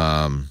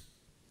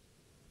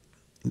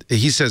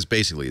 He says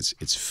basically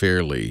it's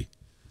fairly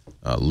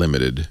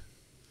limited.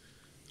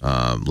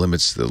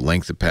 Limits the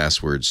length of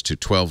passwords to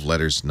 12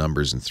 letters,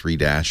 numbers, and 3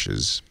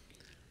 dashes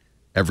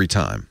every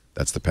time.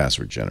 That's the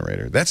password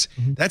generator. That's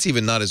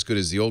even not as good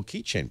as the old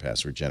keychain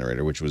password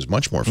generator, which was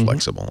much more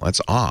flexible.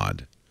 That's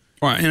odd.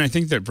 Well, and I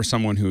think that for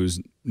someone who's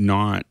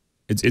not,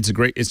 it's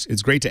great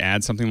to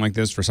add something like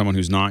this for someone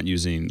who's not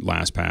using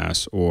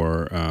LastPass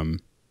or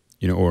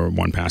or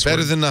 1Password.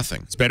 Better than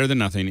nothing. It's better than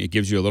nothing. It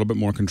gives you a little bit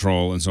more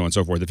control and so on and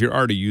so forth. If you're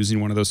already using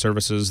one of those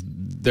services,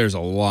 there's a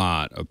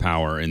lot of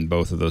power in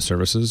both of those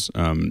services.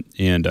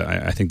 And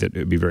I think that it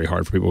would be very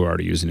hard for people who are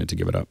already using it to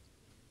give it up.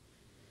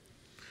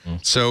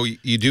 So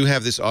you do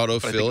have this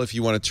autofill. If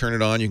you want to turn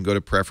it on, you can go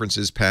to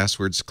Preferences,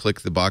 Passwords,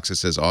 click the box that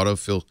says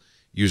Autofill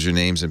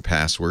Usernames and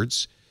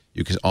Passwords.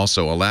 You can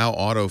also allow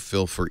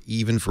autofill for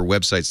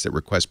websites that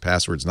request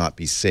passwords not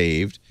be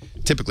saved.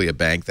 Typically a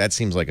bank. That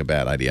seems like a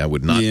bad idea. I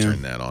would not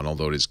turn that on,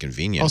 although it is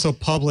convenient. Also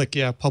public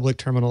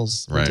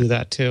terminals will do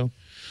that too.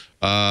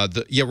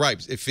 Yeah,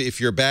 right. If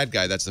you're a bad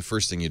guy, that's the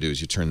first thing you do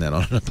is you turn that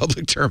on in a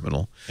public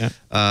terminal. Yeah.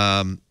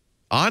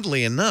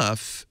 Oddly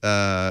enough,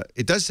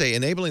 it does say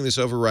enabling this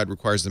override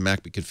requires the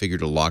Mac be configured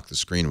to lock the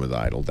screen with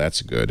idle.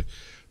 That's good.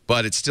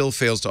 But it still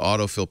fails to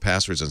autofill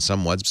passwords on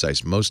some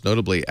websites, most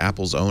notably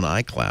Apple's own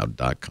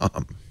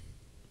iCloud.com.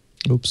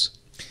 Oops.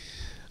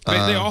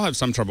 They all have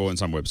some trouble in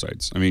some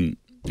websites. I mean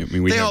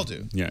they all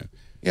do. Yeah.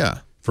 Yeah.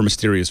 For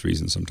mysterious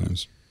reasons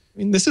sometimes. I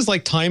mean, this is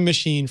like Time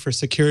Machine for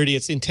security.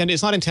 It's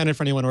not intended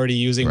for anyone already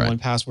using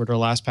 1Password or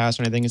LastPass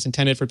or anything. It's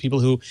intended for people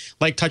who,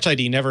 like Touch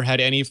ID, never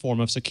had any form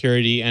of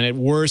security, and at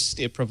worst,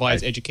 it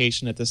provides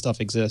education that this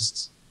stuff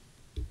exists.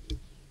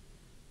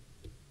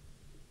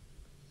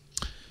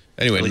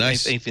 Anyway, really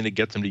nice. Anything to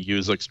get them to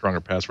use like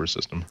stronger password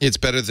system. It's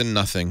better than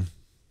nothing.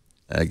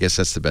 I guess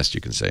that's the best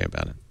you can say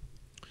about it.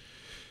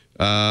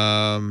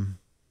 And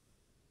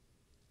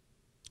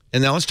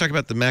now let's talk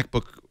about the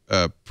MacBook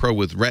Pro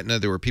with Retina.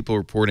 There were people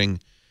reporting,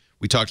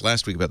 we talked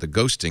last week about the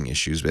ghosting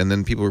issues, and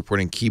then people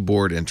reporting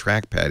keyboard and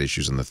trackpad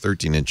issues on the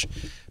 13-inch.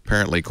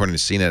 Apparently, according to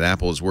CNET,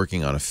 Apple is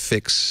working on a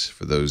fix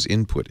for those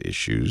input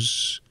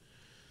issues.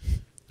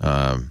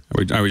 I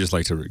would just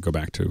like to go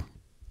back to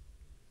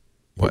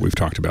what we've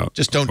talked about.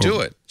 Just don't do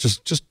it.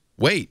 Just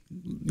wait.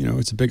 You know,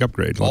 it's a big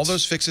upgrade. All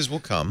those fixes will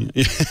come.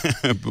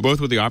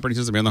 Both with the operating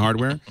system and the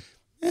hardware.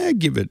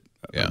 Give it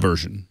a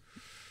version.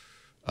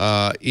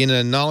 In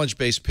a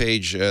knowledge-based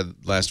page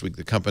last week,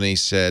 the company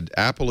said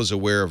Apple is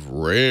aware of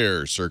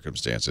rare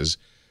circumstances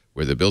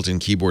where the built-in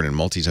keyboard and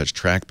multi-touch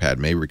trackpad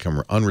may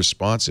become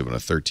unresponsive on a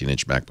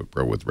 13-inch MacBook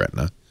Pro with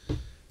Retina,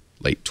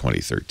 late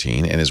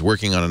 2013, and is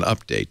working on an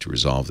update to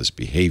resolve this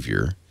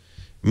behavior.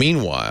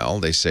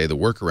 Meanwhile, they say the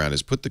workaround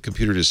is put the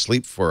computer to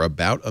sleep for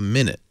about a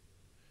minute.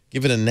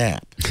 Give it a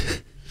nap.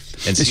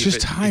 And it's just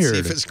tired. See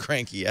if it's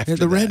cranky after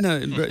the that. Retina,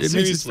 it makes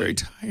it very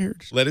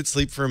tired. Let it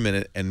sleep for a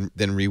minute and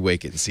then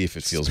re-wake it and see if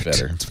it feels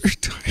better. It's very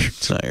tired.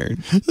 Tired.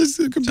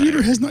 The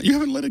computer has not. You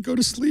haven't let it go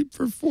to sleep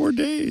for 4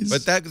 days.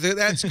 But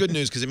that's good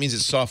news because it means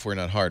it's software,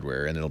 not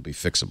hardware, and it'll be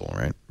fixable,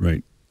 right?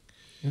 Right.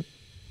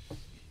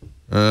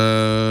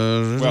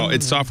 Well,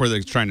 it's software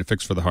that's trying to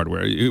fix for the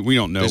hardware. We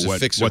don't know what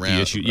the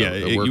issue.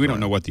 We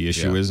don't know what the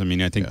issue is. I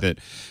mean, I think that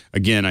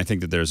again, I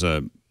think that there's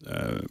a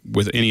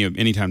with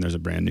anytime there's a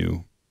brand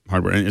new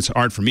hardware, and it's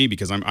hard for me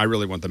because I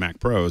really want the Mac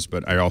Pros,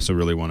 but I also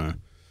really want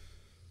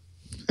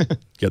to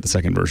get the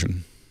second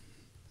version.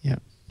 Yeah.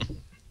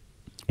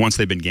 Once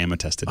they've been gamma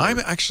tested. I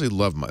actually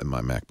love my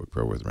MacBook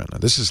Pro with Retina.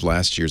 This is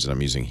last year's that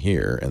I'm using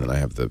here, and then I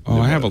have the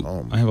I have a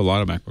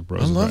lot of MacBook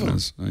Pros. I love them.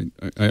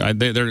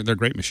 They're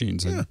great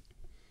machines. Yeah.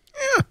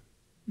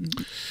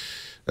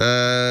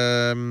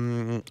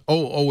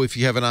 If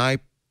you have an iPhone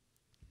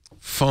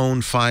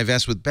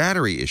 5S with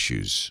battery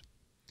issues,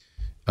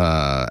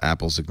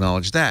 Apple's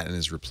acknowledged that and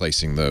is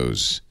replacing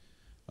those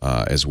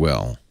as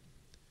well.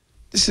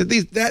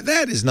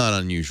 That is not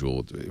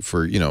unusual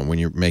for when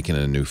you're making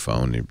a new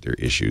phone. There are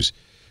issues.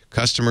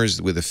 Customers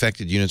with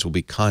affected units will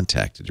be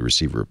contacted to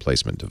receive a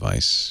replacement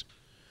device.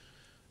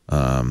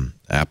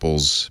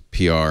 Apple's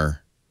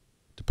PR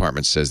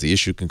department says the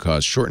issue can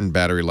cause shortened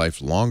battery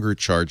life, longer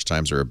charge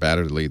times, or a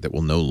battery that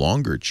will no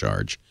longer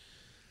charge.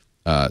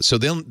 So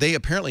they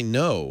apparently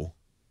know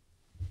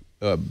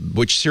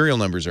which serial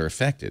numbers are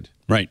affected.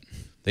 Right.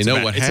 They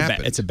know what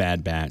happened. It's a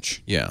bad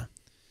batch. Yeah.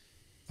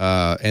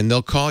 And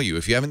they'll call you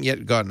if you haven't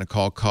yet gotten a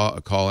call.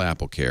 Call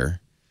Apple Care,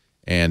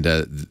 and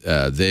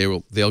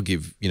they'll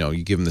give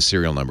you give them the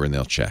serial number and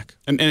they'll check.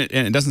 And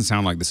it doesn't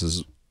sound like this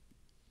is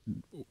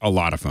a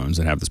lot of phones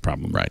that have this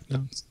problem, right?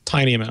 No, it's a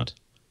tiny amount.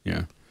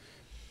 Yeah.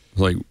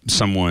 Like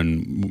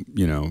someone,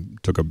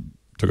 took a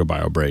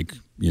bio break,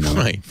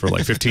 for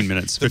like 15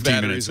 minutes.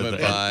 15 minutes went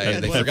by,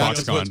 and they forgot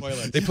to put,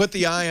 they put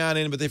the ion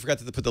in, but they forgot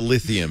to put the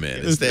lithium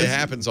in. It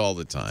happens all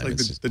the time. Like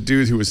the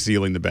dude who was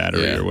sealing the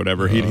battery or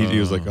whatever, he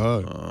was like,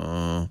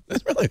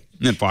 that's really.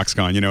 And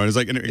Foxconn, it was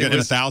like, and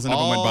 1,000 of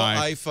them went by.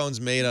 All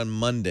iPhones made on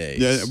Mondays.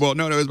 Yeah, well,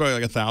 no, it was probably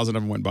like 1,000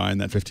 of them went by in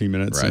that 15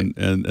 minutes, right.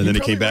 and then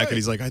he came back and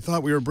he's like, I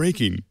thought we were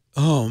breaking.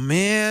 Oh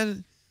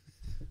man.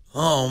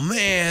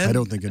 I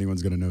don't think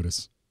anyone's gonna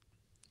notice.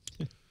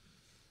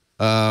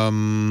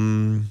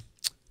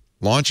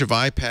 Launch of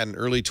iPad in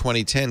early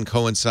 2010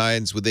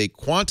 coincides with a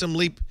quantum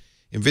leap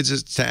in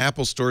visits to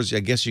Apple stores.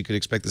 I guess you could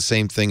expect the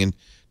same thing in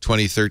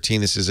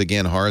 2013. This is,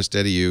 again, Horace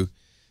Dediu,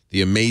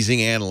 the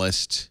amazing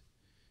analyst.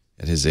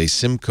 It is a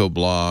Simco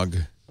blog.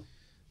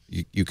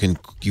 You can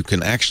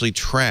actually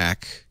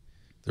track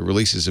the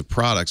releases of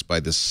products by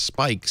the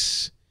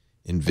spikes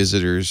in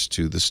visitors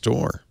to the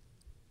store.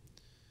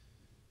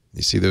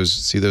 You see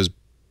those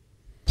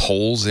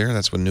polls there?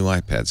 That's when new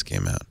iPads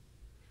came out.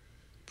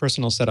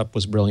 Personal setup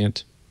was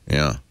brilliant.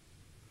 Yeah.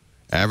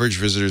 Average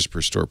visitors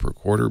per store per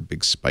quarter,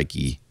 big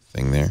spiky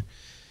thing there.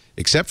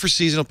 Except for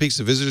seasonal peaks,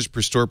 the visitors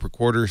per store per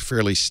quarter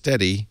fairly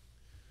steady.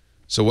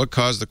 So what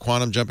caused the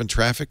quantum jump in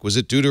traffic? Was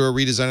it due to a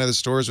redesign of the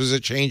stores? Was it a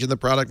change in the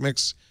product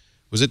mix?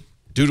 Was it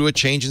due to a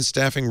change in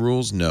staffing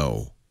rules?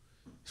 No.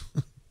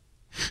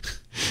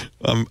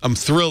 I'm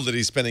thrilled that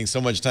he's spending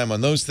so much time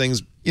on those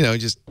things.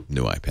 Just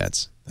new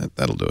iPads.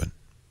 That'll do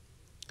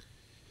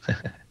it.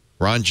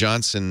 Ron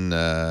Johnson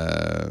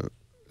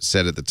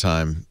said at the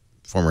time,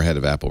 former head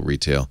of Apple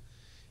Retail,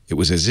 it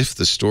was as if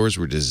the stores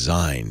were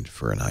designed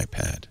for an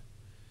iPad.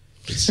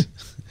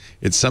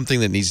 It's something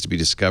that needs to be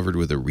discovered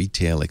with a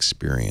retail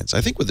experience.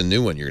 I think with the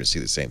new one, you're going to see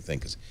the same thing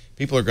because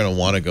people are going to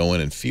want to go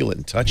in and feel it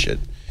and touch it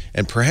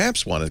and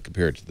perhaps want to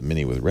compare it to the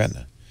Mini with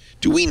Retina.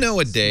 Do we know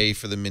a day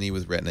for the Mini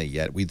with Retina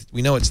yet? We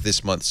know it's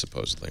this month,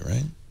 supposedly,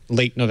 right?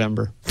 Late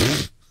November.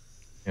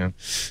 Yeah.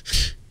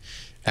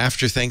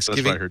 After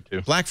Thanksgiving, that's what I heard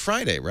too. Black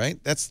Friday,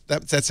 right? That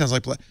sounds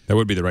like that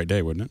would be the right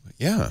day, wouldn't it?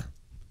 Yeah.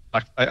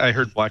 I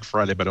heard Black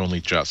Friday, but only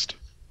just.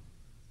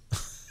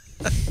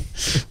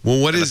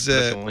 Well, what is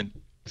that's the only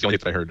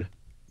that I heard.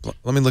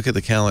 Let me look at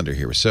the calendar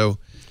here. So,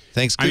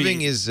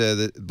 Thanksgiving is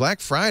the Black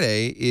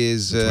Friday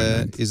is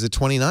the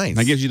 29th.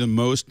 That gives you the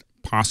most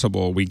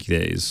possible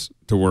weekdays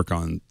to work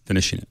on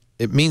finishing it.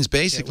 It means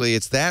basically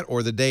it's that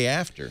or the day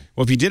after.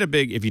 Well, if you did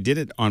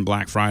it on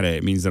Black Friday,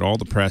 it means that all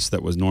the press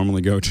that was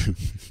normally go to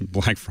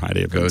Black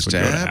Friday events would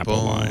go to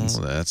Apple lines.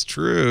 That's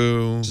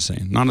true. Just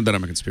saying. Not that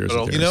I'm a conspiracy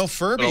theorist.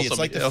 Furby. It's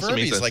like the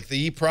Furbies. Like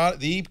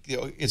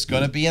it's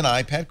going to be an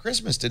iPad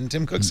Christmas. Didn't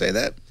Tim Cook say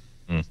that?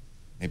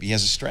 Maybe he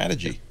has a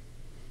strategy.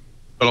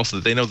 But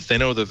also, they know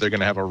that they're going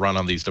to have a run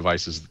on these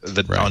devices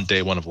on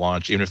day one of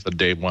launch, even if the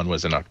day one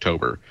was in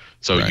October.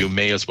 So you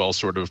may as well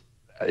sort of,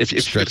 if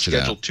you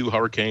schedule 2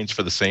 hurricanes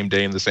for the same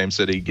day in the same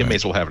city, you may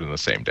as well have it in the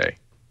same day.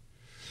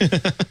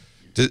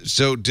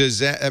 So does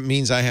that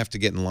means I have to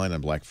get in line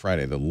on Black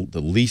Friday?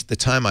 The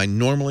time I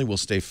normally will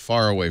stay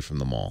far away from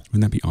the mall.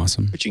 Wouldn't that be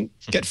awesome? But you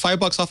can get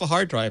 $5 off a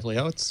hard drive,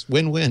 Leo. It's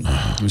win-win.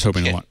 I was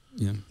hoping a lot.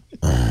 Yeah.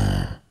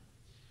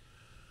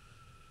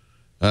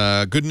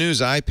 Good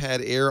news,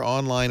 iPad Air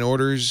online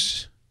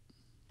orders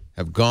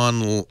have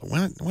gone.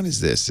 What is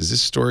this? Is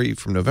this story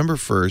from November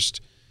 1st?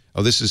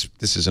 Oh, this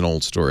is an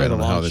old story. I don't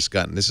know how this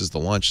got. This is the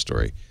launch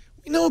story.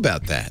 We know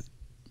about that.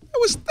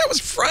 That was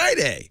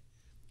Friday.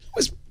 It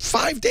was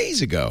 5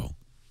 days ago.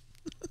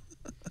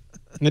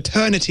 An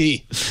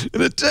eternity.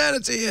 An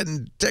eternity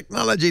in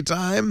technology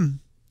time.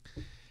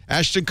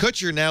 Ashton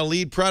Kutcher, now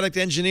lead product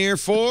engineer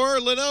for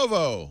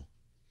Lenovo.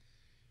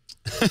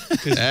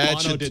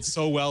 Because Bono did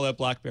so well at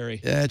BlackBerry.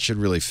 Yeah, it should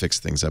really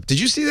fix things up. Did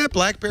you see that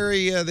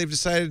BlackBerry? They've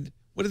decided.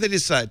 What did they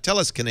decide? Tell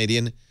us,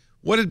 Canadian.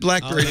 What did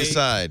BlackBerry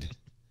decide?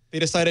 They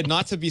decided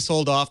not to be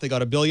sold off. They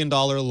got $1 billion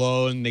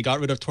loan. They got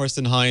rid of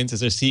Torsten Hines as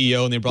their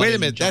CEO, and they brought. Wait a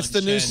minute, that's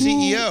the new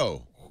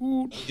CEO.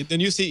 The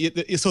new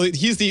CEO. So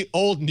he's the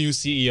old new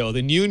CEO.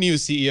 The new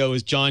CEO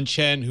is John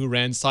Chen, who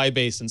ran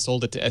Sybase and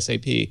sold it to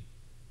SAP.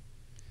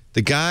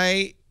 The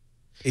guy,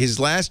 his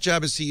last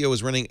job as CEO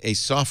was running a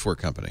software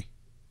company.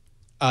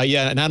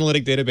 Yeah, an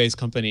analytic database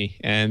company,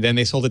 and then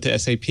they sold it to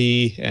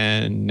SAP,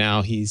 and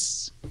now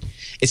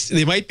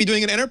they might be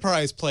doing an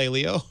enterprise play,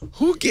 Leo.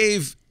 Who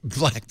gave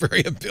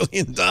BlackBerry $1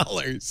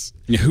 billion?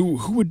 Yeah,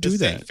 who would do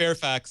that?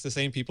 Fairfax, the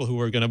same people who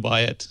were going to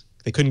buy it.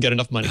 They couldn't get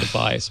enough money to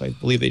buy, so I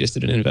believe they just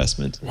did an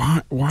investment.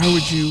 Why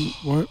would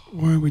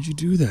you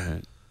do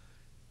that?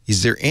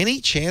 Is there any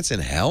chance in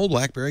hell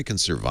BlackBerry can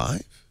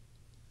survive?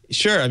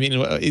 Sure. I mean,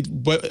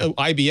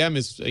 IBM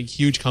is a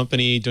huge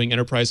company doing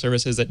enterprise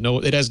services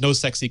it has no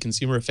sexy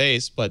consumer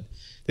face, but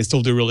they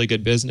still do really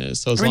good business.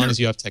 So as long as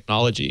you have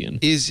technology.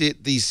 Is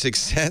it the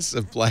success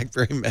of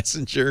BlackBerry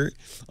Messenger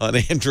on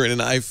Android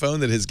and iPhone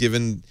that has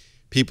given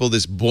people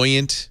this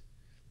buoyant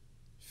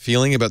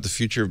feeling about the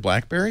future of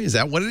BlackBerry? Is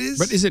that what it is?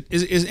 But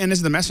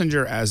is the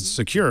Messenger as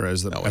secure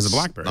as a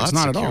BlackBerry? It's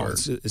not at all.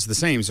 It's the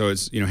same. So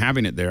it's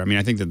having it there. I mean,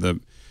 I think that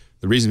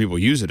the reason people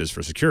use it is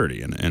for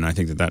security, and I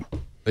think that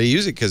they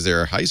use it because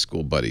their high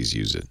school buddies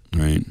use it.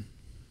 Right.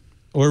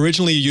 Or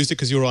originally you used it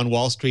because you were on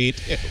Wall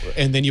Street,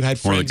 and then you had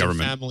friends or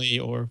family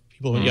or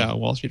people on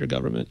Wall Street or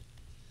government.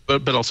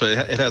 But also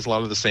it has a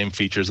lot of the same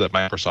features that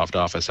Microsoft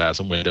Office has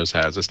and Windows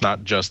has. It's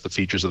not just the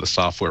features of the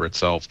software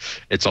itself.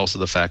 It's also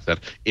the fact that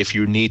if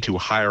you need to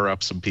hire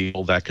up some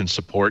people that can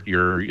support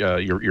your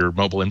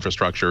mobile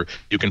infrastructure,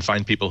 you can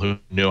find people who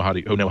know how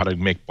to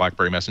make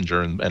BlackBerry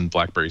Messenger and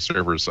BlackBerry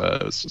server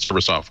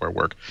software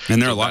work. And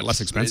they're a lot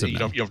less expensive. You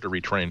don't have to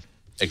retrain.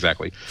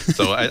 Exactly.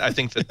 So I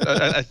think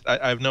that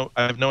I have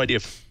no idea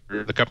if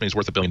the company's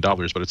worth $1 billion,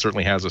 but it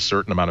certainly has a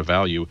certain amount of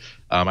value.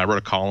 I wrote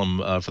a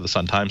column for the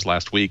Sun Times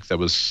last week that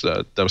was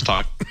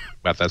talking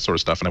about that sort of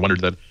stuff, and I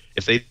wondered that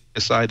if they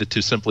decided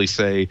to simply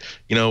say,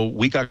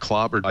 we got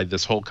clobbered by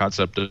this whole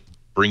concept of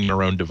bring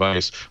your own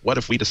device. What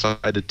if we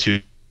decided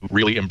to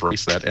really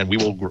embrace that, and we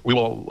will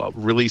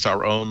release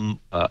our own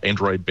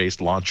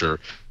Android-based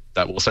launcher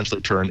that will essentially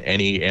turn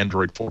any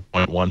Android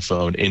 4.1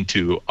 phone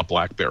into a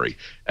BlackBerry,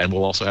 and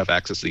we'll also have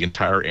access to the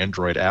entire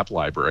Android app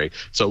library,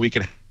 so we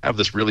can have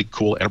this really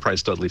cool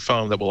enterprise studly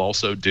phone that will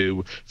also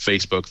do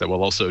Facebook, that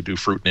will also do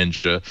Fruit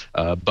Ninja,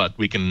 but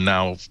we can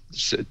now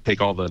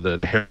take all the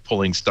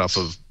hair-pulling stuff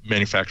of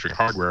manufacturing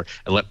hardware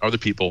and let other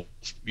people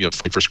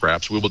fight for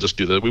scraps. We will just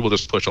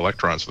push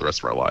electrons for the rest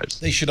of our lives.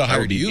 They should have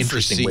hired you for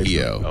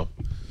CEO.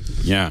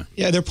 Yeah.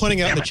 Yeah, they're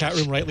pointing out in the chat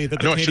room rightly that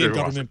the Canadian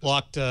government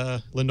blocked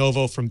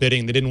Lenovo from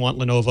bidding. They didn't want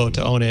Lenovo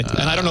to own it.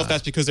 And I don't know if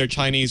that's because they're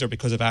Chinese or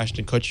because of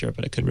Ashton Kutcher,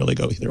 but it could really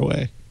go either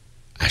way.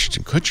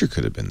 Ashton Kutcher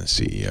could have been the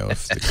CEO.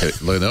 If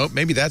Lenovo,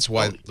 maybe that's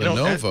why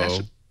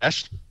Lenovo.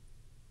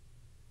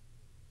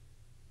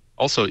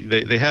 Also,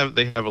 they have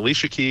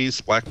Alicia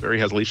Keys. BlackBerry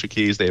has Alicia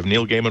Keys. They have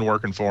Neil Gaiman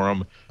working for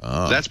them.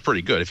 That's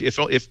pretty good. If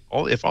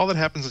all that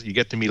happens is you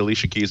get to meet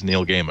Alicia Keys and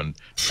Neil Gaiman,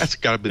 that's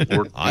got to be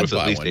worth at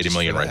least $80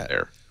 million right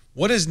there.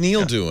 What is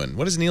Neil doing?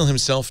 What is Neil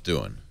himself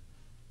doing?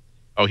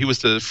 Oh, he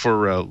was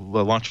for the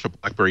launch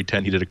of BlackBerry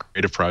 10. He did a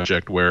creative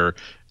project where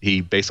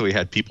he basically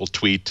had people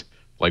tweet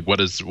like,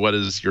 what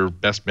is your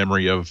best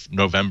memory of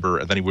November?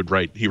 And then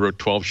he wrote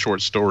 12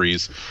 short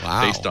stories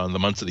based on the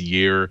months of the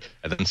year,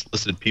 and then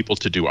solicited people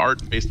to do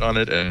art based on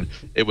it. And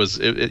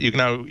you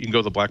can go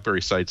to the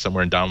BlackBerry site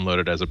somewhere and download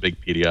it as a big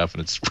PDF,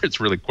 and it's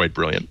really quite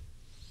brilliant.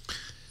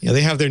 Yeah,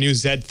 they have their new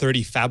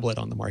Z30 phablet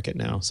on the market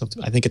now, so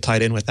I think it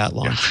tied in with that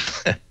launch.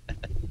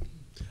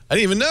 I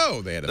didn't even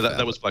know they had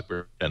that was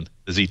BlackBerry 10,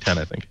 the Z10,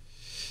 I think.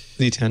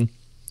 Z10.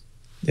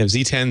 They have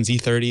Z10,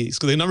 Z30.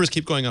 So the numbers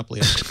keep going up,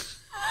 Leo.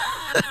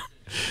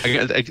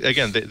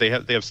 Again, they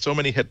have so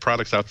many hit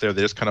products out there,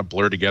 they just kind of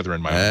blur together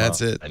in my mind.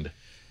 That's it.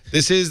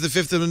 This is the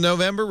 5th of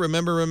November.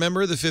 Remember,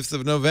 the 5th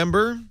of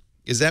November.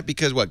 Is that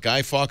because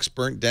Guy Fawkes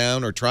burnt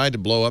down or tried to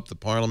blow up the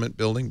Parliament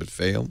building but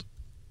failed?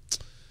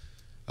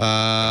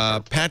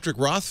 Patrick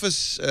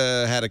Rothfuss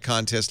had a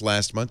contest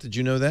last month. Did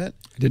you know that?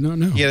 I did not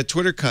know. He had a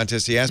Twitter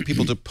contest. He asked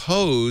people to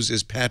pose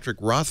as Patrick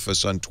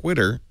Rothfuss on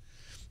Twitter,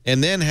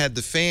 and then had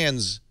the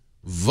fans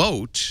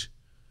vote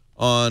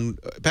on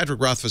Patrick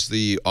Rothfuss,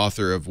 the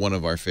author of one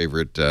of our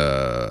favorite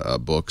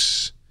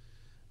books,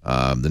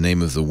 The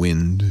Name of the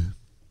Wind.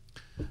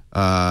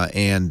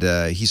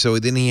 So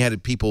then he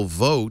had people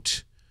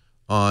vote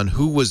on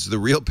who was the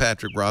real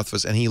Patrick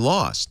Rothfuss, and he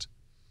lost.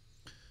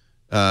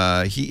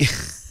 The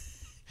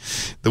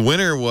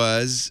winner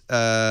was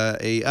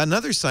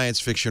another science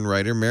fiction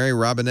writer, Mary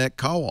Robinette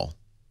Kowal,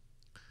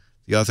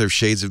 the author of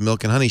Shades of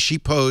Milk and Honey. She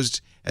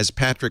posed as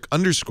Patrick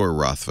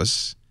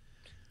 _Rothfuss.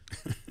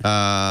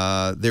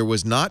 There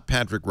was not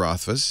Patrick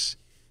Rothfuss.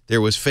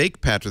 There was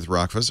fake Patrick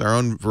Rothfuss. Our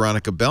own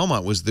Veronica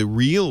Belmont was the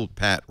real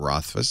Pat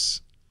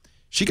Rothfuss.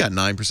 She got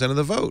 9% of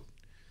the vote.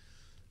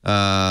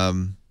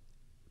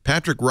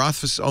 Patrick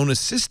Rothfuss' own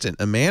assistant,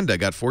 Amanda,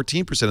 got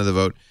 14% of the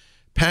vote.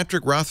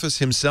 Patrick Rothfuss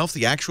himself,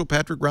 the actual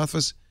Patrick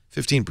Rothfuss,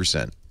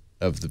 15%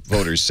 of the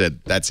voters said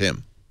that's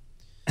him.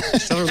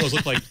 Some of those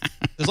look like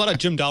there's a lot of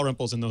Jim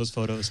Dalrymples in those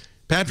photos.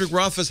 Patrick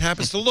Rothfuss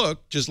happens to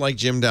look just like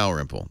Jim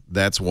Dalrymple.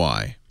 That's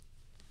why.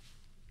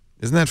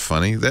 Isn't that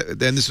funny? And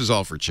this was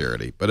all for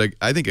charity, but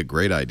I think a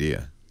great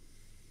idea.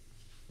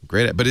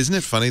 Great, but isn't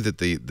it funny that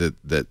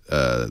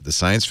the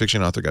science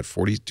fiction author got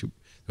 42?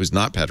 Who's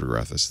not Patrick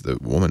Rothfuss? The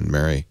woman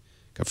Mary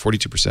got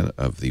 42%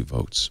 of the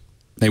votes.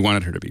 They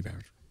wanted her to be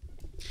Patrick.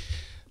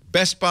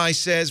 Best Buy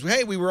says,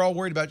 hey, we were all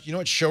worried about, you know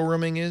what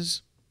showrooming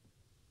is?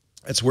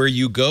 That's where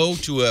you go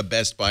to a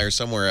Best Buy or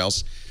somewhere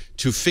else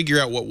to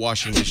figure out what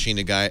washing machine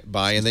to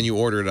buy, and then you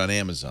order it on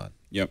Amazon.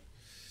 Yep.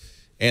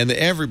 And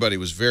everybody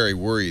was very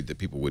worried that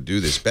people would do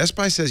this. Best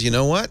Buy says, you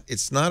know what?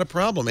 It's not a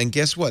problem. And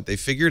guess what? They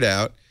figured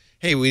out,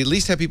 hey, we at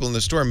least have people in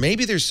the store.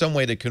 Maybe there's some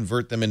way to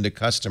convert them into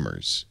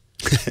customers.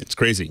 It's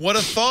crazy. What a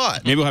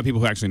thought. Maybe we'll have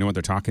people who actually know what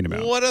they're talking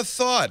about. What a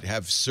thought.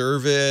 Have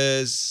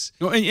service.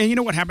 Well, and you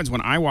know what happens when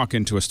I walk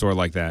into a store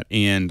like that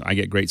and I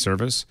get great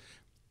service?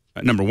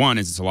 Number one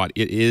is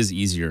it is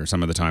easier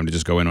some of the time to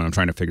just go in when I'm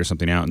trying to figure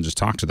something out and just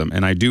talk to them.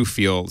 And I do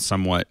feel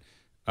somewhat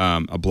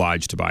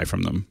obliged to buy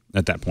from them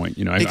at that point.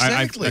 You know,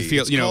 exactly. I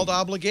feel, it's called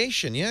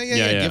obligation. Yeah.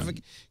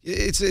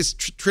 It's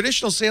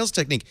traditional sales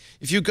technique.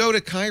 If you go to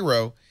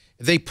Cairo,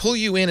 they pull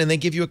you in and they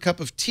give you a cup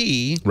of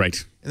tea.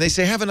 Right. And they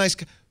say, have a nice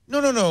No,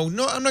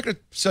 I'm not going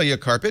to sell you a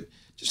carpet.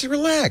 Just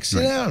relax,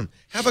 sit down,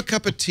 have a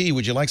cup of tea.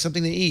 Would you like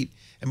something to eat?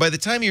 And by the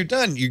time you're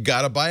done, you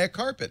got to buy a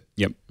carpet.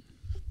 Yep.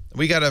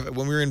 When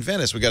we were in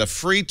Venice, we got a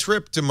free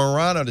trip to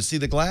Murano to see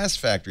the glass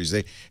factories.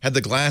 They had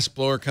the glass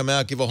blower come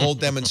out, give a whole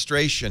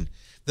demonstration.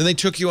 Then they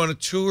took you on a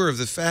tour of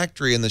the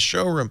factory and the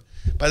showroom.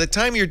 By the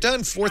time you're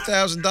done,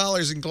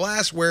 $4,000 in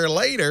glassware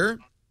later,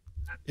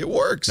 it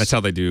works. That's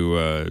how they do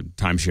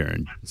timeshare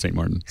in St.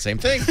 Martin. Same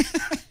thing.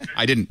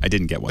 I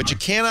didn't get one. But you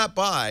cannot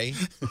buy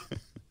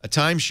a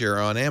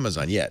timeshare on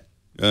Amazon yet.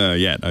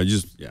 Yet.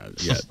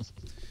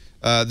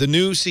 The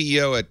new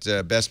CEO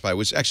at Best Buy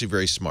was actually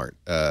very smart.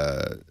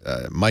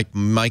 Mike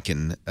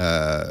Mikan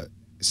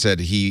said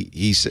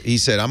he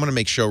said, I'm going to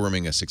make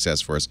showrooming a success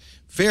for us.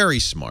 Very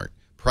smart.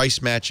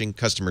 Price matching,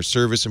 customer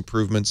service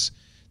improvements.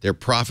 Their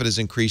profit has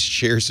increased.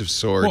 Shares have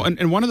soared. Well,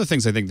 and one of the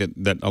things I think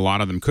that a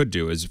lot of them could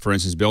do is, for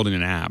instance, building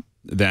an app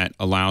that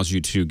allows you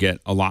to get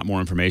a lot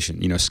more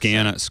information. You know,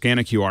 scan a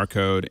QR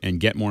code and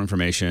get more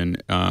information.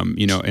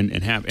 You know,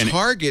 and have. And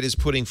Target is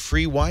putting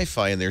free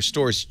Wi-Fi in their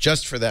stores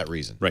just for that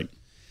reason. Right.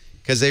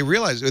 Because they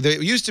realize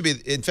there used to be.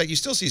 In fact, you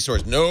still see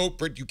stores. No,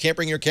 you can't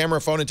bring your camera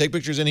phone and take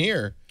pictures in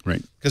here.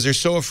 Right. Because they're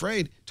so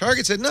afraid.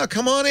 Target said, no,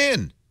 come on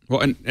in.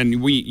 Well,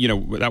 and we, you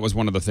know, that was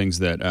one of the things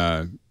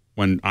that.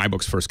 When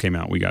iBooks first came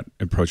out, we got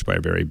approached by a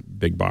very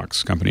big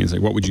box company and said,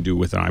 "What would you do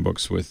with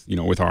iBooks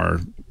with our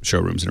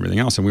showrooms and everything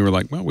else?" And we were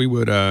like, "Well, we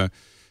would,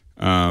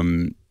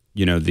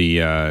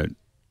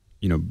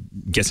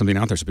 get something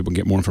out there so people can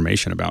get more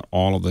information about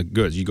all of the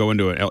goods. You go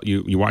into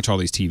you watch all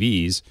these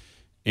TVs,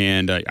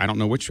 and I don't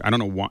know if I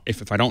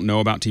don't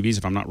know about TVs,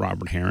 if I'm not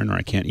Robert Heron or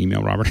I can't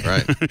email Robert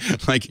Heron,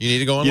 right? Like you need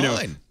to go online. You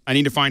know, I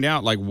need to find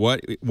out like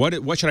what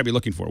should I be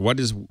looking for? Why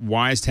is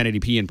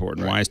 1080p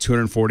important? Right. Why is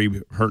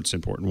 240 hertz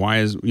important?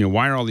 Why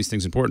are all these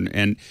things important?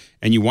 And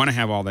you want to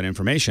have all that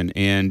information,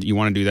 and you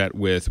want to do that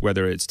with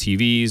whether it's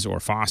TVs or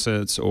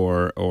faucets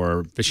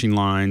or fishing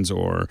lines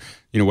or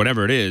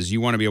whatever it is. You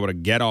want to be able to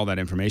get all that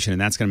information, and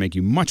that's going to make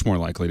you much more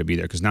likely to be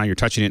there because now you're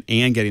touching it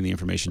and getting the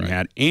information you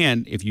had.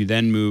 And if you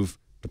then move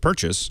to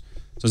purchase,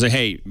 so say,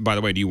 hey, by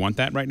the way, do you want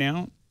that right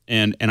now?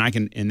 And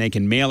they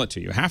can mail it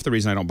to you. Half the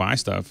reason I don't buy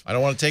stuff, I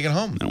don't want to take it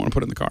home. I don't want to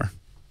put it in the car.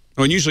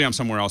 Well, and usually I'm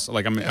somewhere else.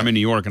 Like I'm in New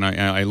York, and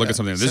I look at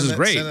something. This is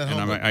great,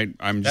 and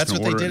I'm just. That's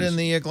what they did in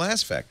the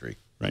glass factory.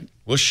 Right.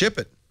 We'll ship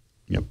it.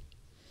 Yep.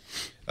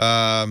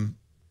 Well,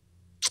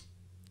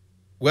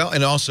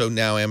 and also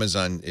now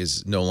Amazon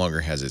is no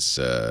longer has its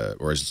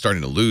or is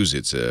starting to lose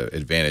its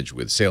advantage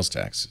with sales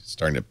tax. It's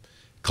starting to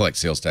collect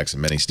sales tax in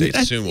many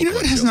states. Soon we'll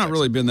it has not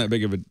really been that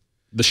big of a.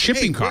 The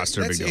shipping costs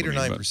are big. That's 8 or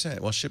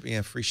 9%. Well,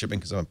 shipping, free shipping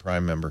because I'm a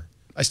Prime member.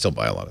 I still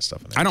buy a lot of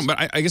stuff. I don't,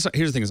 but I guess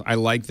here's the thing: is I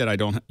like that I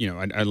don't,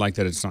 I like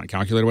that it's not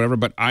calculated or whatever.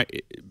 But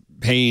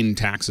paying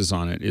taxes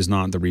on it is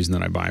not the reason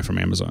that I buy from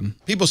Amazon.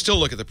 People still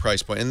look at the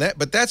price point,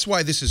 but that's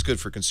why this is good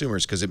for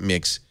consumers, because it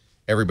makes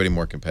everybody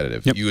more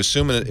competitive. Yep. You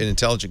assume an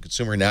intelligent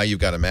consumer, now you've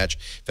got a match.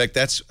 In fact,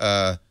 that's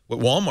what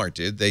Walmart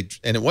did.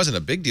 And it wasn't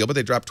a big deal, but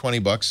they dropped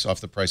 $20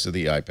 off the price of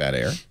the iPad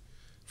Air,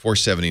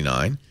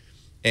 $479.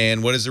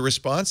 And what is the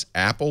response?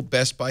 Apple,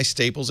 Best Buy,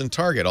 Staples, and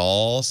Target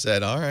all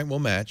said, all right, we'll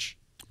match.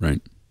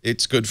 Right.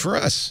 It's good for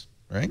us,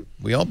 right?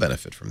 We all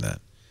benefit from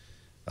that.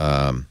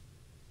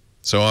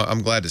 So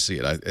I'm glad to see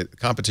it.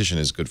 Competition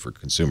is good for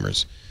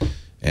consumers.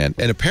 And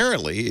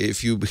apparently,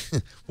 if you,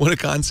 what a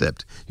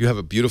concept. You have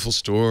a beautiful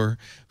store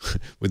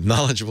with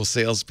knowledgeable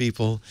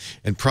salespeople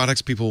and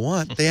products people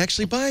want. They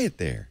actually buy it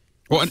there.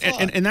 Well,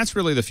 and that's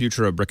really the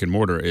future of brick and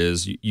mortar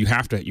is you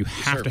have to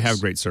have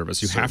great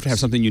service. You have to have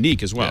something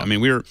unique as well. Yeah. I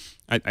mean,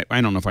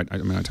 I don't know if I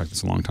talked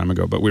this a long time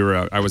ago, but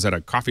I was at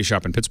a coffee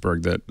shop in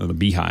Pittsburgh, the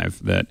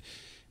Beehive, that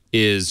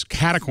is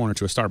cat-a-corner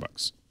to a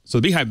Starbucks. So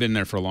the Beehive had been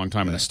there for a long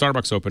time, and a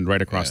Starbucks opened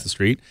right across the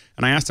street.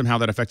 And I asked him how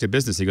that affected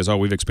business. He goes, "Oh,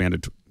 we've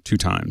expanded 2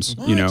 times."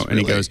 What? And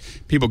he goes,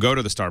 "People go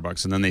to the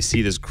Starbucks, and then they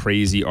see this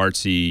crazy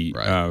artsy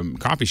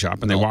coffee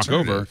shop, and they walk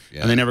over,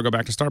 and they never go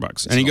back to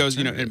Starbucks." And he goes,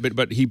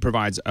 but he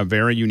provides a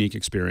very unique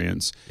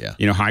experience. Yeah.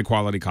 High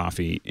quality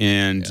coffee,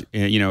 and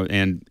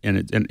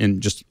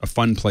just a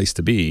fun place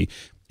to be.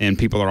 And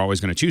people are always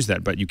going to choose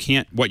that. But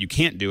what you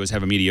can't do is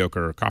have a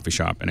mediocre coffee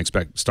shop and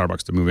expect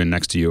Starbucks to move in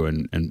next to you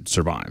and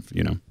survive.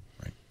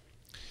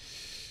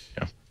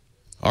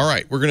 All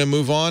right, we're going to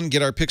move on,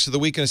 get our picks of the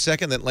week in a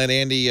second, then let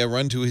Andy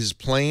run to his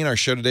plane. Our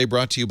show today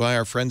brought to you by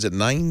our friends at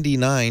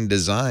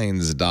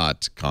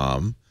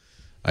 99designs.com.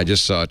 I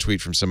just saw a tweet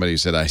from somebody who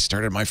said, I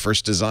started my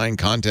first design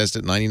contest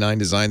at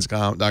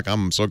 99designs.com.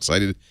 I'm so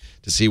excited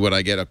to see what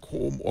I get. A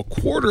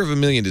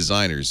 250,000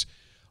 designers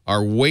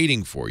are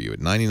waiting for you at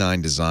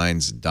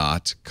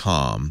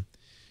 99designs.com.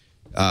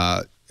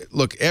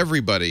 Look,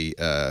 everybody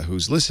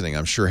who's listening,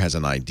 I'm sure, has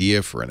an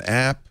idea for an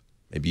app.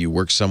 Maybe you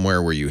work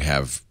somewhere where you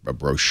have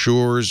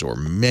brochures or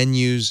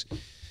menus.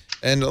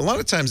 And a lot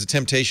of times the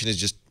temptation is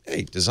just,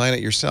 hey, design it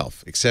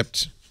yourself.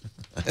 Except,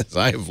 as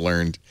I have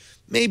learned,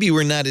 maybe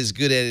we're not as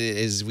good at it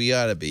as we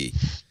ought to be.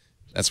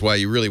 That's why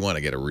you really want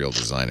to get a real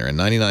designer. And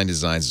 99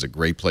 Designs is a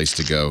great place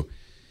to go.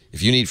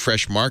 If you need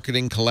fresh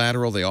marketing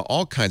collateral, they have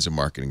all kinds of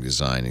marketing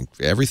design.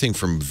 Everything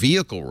from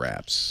vehicle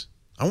wraps.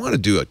 I want to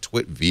do a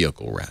Twit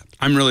vehicle wrap.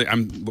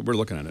 We're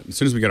looking at it. As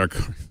soon as we get our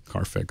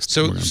car fixed.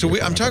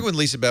 I'm talking with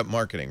Lisa about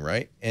marketing,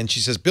 right? And she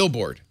says,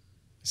 billboard.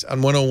 It's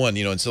on 101,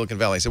 in Silicon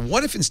Valley. I said,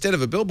 what if instead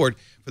of a billboard,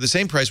 for the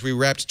same price, we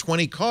wrapped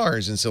 20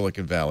 cars in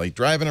Silicon Valley,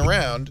 driving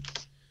around?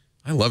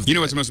 I love that. You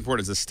know what's most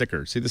important is the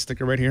sticker. See the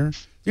sticker right here?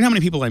 You know how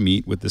many people I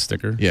meet with this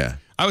sticker? Yeah.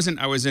 I was in.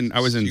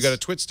 You got a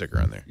Twit sticker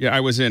on there. Yeah, I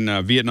was in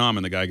Vietnam,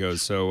 and the guy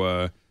goes,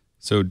 so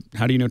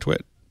how do you know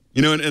Twit?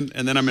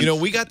 And then I'm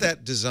in. We got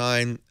that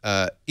design.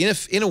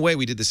 In a way,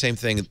 we did the same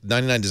thing.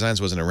 99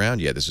 Designs wasn't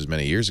around yet. This was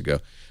many years ago.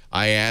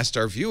 I asked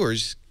our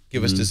viewers,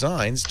 give us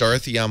designs.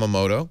 Dorothy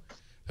Yamamoto,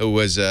 who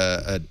was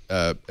a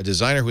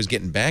designer who was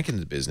getting back into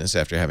the business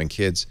after having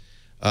kids,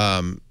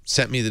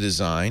 sent me the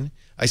design.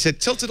 I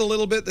said, tilt it a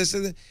little bit.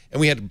 And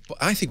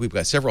I think we've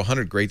got several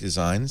hundred great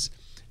designs.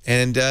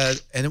 And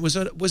it was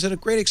a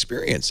great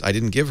experience. I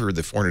didn't give her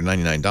the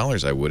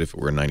 $499 I would if it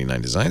were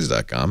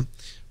 99designs.com.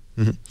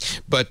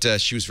 But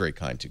she was very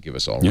kind to give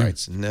us all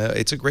rights. And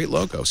it's a great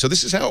logo. So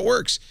this is how it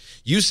works.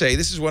 You say,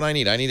 this is what I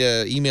need. I need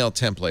an email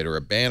template or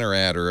a banner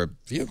ad or a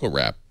vehicle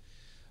wrap.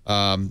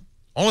 All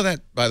of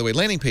that, by the way,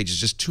 landing page is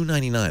just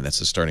 $2.99. That's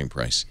the starting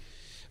price.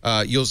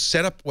 You'll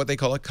set up what they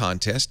call a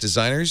contest.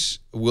 Designers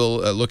will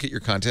look at your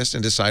contest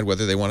and decide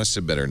whether they want to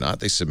submit or not.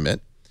 They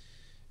submit.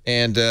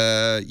 And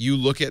you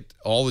look at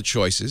all the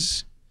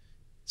choices.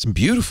 Some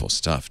beautiful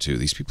stuff, too.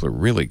 These people are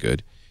really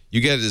good.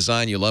 You get a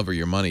design you love or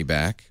your money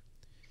back.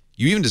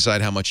 You even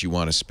decide how much you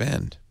want to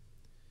spend.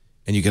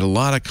 And you get a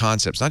lot of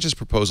concepts, not just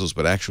proposals,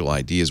 but actual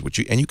ideas.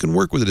 And you can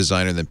work with a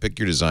designer and then pick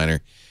your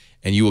designer,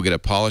 and you will get a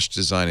polished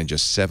design in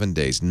just 7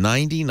 days.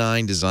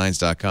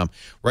 99designs.com.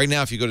 Right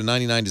now, if you go to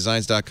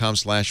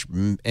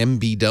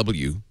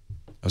 99designs.com/MBW,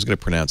 I was going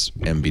to pronounce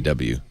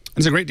MBW.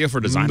 It's a great deal for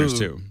designers,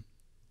 too,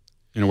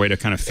 in a way to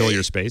kind of fill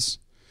your space.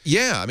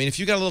 Yeah. I mean, if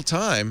you got a little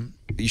time,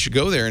 you should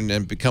go there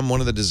and become one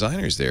of the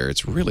designers there.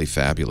 It's really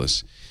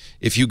fabulous.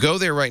 If you go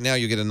there right now,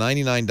 you get a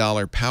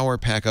 $99 Power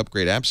Pack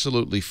upgrade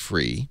absolutely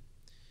free.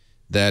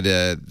 That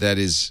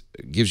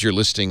gives your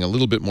listing a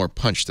little bit more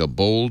punch. They'll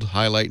bold,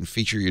 highlight, and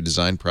feature your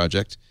design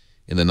project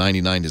in the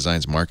 99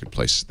 Designs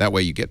marketplace. That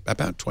way you get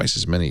about twice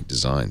as many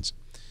designs.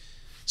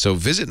 So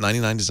visit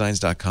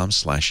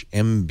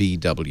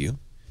 99designs.com/MBW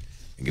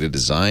and get a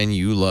design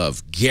you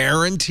love,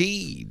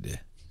 guaranteed,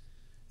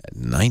 at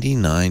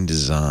 99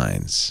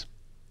 Designs.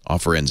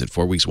 Offer ends at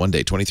 4 weeks, 1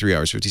 day, 23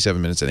 hours,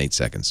 57 minutes, and 8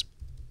 seconds.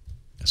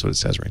 That's what it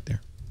says right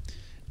there.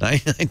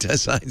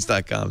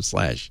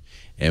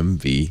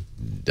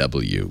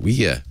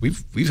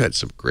 99designs.com/MVW. We've had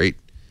some great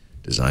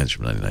designs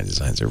from 99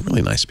 Designs. They're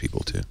really nice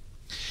people, too.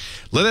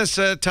 Let us,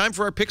 time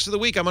for our picks of the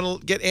week. I'm going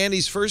to get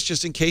Andy's first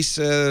just in case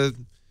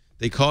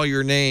they call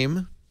your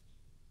name.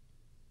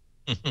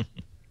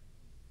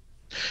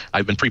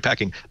 I've been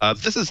pre-packing.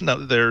 There's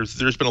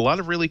been a lot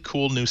of really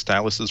cool new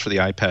styluses for the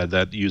iPad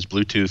that use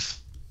Bluetooth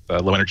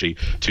low energy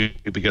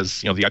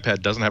because the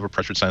iPad doesn't have a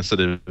pressure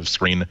sensitive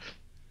screen,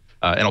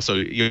 and also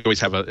you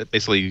always have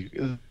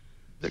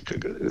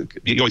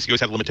you always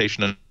have a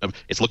limitation of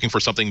it's looking for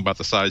something about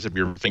the size of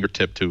your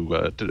fingertip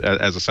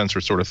as a sensor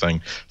sort of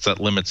thing. So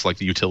that limits like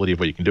the utility of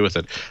what you can do with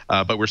it.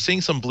 But we're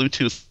seeing some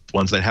Bluetooth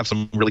ones that have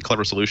some really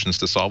clever solutions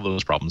to solve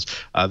those problems.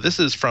 This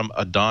is from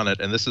Adonit,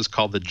 and this is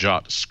called the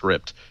Jot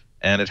Script.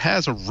 And it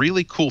has a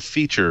really cool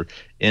feature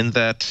in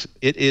that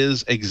it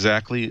is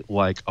exactly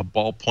like a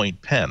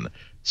ballpoint pen.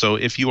 So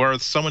if you are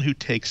someone who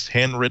takes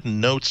handwritten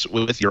notes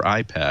with your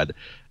iPad,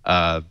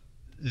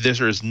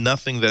 there is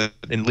nothing that,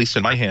 at least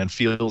in my hand,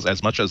 feels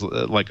as much as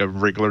like a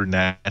regular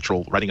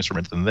natural writing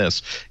instrument than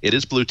this. It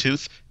is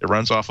Bluetooth. It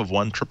runs off of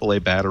one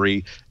AAA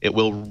battery. It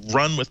will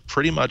run with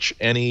pretty much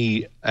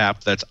any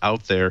app that's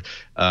out there.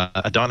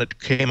 Adonit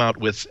came out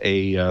with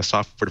a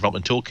software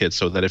development toolkit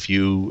so that if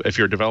you're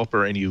a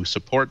developer and you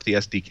support the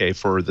SDK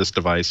for this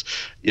device,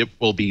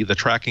 the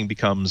tracking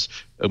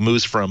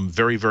moves from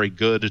very, very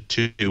good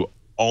to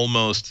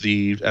almost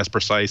as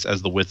precise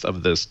as the width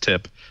of this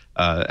tip.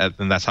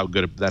 And that's how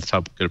good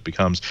it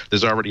becomes.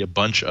 There's already a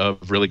bunch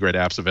of really great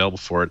apps available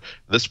for it.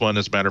 This one,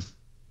 as a matter of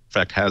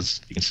fact,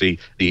 you can see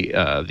the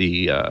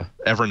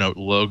Evernote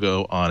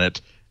logo on it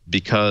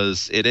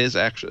because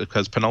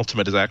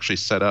Penultimate is actually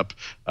set up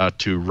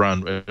to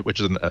run, which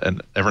is an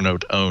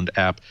Evernote-owned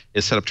app,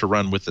 is set up to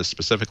run with this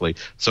specifically.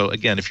 So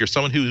again, if you're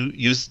someone who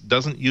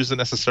doesn't use it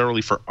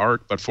necessarily for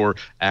art, but for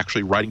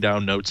actually writing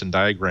down notes and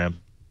diagrams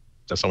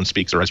as someone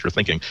speaks or as you're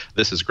thinking,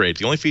 this is great.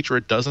 The only feature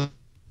it doesn't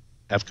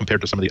have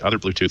compared to some of the other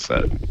Bluetooth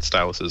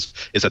styluses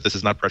is that this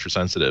is not pressure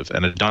sensitive,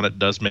 and Adonit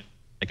does make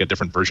a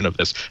different version of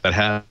this that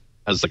has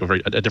like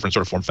a different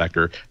sort of form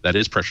factor that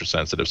is pressure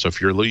sensitive. So if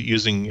you're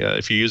using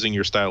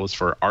your stylus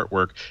for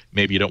artwork,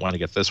 maybe you don't want to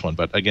get this one.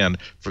 But again,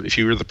 if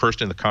you're the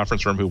person in the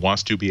conference room who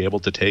wants to be able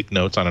to take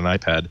notes on an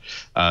iPad,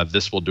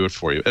 this will do it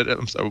for you.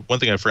 One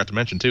thing I forgot to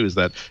mention too is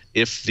that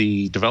if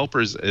the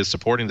developer is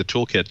supporting the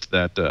toolkit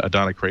that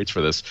Adonit creates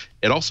for this,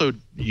 it also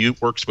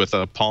works with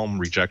a palm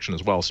rejection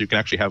as well. So you can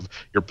actually have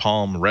your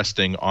palm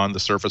resting on the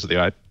surface of the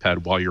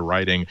iPad while you're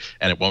writing,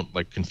 and it won't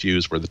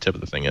confuse where the tip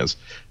of the thing is.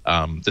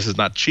 This is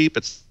not cheap.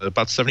 It's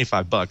about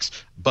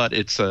 $75, but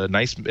it's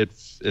nice.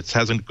 It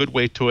has a good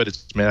weight to it.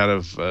 It's made out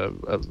of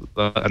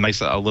a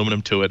nice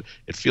aluminum to it.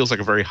 It feels like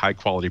a very high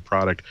quality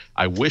product.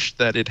 I wish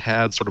that it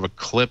had sort of a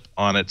clip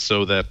on it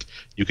so that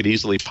you could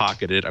easily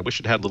pocket it. I wish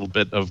it had a little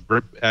bit of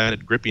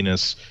added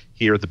grippiness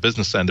here at the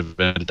business end of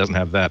it. It doesn't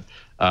have that.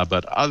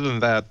 But other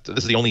than that, this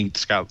is the only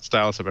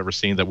stylus I've ever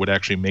seen that would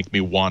actually make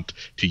me want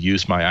to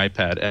use my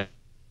iPad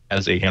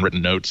as a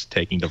handwritten notes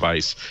taking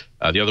device.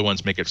 The other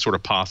ones make it sort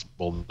of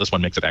possible. This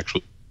one makes it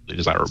actually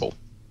desirable.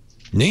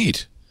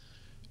 Neat.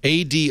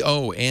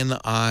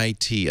 ADONIT,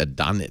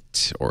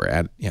 Adonit, or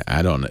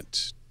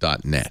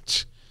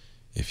adonit.net,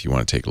 if you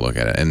want to take a look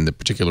at it. And the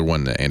particular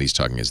one that Andy's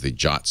talking is the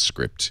Jot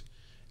Script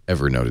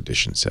Evernote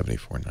Edition,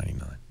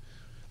 $74.99.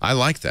 I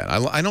like that.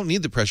 I don't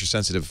need the pressure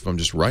sensitive if I'm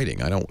just writing.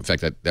 In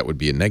fact, that would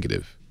be a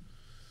negative.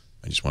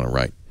 I just want to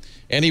write.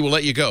 Andy, we'll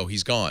let you go.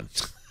 He's gone.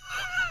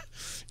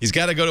 He's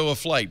got to go to a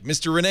flight.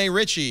 Mr. Rene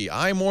Ritchie,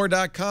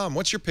 imore.com.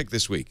 What's your pick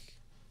this week?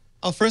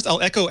 First,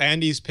 I'll echo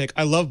Andy's pick.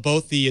 I love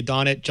both the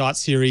Adonit Jot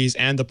series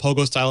and the Pogo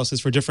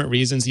styluses for different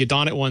reasons. The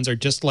Adonit ones are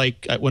just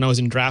like when I was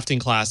in drafting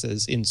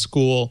classes in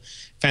school.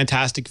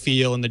 Fantastic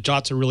feel, and the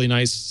Jots are really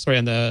nice. Sorry,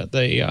 and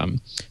the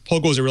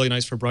Pogos are really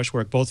nice for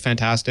brushwork. Both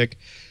fantastic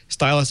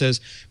styluses.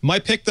 My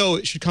pick, though,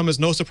 it should come as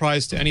no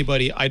surprise to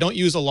anybody. I don't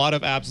use a lot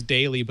of apps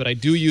daily, but I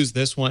do use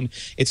this one.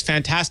 It's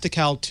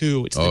Fantastical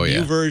 2. It's the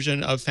new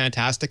version of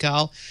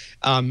Fantastical.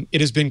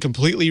 It has been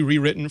completely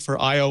rewritten for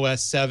iOS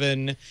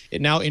 7.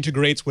 It now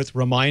integrates with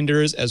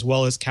reminders as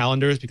well as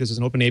calendars because there's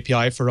an open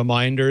API for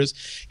reminders.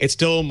 It's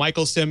still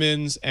Michael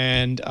Simmons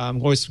and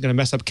I'm always going to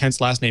mess up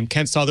Kent's last name,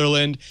 Kent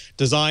Sutherland,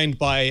 designed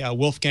by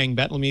Wolfgang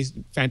Bentlemy,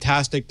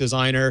 fantastic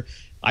designer.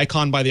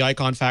 Icon by the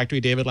Icon Factory,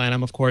 David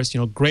Lanham, of course.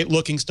 Great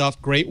looking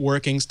stuff, great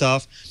working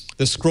stuff.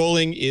 The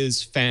scrolling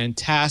is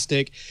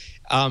fantastic.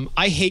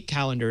 I hate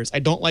calendars. I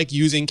don't like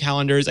using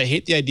calendars. I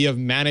hate the idea of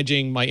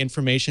managing my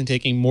information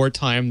taking more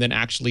time than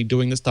actually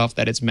doing the stuff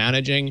that it's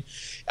managing.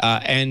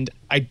 And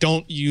I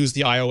don't use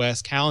the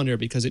iOS calendar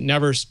because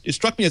it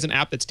struck me as an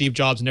app that Steve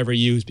Jobs never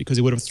used because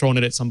he would have thrown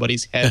it at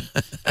somebody's head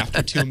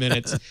after 2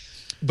 minutes.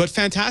 But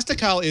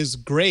Fantastical is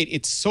great.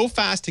 It's so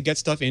fast to get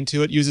stuff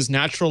into it. Uses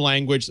natural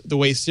language the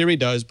way Siri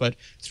does, but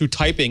through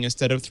typing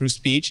instead of through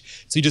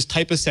speech. So you just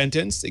type a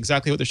sentence,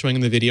 exactly what they're showing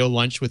in the video,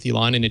 Lunch with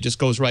Elon, and it just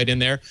goes right in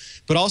there.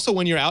 But also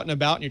when you're out and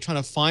about and you're trying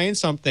to find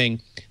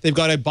something, they've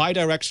got a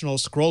bi-directional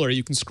scroller.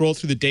 You can scroll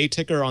through the day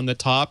ticker on the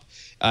top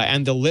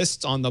and the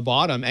lists on the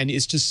bottom, and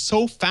it's just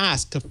so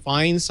fast to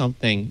find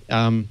something.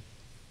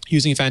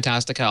 Using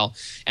Fantastical.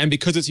 And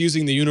because it's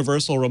using the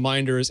universal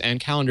reminders and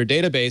calendar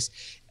database,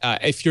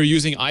 if you're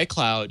using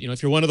iCloud,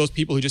 if you're one of those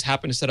people who just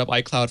happen to set up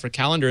iCloud for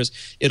calendars,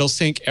 it'll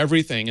sync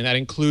everything, and that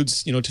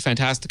includes, to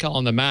Fantastical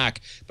on the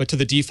Mac, but to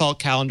the default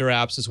calendar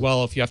apps as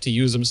well if you have to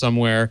use them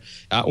somewhere,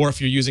 or if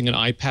you're using an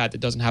iPad that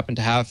doesn't happen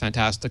to have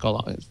Fantastical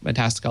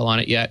on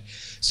it yet.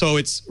 So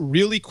it's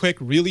really quick,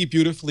 really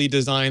beautifully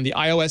designed. The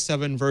iOS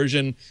 7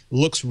 version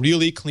looks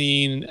really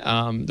clean.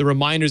 The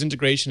reminders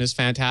integration is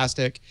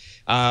fantastic.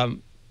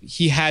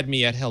 He had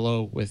me at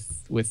hello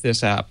with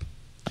this app.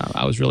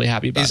 I was really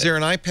happy about it. Is there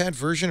an iPad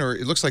version, or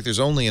it looks like there's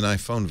only an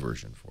iPhone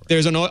version for it?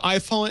 There's an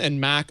iPhone and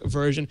Mac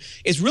version.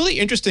 It's really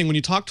interesting when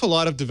you talk to a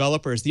lot of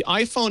developers. The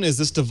iPhone is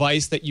this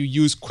device that you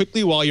use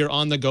quickly while you're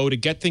on the go to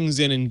get things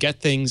in and get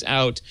things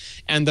out.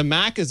 And the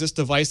Mac is this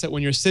device that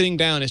when you're sitting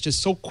down, it's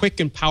just so quick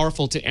and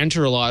powerful to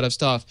enter a lot of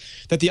stuff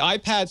that the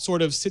iPad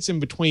sort of sits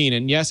in between.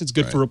 And yes, it's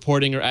good for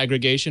reporting or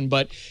aggregation,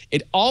 but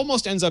it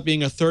almost ends up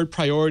being a third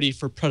priority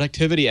for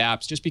productivity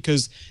apps just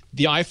because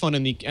the iPhone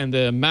and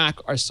the Mac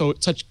are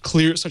such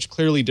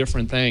clearly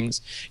different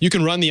things. You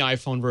can run the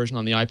iPhone version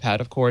on the iPad,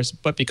 of course,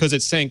 but because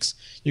it syncs,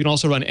 you can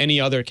also run any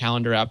other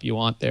calendar app you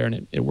want there,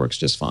 and it works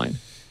just fine.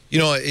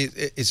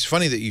 It's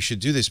funny that you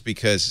should do this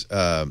because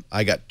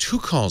I got 2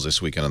 calls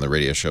this weekend on the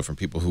radio show from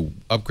people who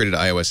upgraded to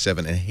iOS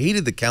 7 and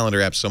hated the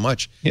calendar app so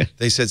much. Yeah.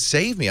 They said,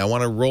 save me. I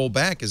want to roll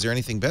back. Is there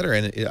anything better?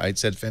 And I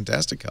said,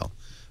 Fantastical.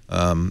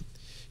 And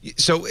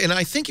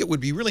I think it would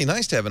be really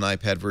nice to have an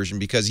iPad version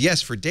because,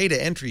 yes, for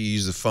data entry, you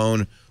use the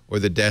phone or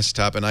the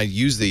desktop. And I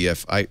use the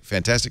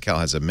Fantastical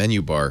has a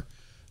menu bar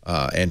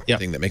and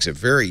thing that makes it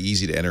very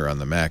easy to enter on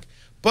the Mac.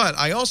 But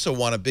I also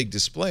want a big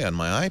display on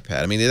my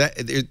iPad. I mean,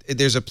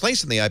 there's a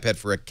place in the iPad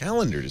for a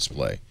calendar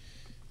display,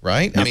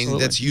 right? Absolutely. I mean,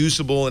 that's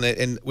usable.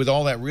 And with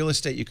all that real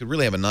estate, you could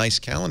really have a nice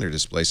calendar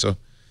display. So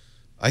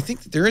I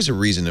think that there is a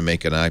reason to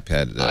make an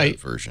iPad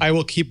version. I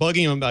will keep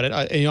bugging him about it.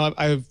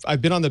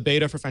 I've been on the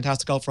beta for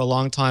Fantastical for a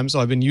long time,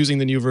 so I've been using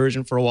the new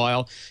version for a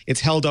while.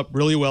 It's held up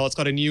really well. It's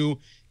got a new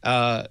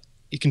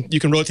you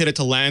can rotate it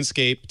to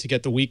landscape to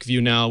get the week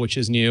view now, which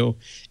is new,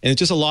 and it's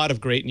just a lot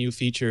of great new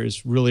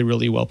features. Really,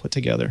 really well put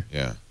together.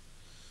 Yeah,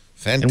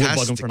 Fantastical. And we'll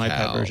plug them for an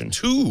iPad version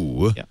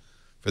 2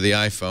 for the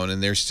iPhone,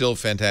 and there's still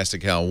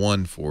Fantastical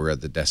 1 for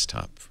the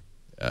desktop.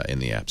 In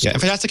the app store. Yeah,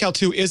 and Fantastical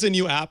 2 is a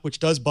new app, which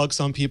does bug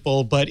some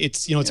people, but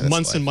it's it's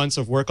months and months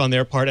of work on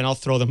their part, and I'll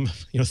throw them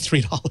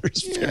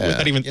 $3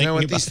 without even thinking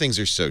about it. These things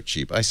are so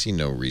cheap. I see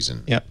no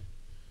reason. Yeah.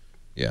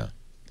 Yeah.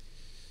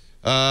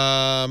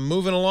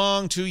 Moving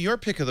along to your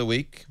pick of the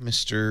week,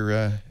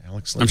 Mr.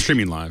 Alex Lynch. I'm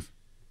streaming live.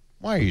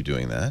 Why are you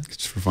doing that?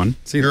 It's for fun.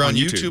 See, you're on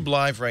YouTube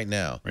Live right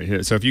now. Right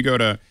here. So if you go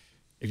to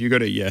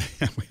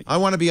I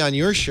want to be on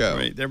your show.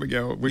 Right, there we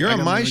go. You're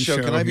on my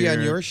show. Can I be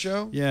on your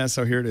show? Yeah,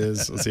 so here it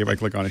is. Let's see if I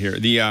click on it here.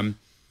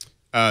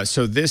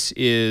 So this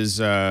is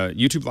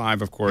YouTube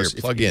Live, of course.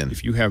 Here, plug in.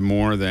 If you have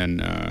more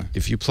than...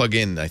 if you plug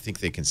in, I think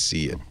they can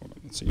see it.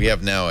 We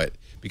have now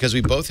because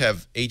we both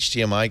have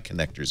HDMI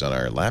connectors on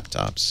our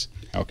laptops.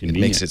 How convenient.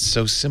 It makes it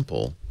so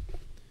simple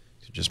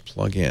to just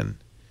plug in.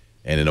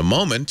 And in a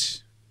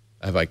moment,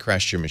 have I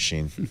crashed your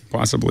machine?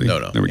 Possibly.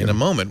 No. In a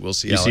moment, we'll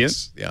see you Alex.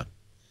 See it? Yeah.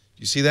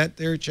 You see that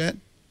there, chat?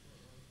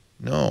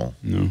 No.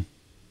 No.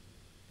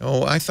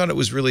 Oh, I thought it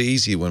was really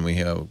easy when we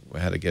had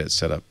to get it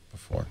set up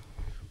before.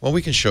 Well,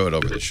 we can show it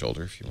over the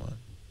shoulder if you want.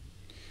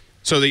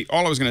 So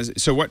all I was going to say,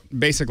 so what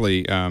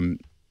basically,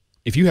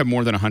 if you have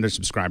more than 100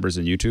 subscribers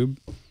in YouTube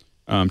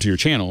to your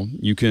channel,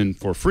 you can,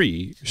 for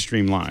free,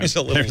 stream live. There's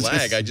a little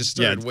lag. I just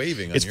started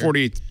waving. It's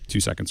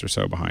 42 seconds or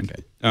so behind.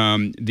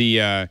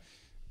 Okay.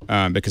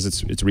 Because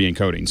it's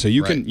re-encoding. So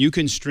you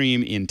can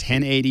stream in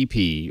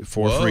 1080p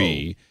for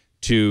free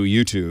to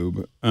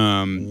YouTube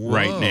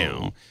right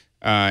now,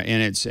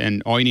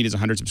 and all you need is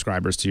 100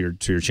 subscribers to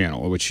your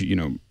channel, which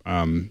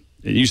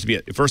it used to be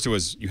at first it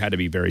was you had to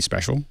be very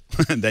special,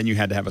 and then you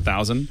had to have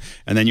 1,000,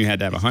 and then you had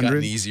to have 100. It's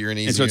gotten easier and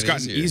easier. And so it's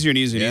gotten easier and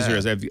easier and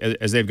easier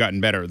as they've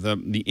gotten better.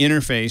 The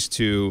interface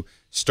to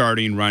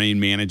starting, running,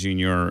 managing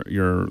your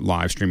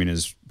live streaming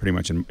is pretty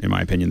much, in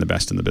my opinion, the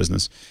best in the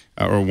business,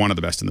 or one of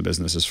the best in the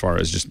business as far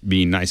as just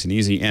being nice and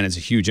easy. And it's a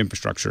huge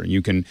infrastructure.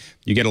 You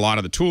get a lot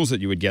of the tools that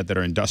you would get that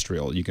are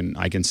industrial.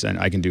 I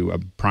can do a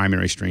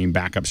primary stream,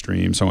 backup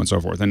stream, so on and so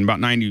forth. And about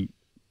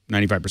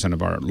 95%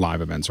 of our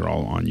live events are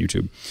all on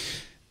YouTube.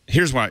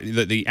 Here's why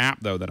the app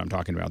though that I'm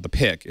talking about, the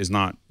pick, is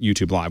not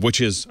YouTube Live, which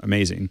is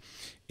amazing.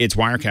 It's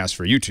Wirecast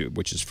for YouTube,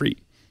 which is free.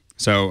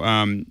 So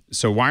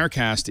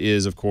Wirecast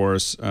is, of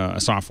course, a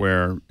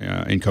software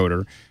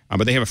encoder,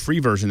 but they have a free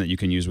version that you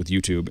can use with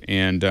YouTube.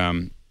 And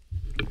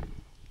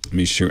let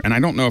me show. And I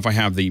don't know if I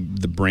have the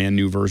brand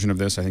new version of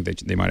this. I think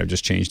they might have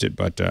just changed it.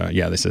 But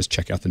yeah, this says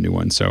check out the new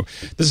one. So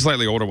this is a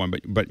slightly older one,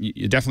 but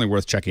definitely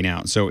worth checking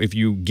out. So if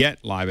you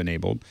get live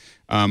enabled,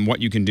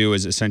 what you can do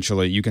is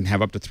essentially you can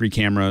have up to 3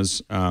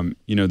 cameras,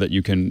 that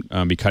you can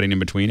be cutting in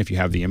between if you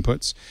have the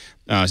inputs.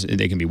 So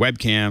they can be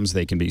webcams.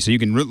 They can be so you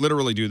can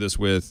literally do this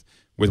with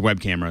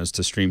web cameras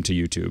to stream to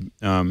YouTube.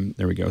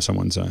 There we go.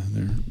 Someone's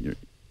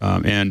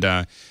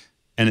there.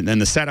 And then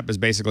the setup is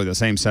basically the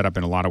same setup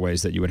in a lot of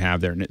ways that you would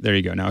have there. There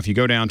you go. Now, if you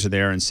go down to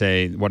there and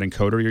say what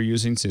encoder you're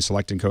using, so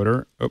select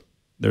encoder. Oh,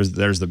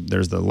 there's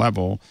the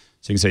level.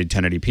 So you can say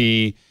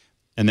 1080p,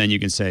 and then you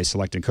can say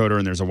select encoder,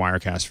 and there's a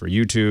Wirecast for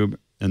YouTube,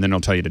 and then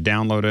it'll tell you to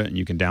download it, and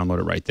you can download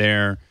it right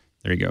there.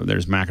 There you go.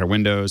 There's Mac or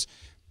Windows.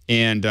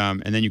 And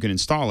then you can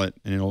install it,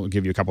 and it'll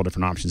give you a couple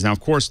different options. Now,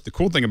 of course, the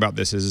cool thing about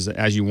this is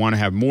as you want to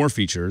have more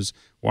features,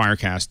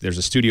 Wirecast, there's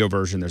a studio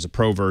version, there's a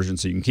pro version,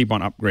 so you can keep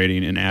on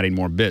upgrading and adding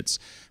more bits.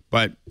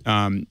 But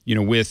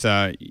with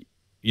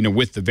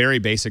the very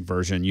basic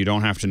version, you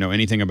don't have to know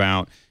anything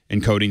about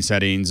encoding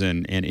settings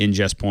and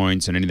ingest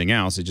points and anything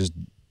else. It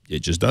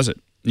just does it.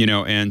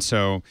 And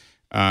so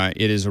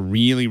it is a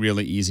really,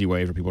 really easy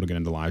way for people to get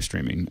into live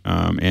streaming.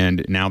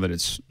 And now that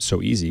it's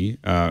so easy,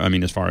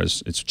 as far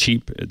as it's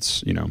cheap,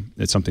 it's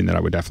something that I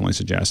would definitely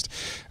suggest.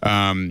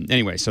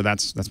 Anyway, so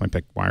that's my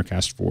pick,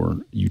 Wirecast for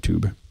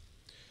YouTube.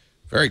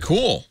 Very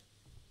cool.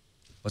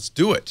 Let's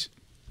do it.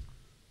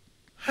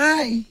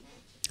 Hi.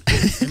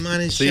 I'm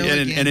on his show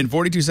again. And in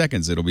 42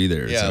 seconds, it'll be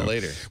there. Yeah,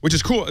 later. Which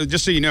is cool.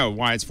 Just so you know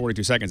why it's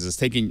 42 seconds. It's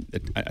taking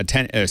a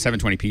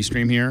 720p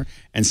stream here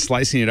and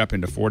slicing it up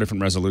into 4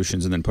 different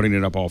resolutions and then putting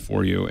it up all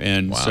for you.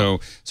 And so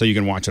you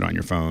can watch it on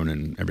your phone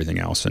and everything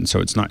else. And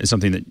so it's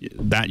something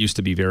that used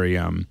to be very,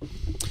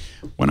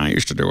 when I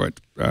used to do it.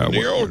 In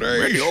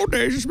the old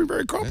days, it used to be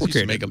very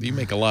complicated. You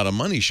make a lot of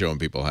money showing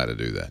people how to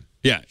do that.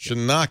 Yeah.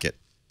 Shouldn't knock it.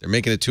 They're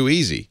making it too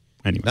easy.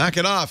 Anyway. Knock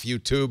it off,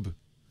 YouTube.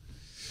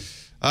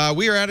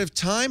 We are out of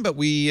time, but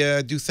we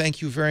do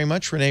thank you very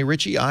much, Rene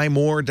Ritchie,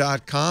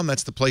 imore.com.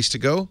 That's the place to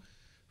go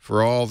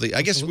for all the...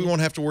 I guess we won't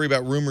have to worry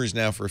about rumors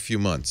now for a few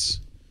months.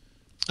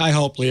 I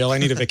hope, Leo. I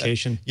need a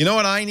vacation. You know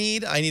what I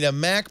need? I need a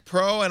Mac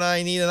Pro, and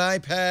I need an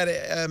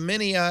iPad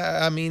Mini.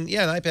 an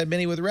iPad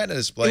Mini with Retina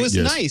display. It was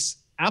nice.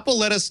 Apple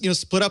let us,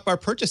 split up our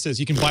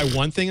purchases. You can buy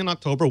one thing in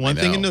October, one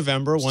thing in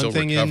November, one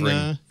thing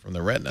in from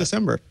the Retina.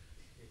 December.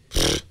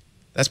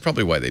 That's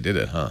probably why they did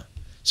it, huh?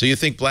 So you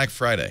think Black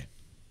Friday?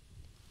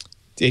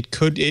 It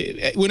could.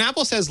 When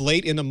Apple says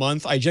late in the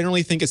month, I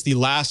generally think it's the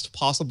last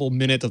possible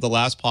minute of the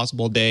last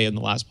possible day in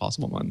the last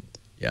possible month.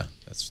 Yeah,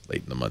 that's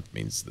late in the month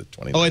means the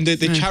 29th. Oh, and the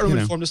chat room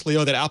informed us,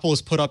 Leo, that Apple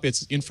has put up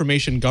its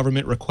information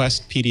government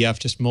request PDF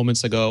just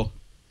moments ago.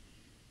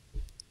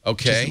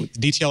 Okay.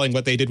 Just detailing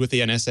what they did with the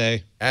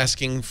NSA.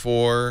 Asking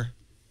for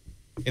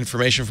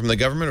information from the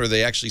government, or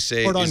they actually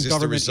say, is this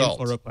the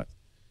result?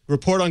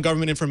 Report on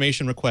government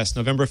information request,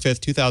 November 5th,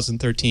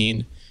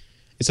 2013.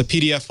 It's a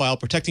PDF file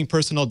protecting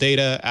personal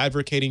data,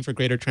 advocating for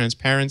greater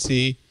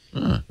transparency,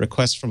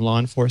 requests from law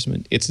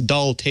enforcement. It's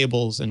dull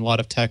tables and a lot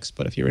of text,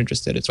 but if you're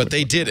interested, it's... But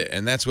they did it,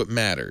 and that's what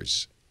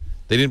matters.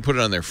 They didn't put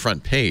it on their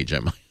front page, I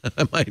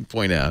might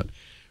point out.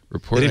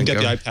 They didn't get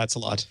the iPads a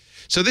lot.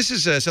 So this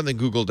is something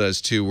Google does,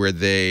 too, where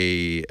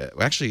they...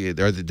 actually,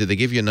 did they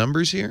give you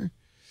numbers here?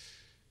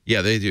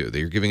 Yeah, they do.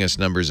 They're giving us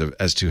numbers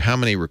as to how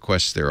many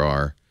requests there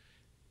are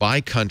by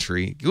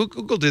country.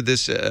 Google did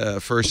this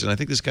first, and I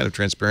think this kind of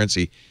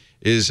transparency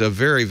is a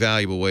very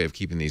valuable way of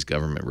keeping these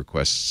government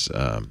requests,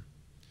 a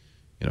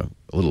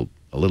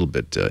little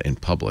bit in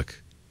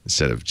public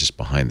instead of just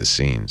behind the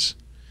scenes.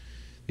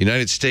 The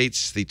United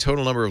States, the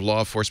total number of law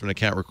enforcement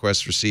account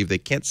requests received, they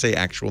can't say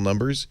actual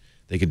numbers.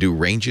 They can do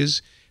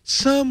ranges,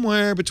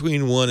 somewhere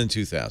between 1 and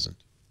 2,000.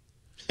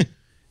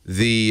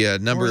 The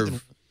number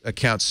of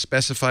accounts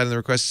specified in the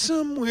request,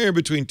 somewhere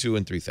between 2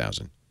 and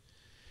 3,000.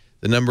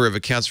 The number of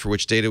accounts for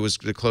which data was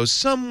closed,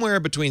 somewhere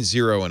between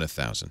 0 and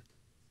 1,000.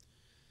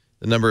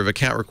 The number of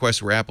account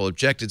requests where Apple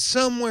objected,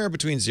 somewhere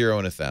between 0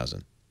 and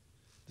 1,000.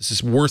 This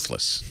is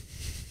worthless,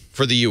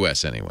 for the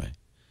U.S. anyway.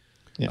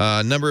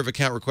 Yeah. Number of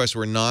account requests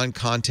where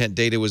non-content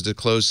data was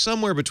disclosed,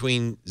 somewhere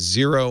between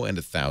 0 and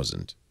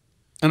 1,000.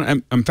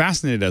 And I'm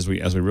fascinated as we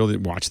really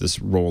watch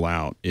this roll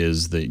out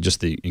is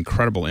just the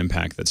incredible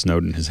impact that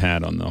Snowden has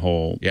had on the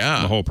whole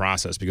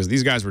process, because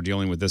these guys were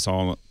dealing with this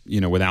all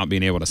without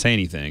being able to say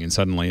anything, and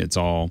suddenly it's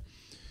all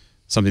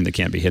something that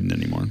can't be hidden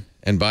anymore.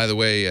 And by the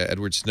way,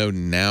 Edward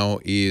Snowden now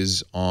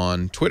is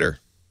on Twitter.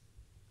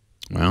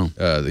 Wow.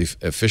 The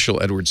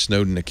official Edward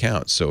Snowden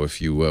account. So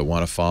if you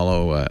want to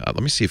follow,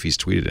 let me see if he's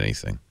tweeted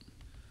anything.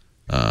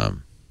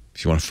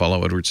 If you want to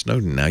follow Edward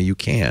Snowden, now you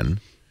can.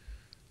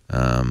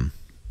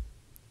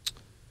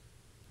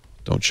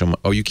 Don't show my...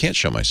 Oh, you can't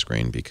show my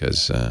screen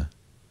because I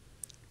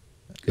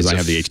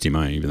have the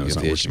HDMI, even though it's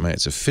not working. HDMI.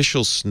 It's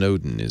official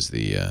Snowden is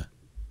the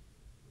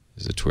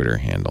Twitter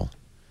handle.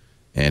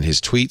 And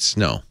his tweets,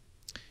 no.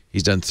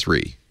 He's done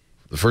 3.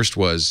 The first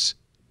was,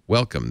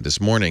 welcome.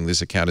 This morning,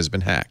 this account has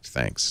been hacked.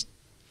 Thanks.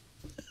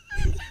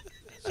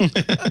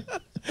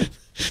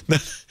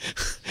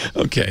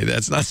 Okay,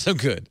 that's not so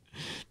good.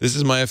 This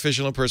is my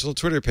official and personal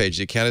Twitter page.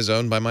 The account is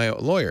owned by my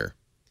lawyer.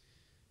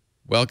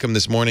 Welcome.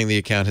 This morning, the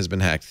account has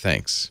been hacked.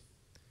 Thanks.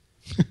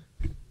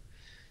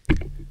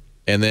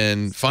 And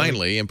then,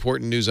 finally,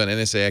 important news on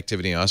NSA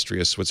activity in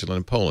Austria, Switzerland,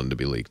 and Poland to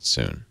be leaked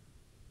soon.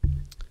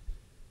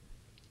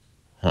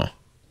 Huh.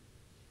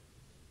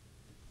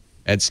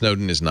 Ed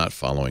Snowden is not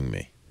following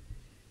me.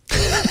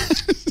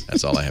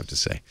 That's all I have to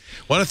say.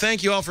 Want to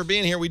thank you all for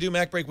being here. We do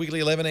MacBreak Weekly,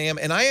 11 a.m.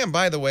 And I am,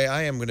 by the way,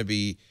 I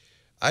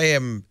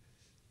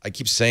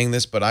keep saying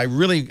this, but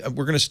we're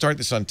going to start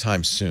this on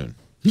time soon.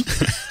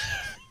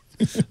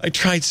 I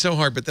tried so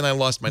hard, but then I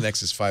lost my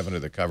Nexus 5 under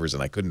the covers,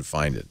 and I couldn't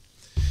find it.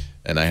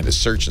 And I had to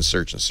search and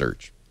search and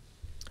search.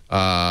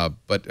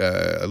 But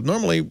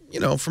normally,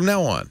 from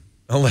now on,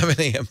 11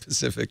 a.m.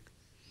 Pacific,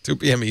 2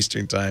 p.m.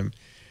 Eastern Time.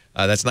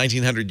 That's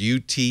 1900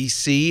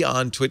 UTC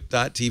on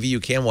twit.tv. You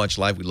can watch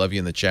live. We love you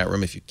in the chat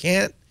room. If you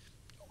can't,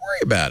 don't worry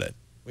about it.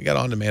 We got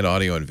on-demand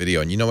audio and video,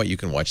 and you know what? You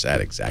can watch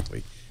that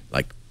exactly,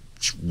 like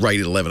right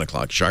at 11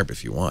 o'clock sharp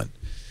if you want.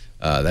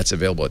 That's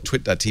available at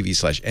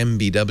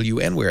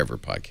twit.tv/MBW and wherever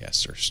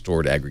podcasts are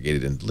stored,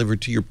 aggregated, and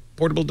delivered to your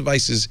portable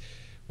devices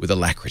with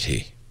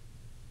alacrity.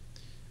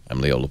 I'm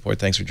Leo Laporte.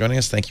 Thanks for joining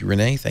us. Thank you,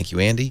 Renee. Thank you,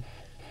 Andy.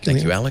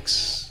 Thank you,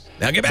 Alex.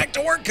 Now get back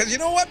to work, because you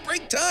know what?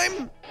 Break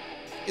time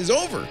is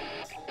over.